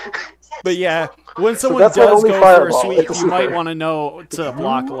 But yeah, when someone does go for a sweep, you might want to know to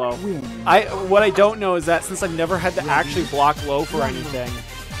block low. What I don't know is that since I've never had to actually block low for anything,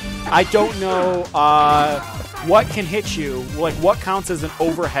 I don't know what can hit you, like what counts as an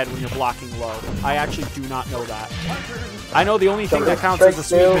overhead when you're blocking low. I actually do not know that. I know the only thing that counts as a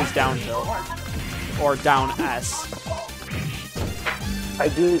sweep is down tilt, or down S. I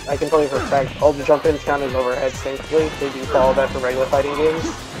can tell you for a fact, all the jump-ins count as overheads, thankfully. They do follow that from regular fighting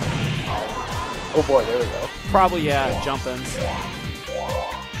games. Oh boy, there we go. Probably, yeah, jump-ins.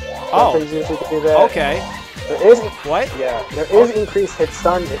 Oh, okay. There is, what? Yeah, there is increased hit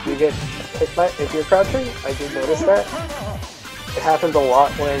stun if you get hit by, if you're crouching. I did notice that. It happens a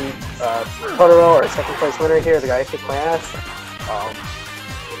lot when Totoro, or second place winner here, the guy kicked my ass.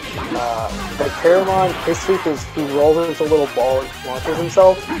 But Paramon, his sweep is he rolls into a little ball and launches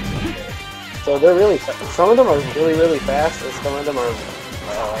himself. So they're really some of them are really, really fast, and some of them are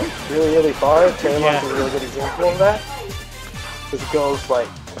really, really far. Paramon's is a really good example of that. Because it goes like,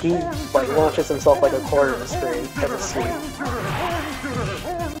 he launches himself like a quarter of the screen as a sweep.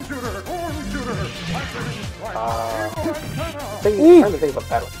 I'm trying to think about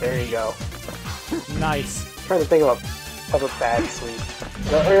that one. There you go. Nice. I'm trying to think about have a bad sweep.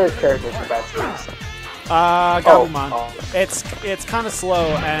 The other characters have bad sweeps. Gabumon. Oh. It's kind of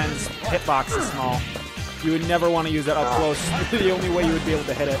slow and its hitbox is small. You would never want to use it up close. The only way you would be able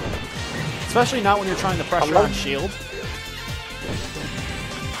to hit it. Especially not when you're trying to pressure on shield.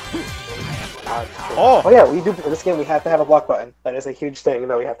 Oh yeah, we do in this game. We have to have a block button. That is a huge thing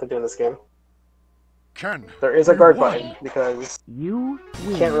that we have to do in this game. There is a guard button because you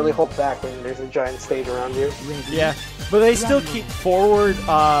can't really hold back when there's a giant stage around you. Yeah, but they still keep forward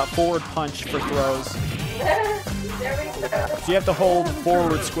punch for throws. So you have to hold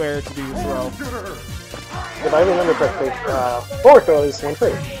forward square to do the throw. If I remember correctly, forward throw is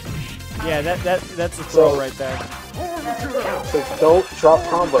 1-3. Yeah, that's the throw right there. So don't drop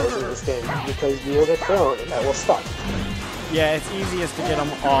combos in this game because you will get thrown and that will stop. Yeah, it's easiest to get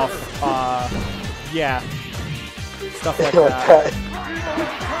them off. Yeah, stuff like that.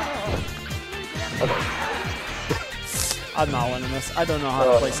 Okay. I'm not winning this. I don't know how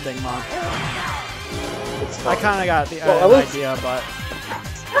to play Stingmon. I kind of got the idea, but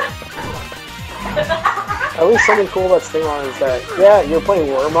at least something cool about Stingmon is that you're playing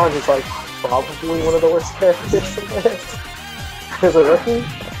Wormmon, who's like probably one of the worst characters in this. As a rookie,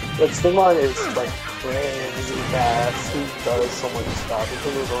 but Digimon is like crazy fast. He does so much stuff. He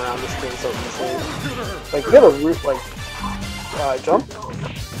can move around the screen so easily. Like you have a root, like jump,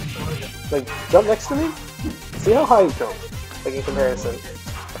 like jump next to me. See how high you jump, like in comparison.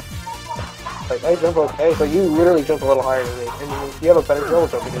 Like I jump okay, but you literally jump a little higher than me, and you have a better dribble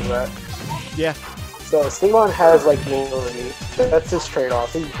jump because of that. Yeah. So Stingmon has like mobility. That's his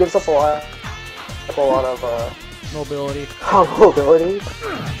trade-off. He gives up a lot of mobility. Mobility.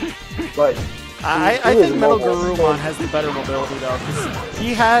 But I think Metal Garurumon has the better mobility though, because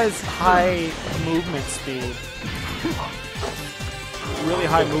he has high movement speed. Really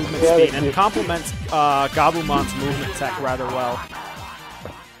high movement speed, and complements Gabumon's movement tech rather well.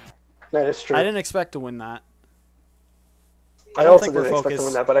 That is true. I didn't expect to win that. I also didn't expect to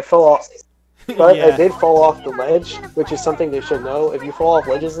win that, but I fell off. But I did fall off the ledge, which is something they should know. If you fall off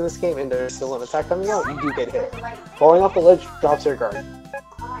ledges in this game and there's still an attack coming out, you do get hit. Falling off the ledge drops your guard.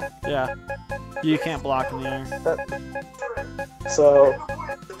 Yeah. You can't block in the air. So,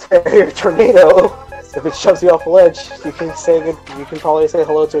 your tornado, if it shoves you off the ledge, you can probably say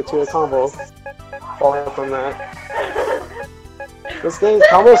hello to a 2-hit combo. Falling from that. This game,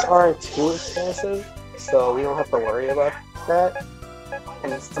 combos aren't too expensive, so we don't have to worry about that.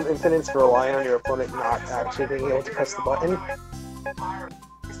 And some infinite rely on your opponent not actually being able to press the button.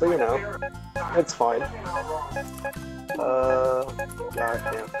 So, you know, it's fine.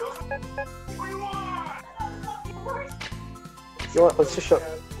 Goddamn. You know what, let's just show...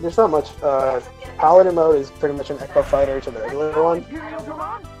 There's not much, Paladin mode is pretty much an echo fighter to the regular one.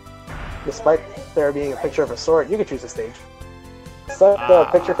 Despite there being a picture of a sword, you can choose a stage. Except the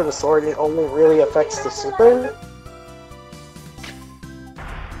picture for the sword, it only really affects the super.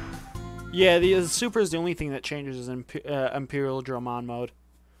 Yeah, the super is the only thing that changes in Imperial Dramon mode.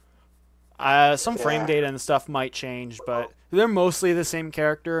 Some frame data and stuff might change, but they're mostly the same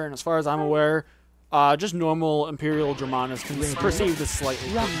character, and as far as I'm aware, just normal Imperial Dramon is perceived as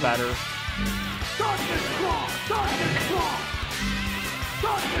slightly better.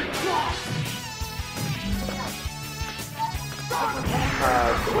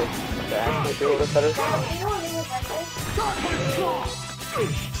 That might be a little bit better.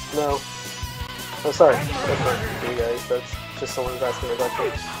 No. Oh, sorry. That's not for you guys. That's just someone who's asking a question.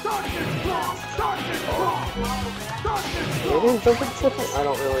 Maybe jump it's different? I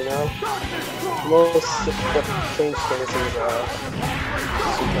don't really know. Most change things is super.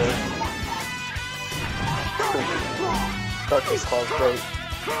 Darkness Claw's great.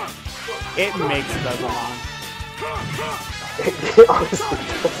 It makes Digimon. It honestly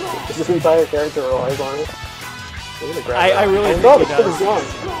does. This entire character relies on it. I really think he does.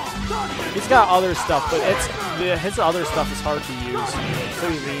 He's got other stuff, but his other stuff is hard to use, so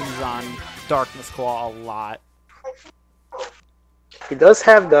he leans on Darkness Claw a lot. He does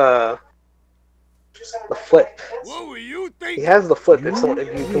have the flip. He has the flip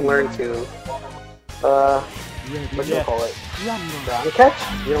if you can learn to what do you call it? Ground catch?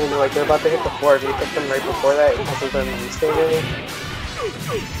 You know when like they're about to hit the floor, if you hit them right before that, it causes them to stay there.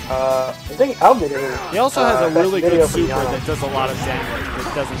 I think Alvin. He also has a really good super that does a lot of damage,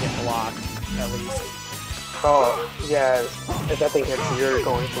 but doesn't get blocked, at least. Oh, yeah. If that thing hits, you're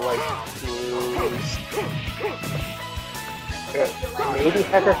going to, like, lose. Yeah, maybe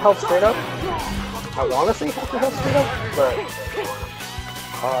Hacker help straight up? I want to say Hacker help straight up, but...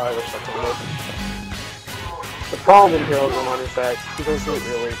 I wish I could look. The problem in Imperial Digimon is that he doesn't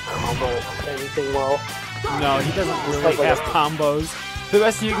really combo anything well. No, he doesn't really have combos. The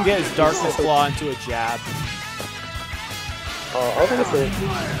best you can get is Darkness Claw into a jab. Oh, I think it's a...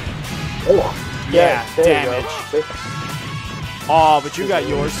 Oh, yeah, damage. You Oh, but you got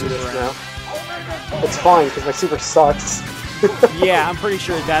your super now. It's fine, because my super sucks. Yeah, I'm pretty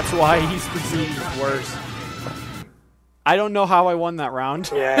sure that's why he's perceived as worse. I don't know how I won that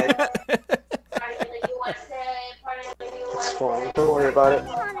round. Yeah. It's fine, don't worry about it.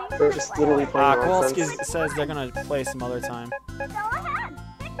 They're just literally playing Kowalski says they're gonna play some other time. They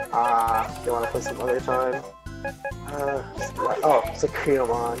wanna play some other time. Oh, it's a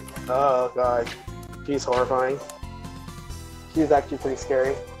Digimon. Oh god. She's horrifying. She's actually pretty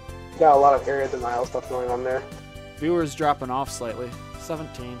scary. Got a lot of area denial stuff going on there. Viewers dropping off slightly.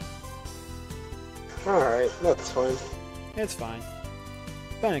 17. Alright, that's fine. It's fine.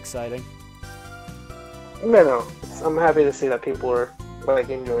 Been exciting. No. I'm happy to see that people are like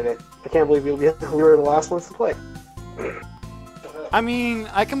enjoying it. I can't believe we were the last ones to play. I mean,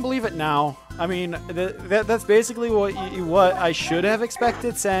 I can believe it now. I mean, that's basically what I should have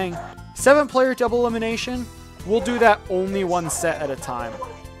expected, saying 7-player double elimination. We'll do that only one set at a time,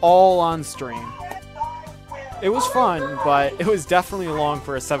 all on stream. It was fun, but it was definitely long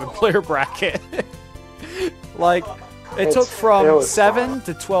for a 7-player bracket. Like, it took from 7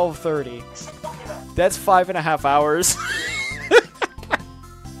 to 12:30. That's 5.5 hours.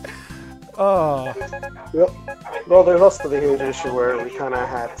 Oh. Yep. Well, there's also the huge issue where we kind of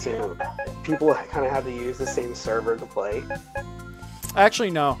had to... People kind of had to use the same server to play. Actually,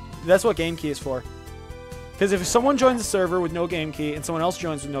 no. That's what game key is for. Because if someone joins a server with no game key and someone else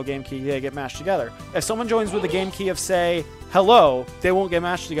joins with no game key, they get matched together. If someone joins with a game key of, say, hello, they won't get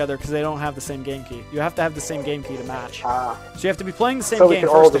matched together because they don't have the same game key. You have to have the same game key to match. So you have to be playing the same game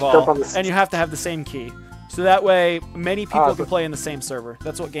first of all, and you have to have the same key. So that way, many people can play in the same server.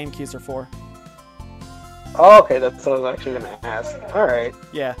 That's what game keys are for. Oh, okay, that's what I was actually going to ask. Alright.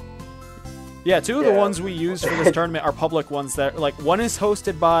 Yeah. Yeah, two of the ones we use for this tournament are public ones that, like, one is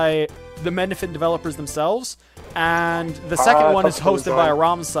hosted by the Menifin developers themselves, and the second one is hosted by a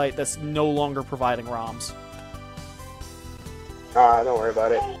ROM site that's no longer providing ROMs. Don't worry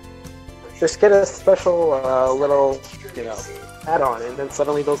about it. Just get a special little, add-on, and then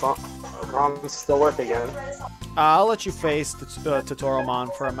suddenly those ROMs still work again. I'll let you face the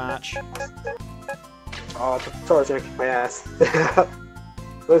Tutoromon for a match. Oh, Tutor's gonna kick my ass.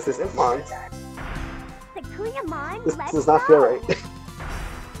 What is this, Impmon? This does not feel right.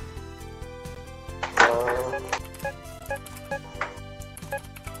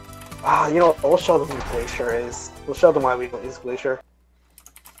 You know what? We'll show them who Glacier is. We'll show them why we use Glacier.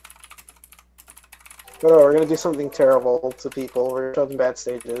 No, we're gonna do something terrible to people. We're gonna show them bad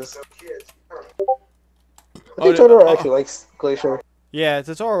stages. I think Totoro actually likes Glacier. Yeah,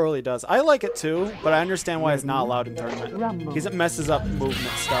 Totoro really does. I like it too, but I understand why it's not allowed in tournament. Because it messes up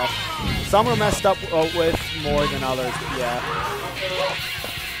movement stuff. Some are messed up with more than others, but yeah.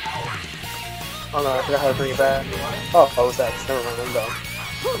 Oh no, I forgot how to bring it back. Oh, what was that? Never mind, I'm dumb.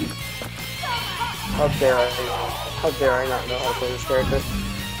 How dare I not know how to play this character?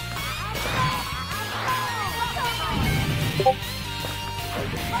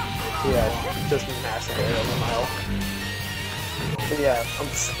 Yeah, just massive area of a mile. But yeah, I'm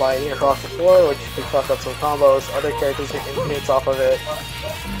sliding across the floor, which can fuck up some combos. Other characters get infinites off of it.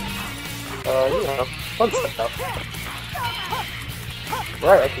 Fun stuff.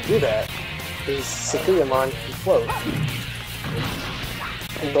 Right, I can do that. Because Sakuyamon can float.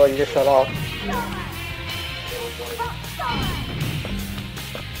 Until I can get shut off.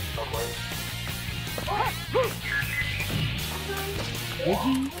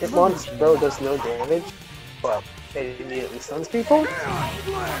 Hitmon's throw does no damage, but it immediately stuns people?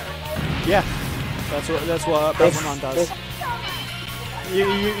 Yeah, that's what Bezelmon does.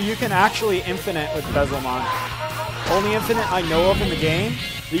 You can actually infinite with Bezelmon. Only infinite I know of in the game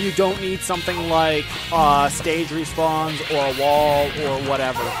that you don't need something like stage respawns or a wall or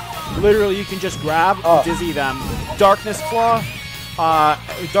whatever. Literally, you can just grab, dizzy them. Darkness Claw, regrab,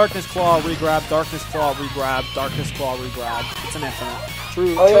 Darkness Claw, regrab, Darkness Claw, regrab. It's an infinite.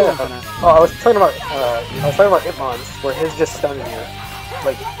 True infinite. Oh, I was talking about Hitmon's, where his just stuns you.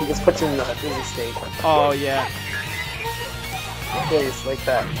 Like, he just puts you in a dizzy state. Oh, yeah. Please, like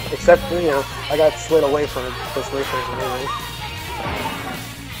that. Except, I got slid away from it because Glacier is amazing.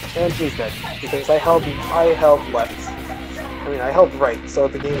 And he's dead. Because I held left. I mean, I held right, so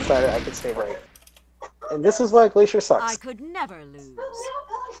if the game started, I could stay right. And this is why Glacier sucks. I could never lose.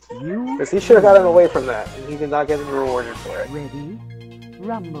 Because he should have gotten away from that, and he did not get rewarded for it. Ready?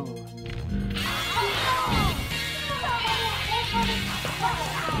 Rumble.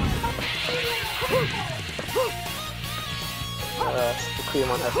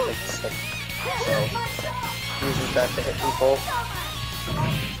 Digimon has a big stick, so uses that to hit people.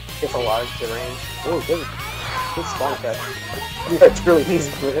 Gets a lot of good range. Ooh, good spawn catch. Yeah, it's really easy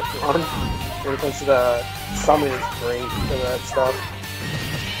to hit on when it comes to the summon is great for that stuff.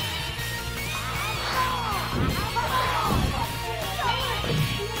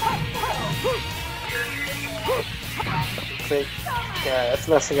 Yeah, it's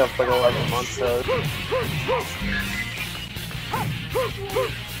messing up like 11 months though.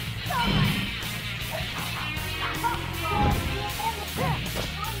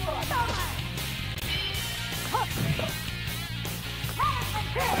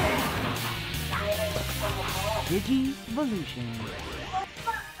 Digi-volution.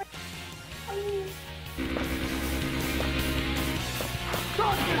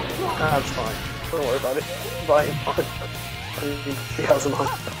 That's fine. Don't worry about it. Bye. See how's it on.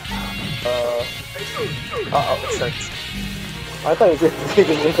 Uh-oh, it starts. I thought it was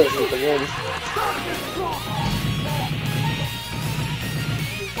even interesting at the end.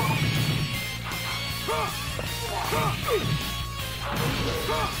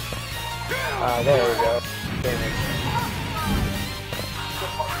 There we go. Damage.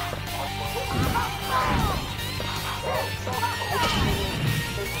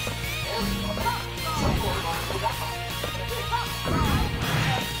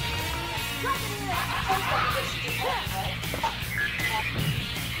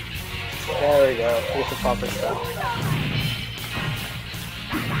 There we go. Get the proper stuff.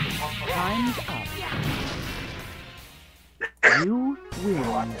 Time's up. You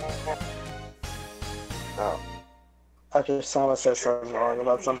win. Oh. Sama says something wrong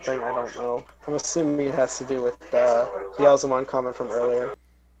about something, I don't know. I'm assuming it has to do with the Yalzamon comment from earlier.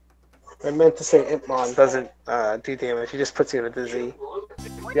 I meant to say Impmon doesn't do damage, he just puts you in a dizzy.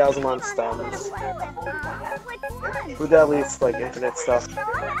 Yalzamon stuns. Who that leads like infinite stuff.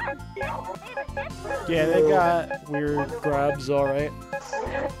 Yeah, they got weird grabs, alright.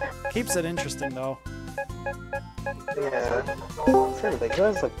 Keeps it interesting though. Yeah. I'm trying to think, who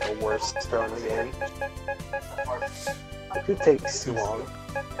has like the worst throw in the game? Who takes too long?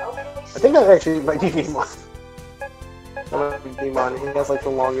 I think that actually might be Digimon. That might be Digimon. He has like the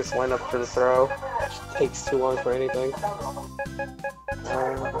longest lineup for the throw. Takes too long for anything.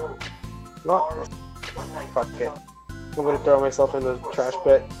 Not. Fuck it. I'm gonna throw myself in the trash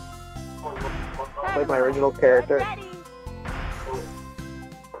pit. Like my original character.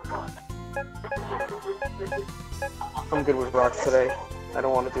 I'm good with rocks today. I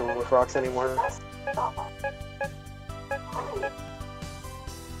don't want to deal with rocks anymore.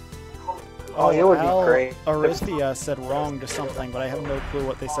 Oh, it would be great. Arithia said wrong to something, but I have no clue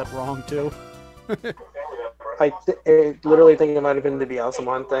what they said wrong to. I literally think it might have been the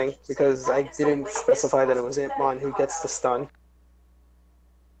Bialsamon thing, because I didn't specify that it was Impmon who gets the stun.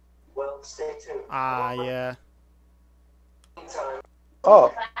 Ah, yeah.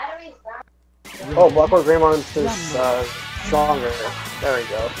 Oh. Oh, Blackboard Greymon's is stronger. There we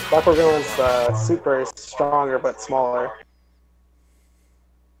go. Blackboard Greymon's super is stronger but smaller.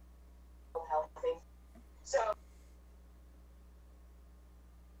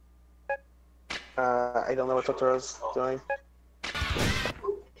 I don't know what Totoro's doing.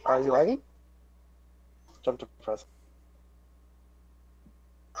 Is he lagging? Jump to press.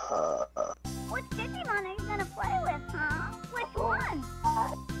 Which Digimon are you gonna play with, huh? Which one?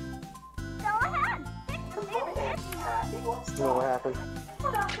 Go ahead. Pick your favorite Digimon. No, what happened?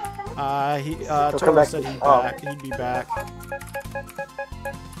 Toro said he'd be back.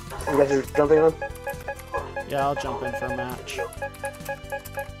 You guys are jumping on? Yeah, I'll jump in for a match.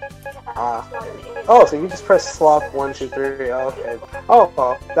 Oh, so you just press swap 1, 2, 3. Oh, okay. Oh,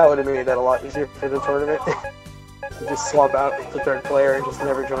 well, that would have made that a lot easier for the tournament. You just swap out the third player and just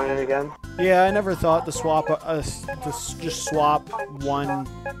never join it again. Yeah, I never thought to swap just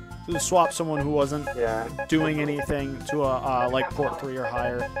swap someone who wasn't doing anything to a like port 3 or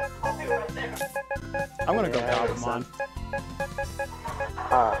higher. I'm gonna go Gabumon.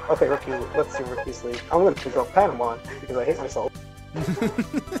 Okay, Rookie. Let's do Rookie's League. I'm gonna go Patamon because I hate myself.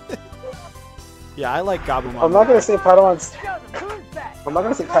 Yeah, I like Gabumon. I'm not gonna say Patamon's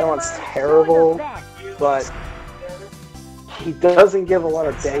terrible, but he doesn't give a lot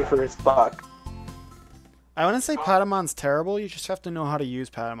of bang for his buck. I wouldn't say Patamon's terrible, you just have to know how to use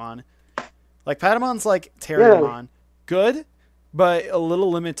Patamon. Like, Patamon's like Terriermon. Good, but a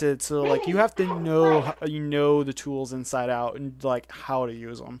little limited, so like you have to know the tools inside out and like how to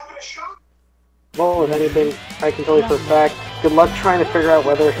use them. Well, with anything, I can tell you for a fact, good luck trying to figure out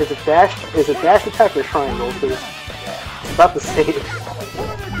whether is a dash attack or triangle, because it's about the same.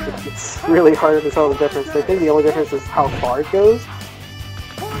 it's really hard to tell the difference. I think the only difference is how far it goes.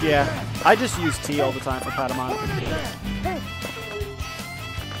 Yeah, I just use T all the time for Patamon.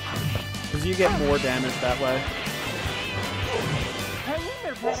 Because you get more damage that way.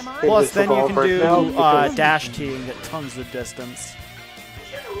 Plus, then you can do dash T and get tons of distance.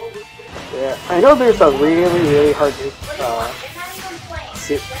 Yeah, I know there's a really hard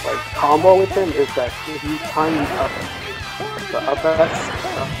combo with him. Is that if you time the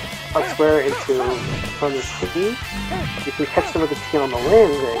up square into from the T, you can catch them with the T on the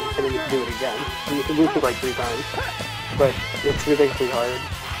landing, and then you can do it again. And you can loop it like 3 times, but it's ridiculously hard.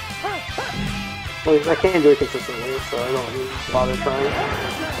 Well, I can't do it consistently, so I don't even bother trying.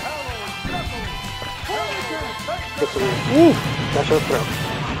 That's your throw.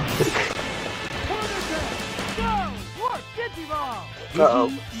 Uh-oh.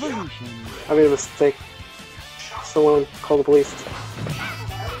 I made a mistake. Someone call the police.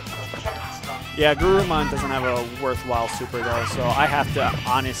 Yeah, Gurumon doesn't have a worthwhile super though, so I have to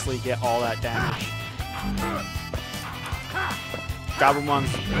honestly get all that damage.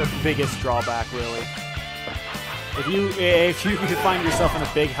 Gabumon's the biggest drawback, really. If you find yourself in a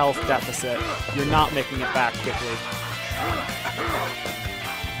big health deficit, you're not making it back quickly.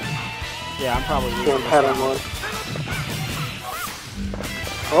 Yeah, I'm probably losing this one.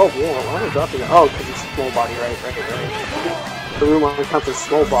 Oh, yeah, why am I dropping it? Oh, because it's small body, right. The Rumon counts as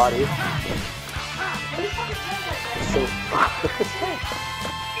small body. So...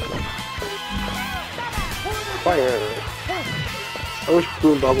 Fire. I wish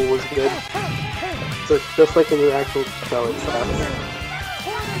Boom Bubble was good. So just like in the actual show itself.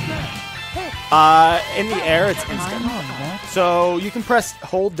 In the air, it's instant. So you can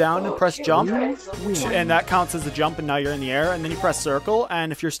hold down and press jump, and that counts as a jump, and now you're in the air, and then you press circle,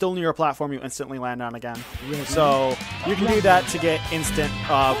 and if you're still near a platform, you instantly land on again. So you can do that to get instant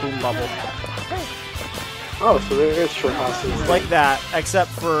Boom Bubble. Oh, so there is short passes. Like that,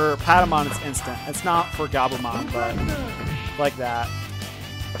 except for Patamon, it's instant. It's not for Gabumon, but like that.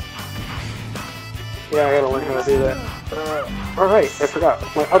 Yeah, I gotta learn how to do that. Alright, I forgot.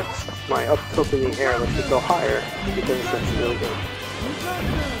 My up tilt in the air lets me go higher, because that's really good.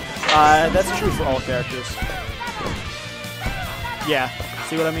 That's true for all characters. Yeah,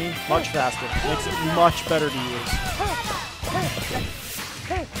 see what I mean? Much faster. Makes it much better to use.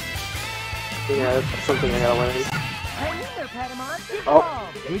 Yeah, that's something I gotta learn. Oh,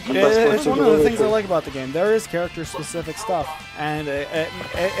 it's one of the things I like about the game. There is character-specific stuff, and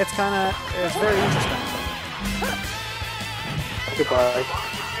it's very interesting. Goodbye.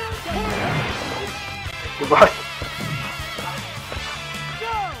 Goodbye.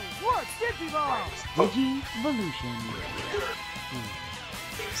 Digivolution.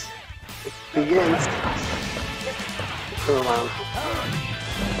 It begins. Turn around.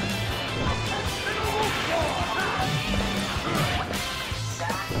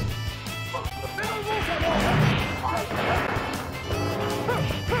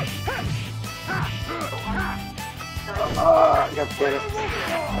 I got to get it.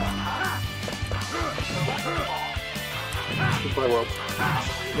 Goodbye, world.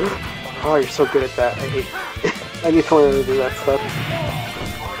 Oh, you're so good at that. I hate. I need to learn to do that stuff.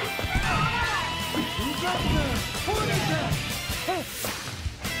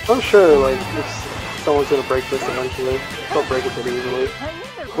 I'm sure, like, if someone's gonna break this eventually, they'll break it pretty easily.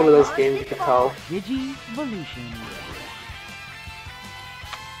 One of those games you can tell. Digivolution.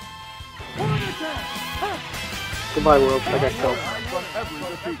 Goodbye, world. I got killed.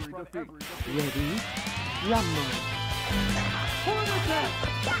 Ready? Rumble.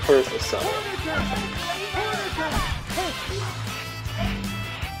 Where's the sun?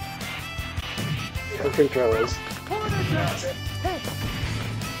 I think there is.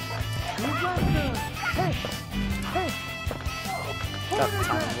 Got the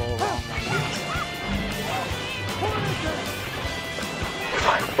time to roll wrong.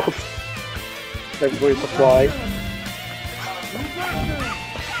 Everybody's to fly.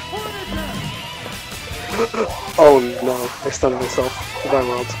 Oh no, I stunned myself. Goodbye,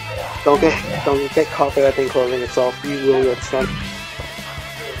 world. Don't get caught by that thing closing itself. You will get stunned.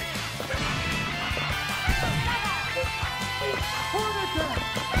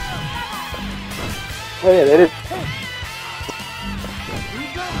 Oh yeah, that is.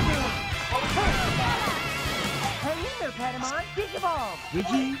 Hang in there, Patamon. Digivolve.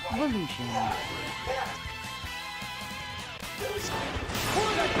 Digivolution.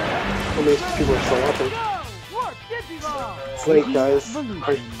 How many people are still watching? It's late, guys. Are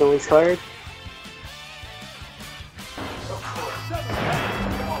no one's tired?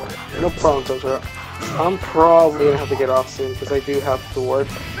 No problem, Totoro. I'm probably gonna have to get off soon because I do have to work.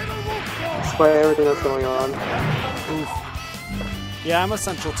 despite everything that's going on. Oof. Yeah, I'm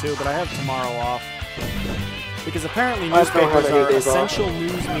essential too, but I have tomorrow off. Because apparently newspapers are essential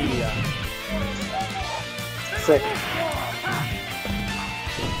news media. Sick.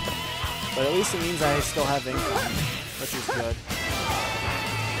 But at least it means I still have income, which is good.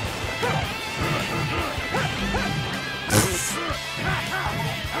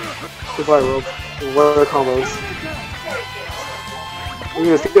 Goodbye, Rogue. What are combos?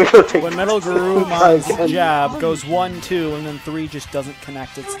 When Metal Garumon's jab goes 1-2 and then 3 just doesn't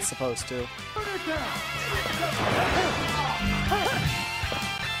connect as it's supposed to.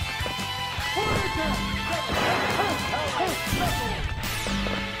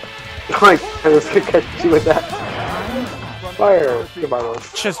 I was gonna catch you with that. Fire. Goodbye, Rogue.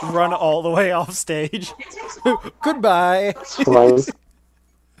 Just run all the way off stage. Goodbye. It's fine.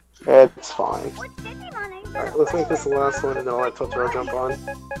 It's fine. Alright, let's make this the last one and then I'll let Totoro jump on.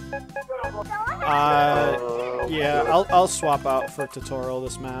 Yeah, I'll swap out for Tutorial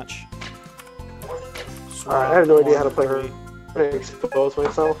this match. Alright, I have no idea how to play her. I'm gonna expose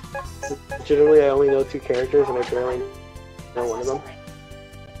myself. Generally, I only know 2 characters and I barely know one of them.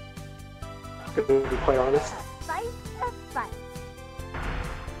 To be quite honest.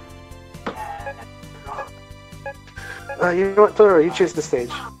 You know what, Totoro, you choose the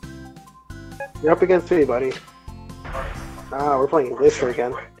stage. You're up against me, buddy. Ah, we're playing Glacier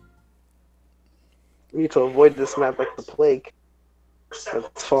again. We need to avoid this map like the plague.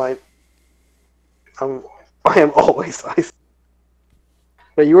 That's fine. I am always ice.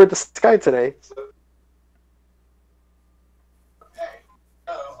 But you were the sky today.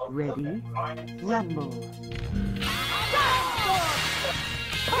 Ready? Rumble.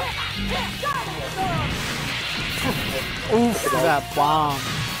 Oof, that bomb.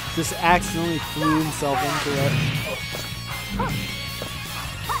 Just accidentally threw himself into it.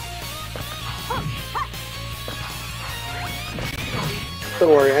 Don't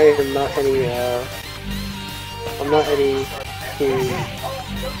worry, I am not any, I'm not a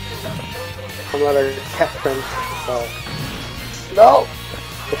cat friend, so... No!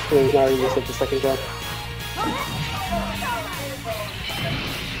 Definitely not even hit the second jump.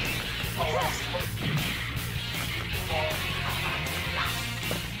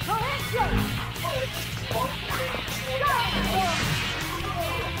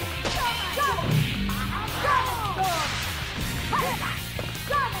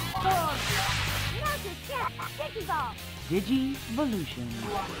 Digivolution.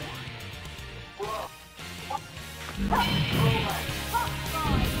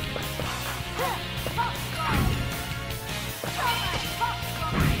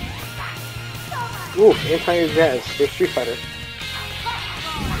 Ooh, anti-jazz for Street Fighter.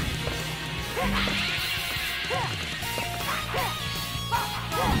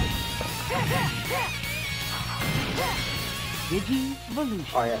 Digivolution.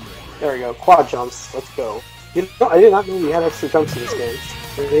 Oh yeah, there we go. Quad jumps. Let's go. You know, I did not know we had extra jumps in this game.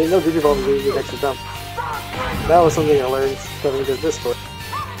 I didn't know Digivolve was an extra jump. That was something I learned coming to this book.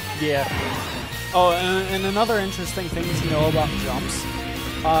 Yeah. Oh, and another interesting thing to know about jumps.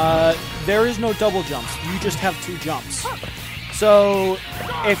 There is no double jumps. You just have 2 jumps. So,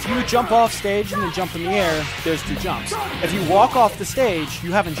 if you jump off stage and then jump in the air, there's 2 jumps. If you walk off the stage,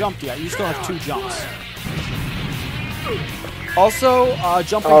 you haven't jumped yet. You still have 2 jumps. Also,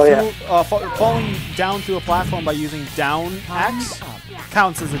 jumping through, falling down through a platform by using down X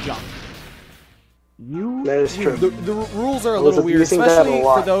counts as a jump. That is true. The rules are a little weird, especially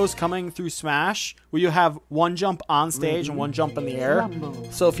for those coming through Smash, where you have 1 jump on stage and 1 jump in the air.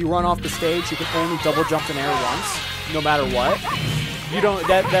 So if you run off the stage, you can only double jump in air once, no matter what. You don't.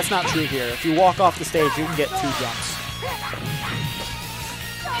 That's not true here. If you walk off the stage, you can get 2 jumps.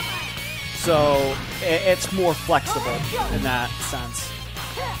 So it's more flexible in that sense.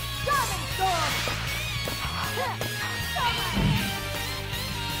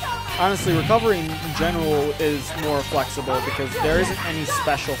 Honestly, recovery in general is more flexible because there isn't any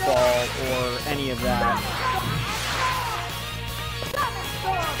special fall or any of that.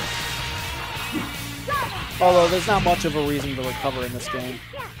 Although there's not much of a reason to recover in this game.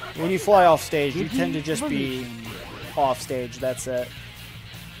 When you fly off stage, you tend to just be off stage, that's it.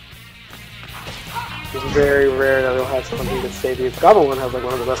 It's very rare that they'll have something that save you. Goblin one has like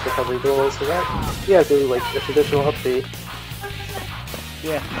one of the best recovery duels for that. Yeah, so like a traditional up B.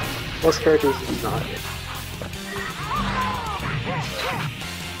 Yeah. Most characters do not.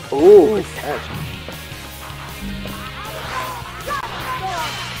 Ooh, good catch.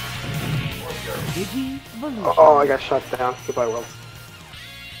 Oh, I got shot down. Goodbye, world.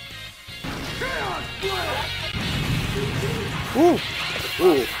 Ooh!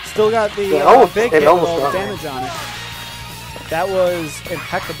 Ooh. Still got the big hit roll damage on it. That was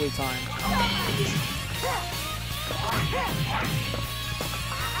impeccably timed.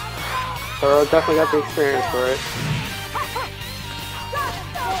 Toro definitely got the experience for it.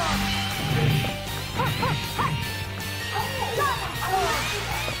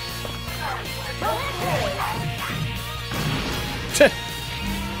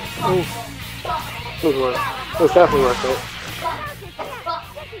 It was definitely worth it.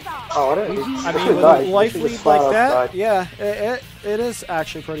 Oh, I mean, with a life lead like that, yeah, it is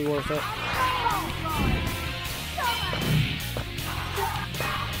actually pretty worth it.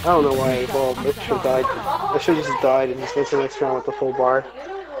 I don't know why. Well, it should have died. I should have just died and just went to the next round with the full bar.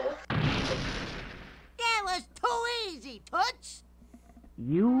 That was too easy, Toots.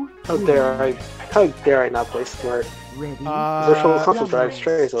 How dare I not play smart? Virtual console drive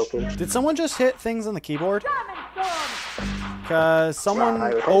tray is open. Did someone just hit things on the keyboard? Because someone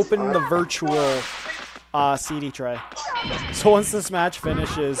opened the virtual CD tray. So once this match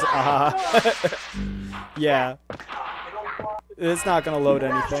finishes, yeah, it's not gonna load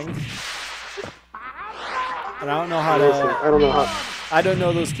anything. And I don't know how to. I don't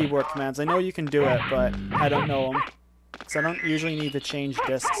know those keyboard commands. I know you can do it, but I don't know them. Because I don't usually need to change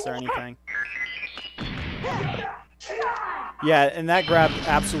discs or anything. Yeah, and that grab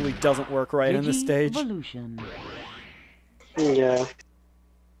absolutely doesn't work right in this stage. Yeah.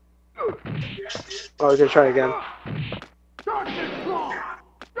 Oh, we're gonna try again.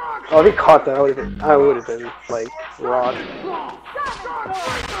 Oh, if he caught that, I would have been like rocked.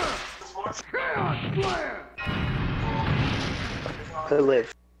 I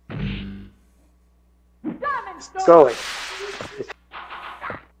live. It's going.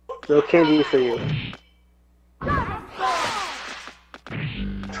 No candy for you.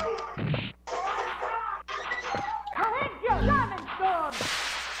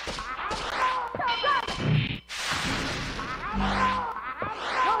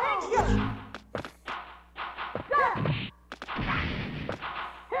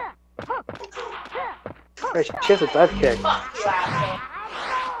 Hey, she has a dive kick.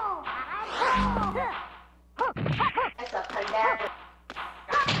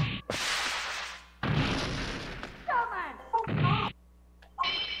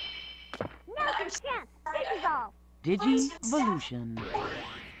 Digivolution.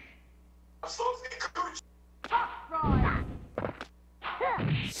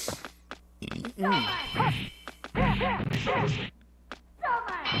 Yeah.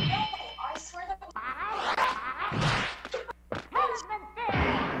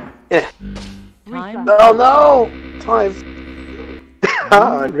 Oh no! Time.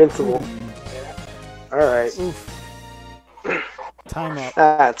 Invincible. Alright. Time up.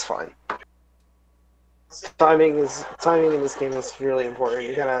 That's fine. Timing in this game is really important.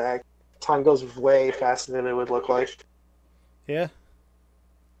 You gotta time goes way faster than it would look like. Yeah.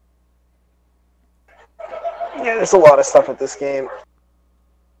 Yeah, there's a lot of stuff at this game.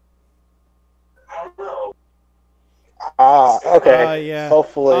 Okay. Yeah.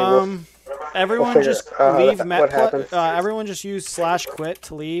 Hopefully, everyone just leave Metplay. Everyone just use /quit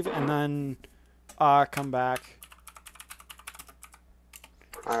to leave, and then come back.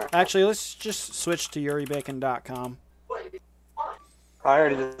 Right. Actually, let's just switch to yuribacon.com. I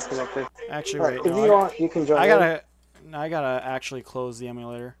already disconnected. Actually, right, wait. If you want, you can join. I gotta actually close the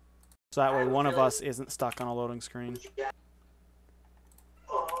emulator, so that way one of us isn't stuck on a loading screen.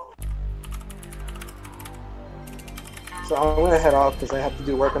 So I'm gonna head off because I have to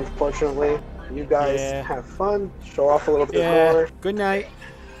do work, unfortunately. You guys have fun. Show off a little bit more. Good night.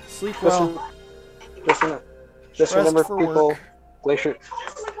 Sleep well. Just remember, people.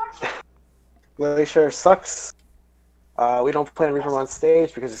 Glacier sucks. We don't play Reapermon on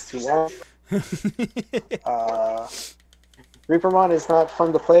stage because it's too long. Reapermon is not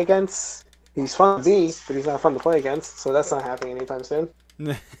fun to play against. He's fun to be, but he's not fun to play against, so that's not happening anytime soon.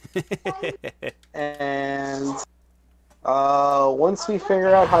 And once we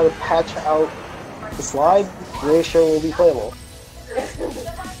figure out how to patch out the slide, Glacier will be playable.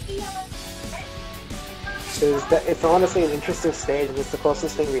 It's honestly an interesting stage, and it's the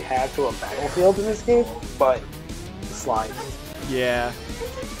closest thing we have to a battlefield in this game, but the slide. Yeah.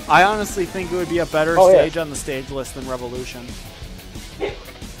 I honestly think it would be a better stage on the stage list than Revolution.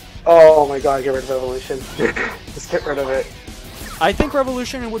 Oh my god, get rid of Revolution. Just get rid of it. I think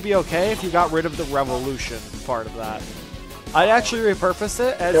Revolution would be okay if you got rid of the Revolution part of that. I'd actually repurpose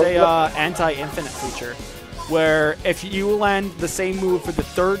it as a anti-infinite feature, where if you land the same move for the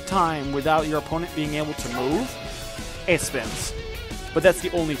third time without your opponent being able to move, it spins. But that's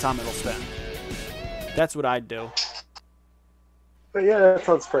the only time it'll spin. That's what I'd do. But yeah, that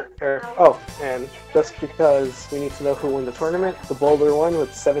sounds fair. Oh, and just because we need to know who won the tournament, the Boulder won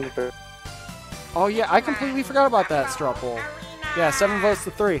with 70%. Oh yeah, I completely forgot about that straw poll. Yeah, 7 votes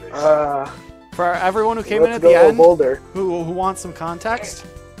to 3. For everyone who came in at the end, who wants some context,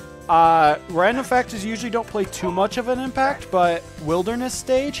 random factors usually don't play too much of an impact, but Wilderness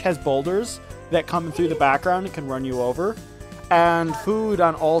Stage has boulders that come through the background and can run you over, and food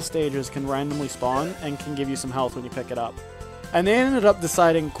on all stages can randomly spawn and can give you some health when you pick it up. And they ended up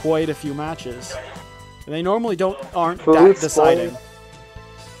deciding quite a few matches. And they normally aren't that deciding.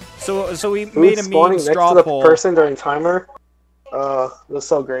 So we made a meme straw next to poll. The person during timer. It was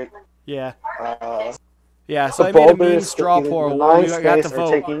so great. Yeah. Yeah, so I made a meme straw poll where we got to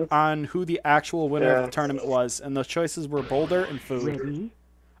vote on who the actual winner of the tournament was, and the choices were Boulder and Food.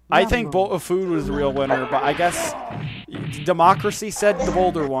 I think Food was the real winner, but I guess democracy said the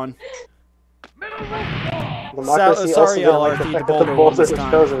Boulder won. Sorry, LRT, the Boulder won this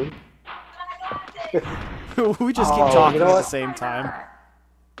time. We just keep talking at the same time.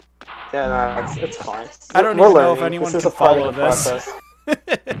 Yeah, no, it's fine. I don't even know if anyone can follow this.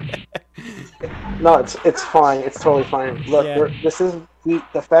 No, it's fine. It's totally fine. Look,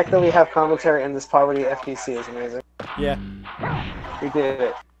 the fact that we have commentary in this poverty FTC is amazing. Yeah. We did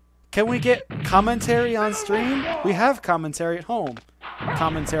it. Can we get commentary on stream? We have commentary at home.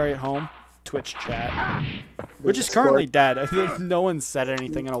 Commentary at home. Twitch chat. Which is currently dead. I think no one's said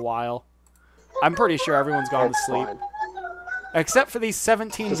anything in a while. I'm pretty sure everyone's gone to sleep. Except for these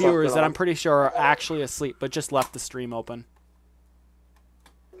 17 viewers that I'm pretty sure are actually asleep, but just left the stream open.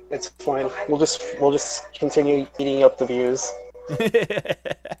 It's fine. We'll just continue eating up the views.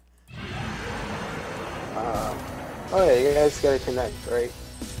 Oh yeah, you guys gotta connect, right?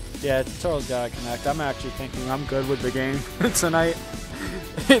 Yeah, Charles gotta connect. I'm actually thinking I'm good with the game tonight.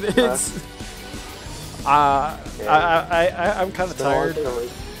 I'm kind of tired.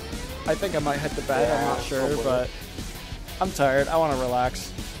 I think I might hit the bed. I'm not sure, but I'm tired. I want to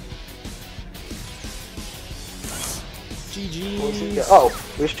relax. GG. Oh,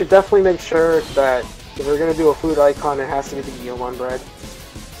 we should definitely make sure that if we're gonna do a food icon, it has to be the Digimon bread.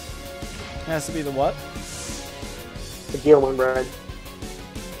 It has to be the what? The Digimon bread.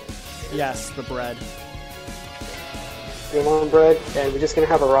 Yes, the bread. Digimon bread, and we're just gonna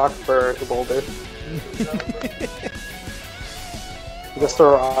have a rock for the boulder. Just a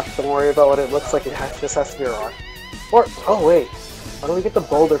rock. Don't worry about what it looks like. It just has to be a rock. Or oh wait, why don't we get the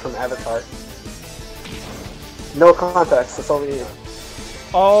boulder from Avatar? No context. That's all we need.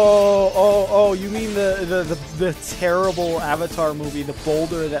 Oh! You mean the terrible Avatar movie, the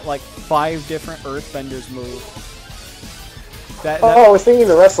boulder that like 5 different Earthbenders move? I was thinking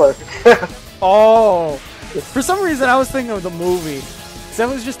the wrestler. Oh, for some reason I was thinking of the movie. That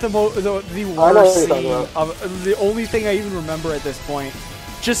was just the worst scene of the only thing I even remember at this point.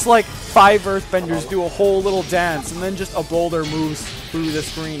 Just like 5 Earthbenders do a whole little dance, and then just a boulder moves through the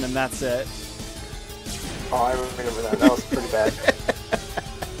screen, and that's it. Oh, I remember that. That was pretty bad.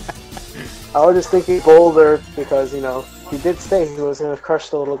 I was just thinking Boulder because, you know, he did say he was going to crush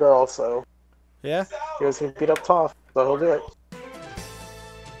the little girl, so... Yeah? He was going to beat up Toph, so he'll do it.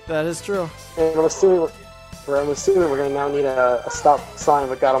 That is true. And I'm assuming we're going to now need a stop sign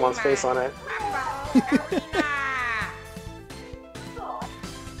with Gatomon's face on it.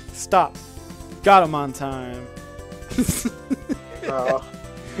 Stop. Gatomon time.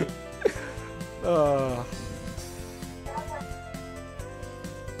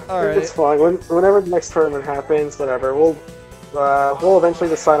 Alright. It's fine. Whenever the next tournament happens, whatever, we'll eventually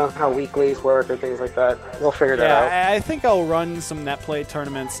decide on how weeklies work or things like that. We'll figure that out. Yeah, I think I'll run some net play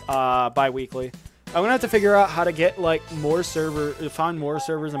tournaments bi-weekly. I'm gonna have to figure out how to get like find more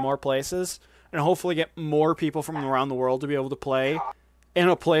servers in more places, and hopefully get more people from around the world to be able to play in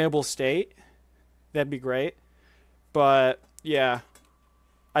a playable state. That'd be great. But yeah,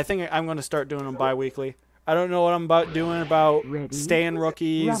 I think I'm gonna start doing them bi-weekly. I don't know what I'm doing about staying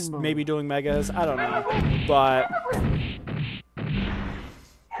rookies, maybe doing megas. I don't know, but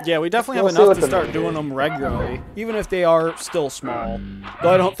yeah, we definitely have enough to start doing them regularly, even if they are still small.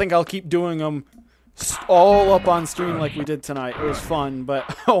 Though I don't think I'll keep doing them all up on stream like we did tonight. It was fun,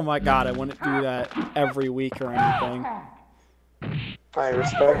 but oh my god, I wouldn't do that every week or anything. I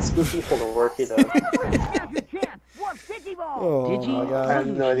respect Spooky for the work he does. Oh my god. I have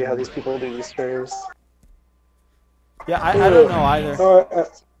no idea how these people do these streams. Yeah, I don't know either.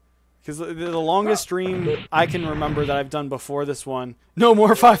 Because the longest stream I can remember that I've done before this one, no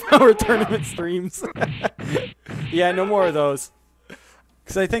more 5-hour tournament streams. Yeah, no more of those.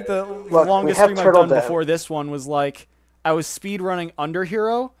 Because I think the longest stream I've done before this one was like, I was speedrunning Under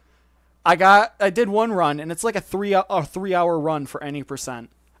Hero, I did one run, and it's like a 3-hour run for any percent.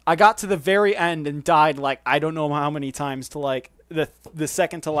 I got to the very end and died like I don't know how many times to like the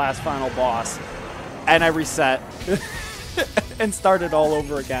second to last final boss, and I reset and started all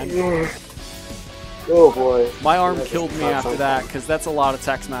over again. Oh boy. My arm killed me after that because that's a lot of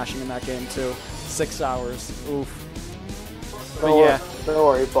tech smashing in that game too. 6 hours. Oof. But yeah. Don't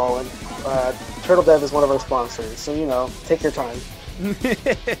worry, Ballin. Turtle Dev is one of our sponsors, so you know, take your time.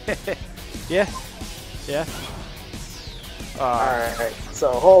 Yeah. Yeah. Alright,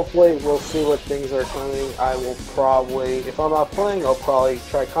 so hopefully we'll see what things are coming. I will probably, if I'm not playing, I'll probably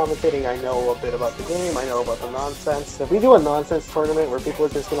try commentating. I know a bit about the game, I know about the nonsense. If we do a nonsense tournament where people are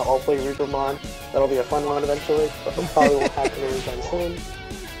just going to all play Reapermon, that'll be a fun one eventually, but it probably won't happen anytime soon.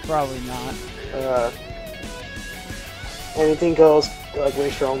 Probably not. Anything goes,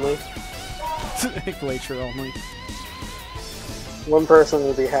 Glacier only. Glacier only. One person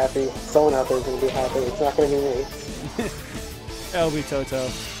will be happy, someone out there is going to be happy, it's not going to be me. It'll be Toto.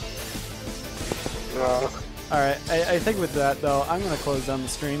 Alright, I think with that though, I'm going to close down the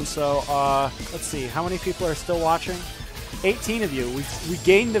stream, so let's see, how many people are still watching? 18 of you. We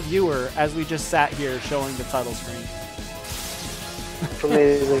gained a viewer as we just sat here showing the title screen.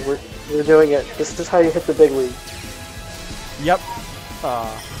 Amazing, we're doing it. This is how you hit the big league. Yep.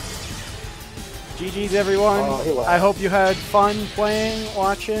 GG's everyone. I hope you had fun playing,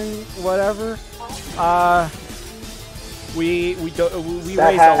 watching, whatever. We raised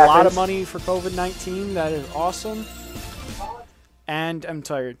a lot of money for COVID-19. That is awesome. And I'm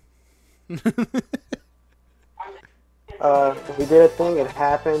tired. We did a thing. It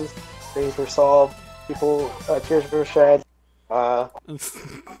happened. Things were solved. People, tears were shed. My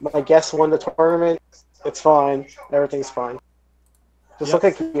guest won the tournament. It's fine. Everything's fine. Just look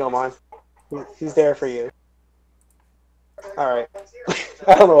at Guillaume. He's there for you. Alright.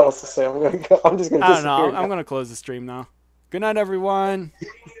 I don't know what else to say. I'm just gonna I don't know. I'm gonna close the stream now. Good night, everyone.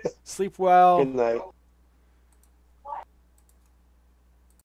 Sleep well. Good night.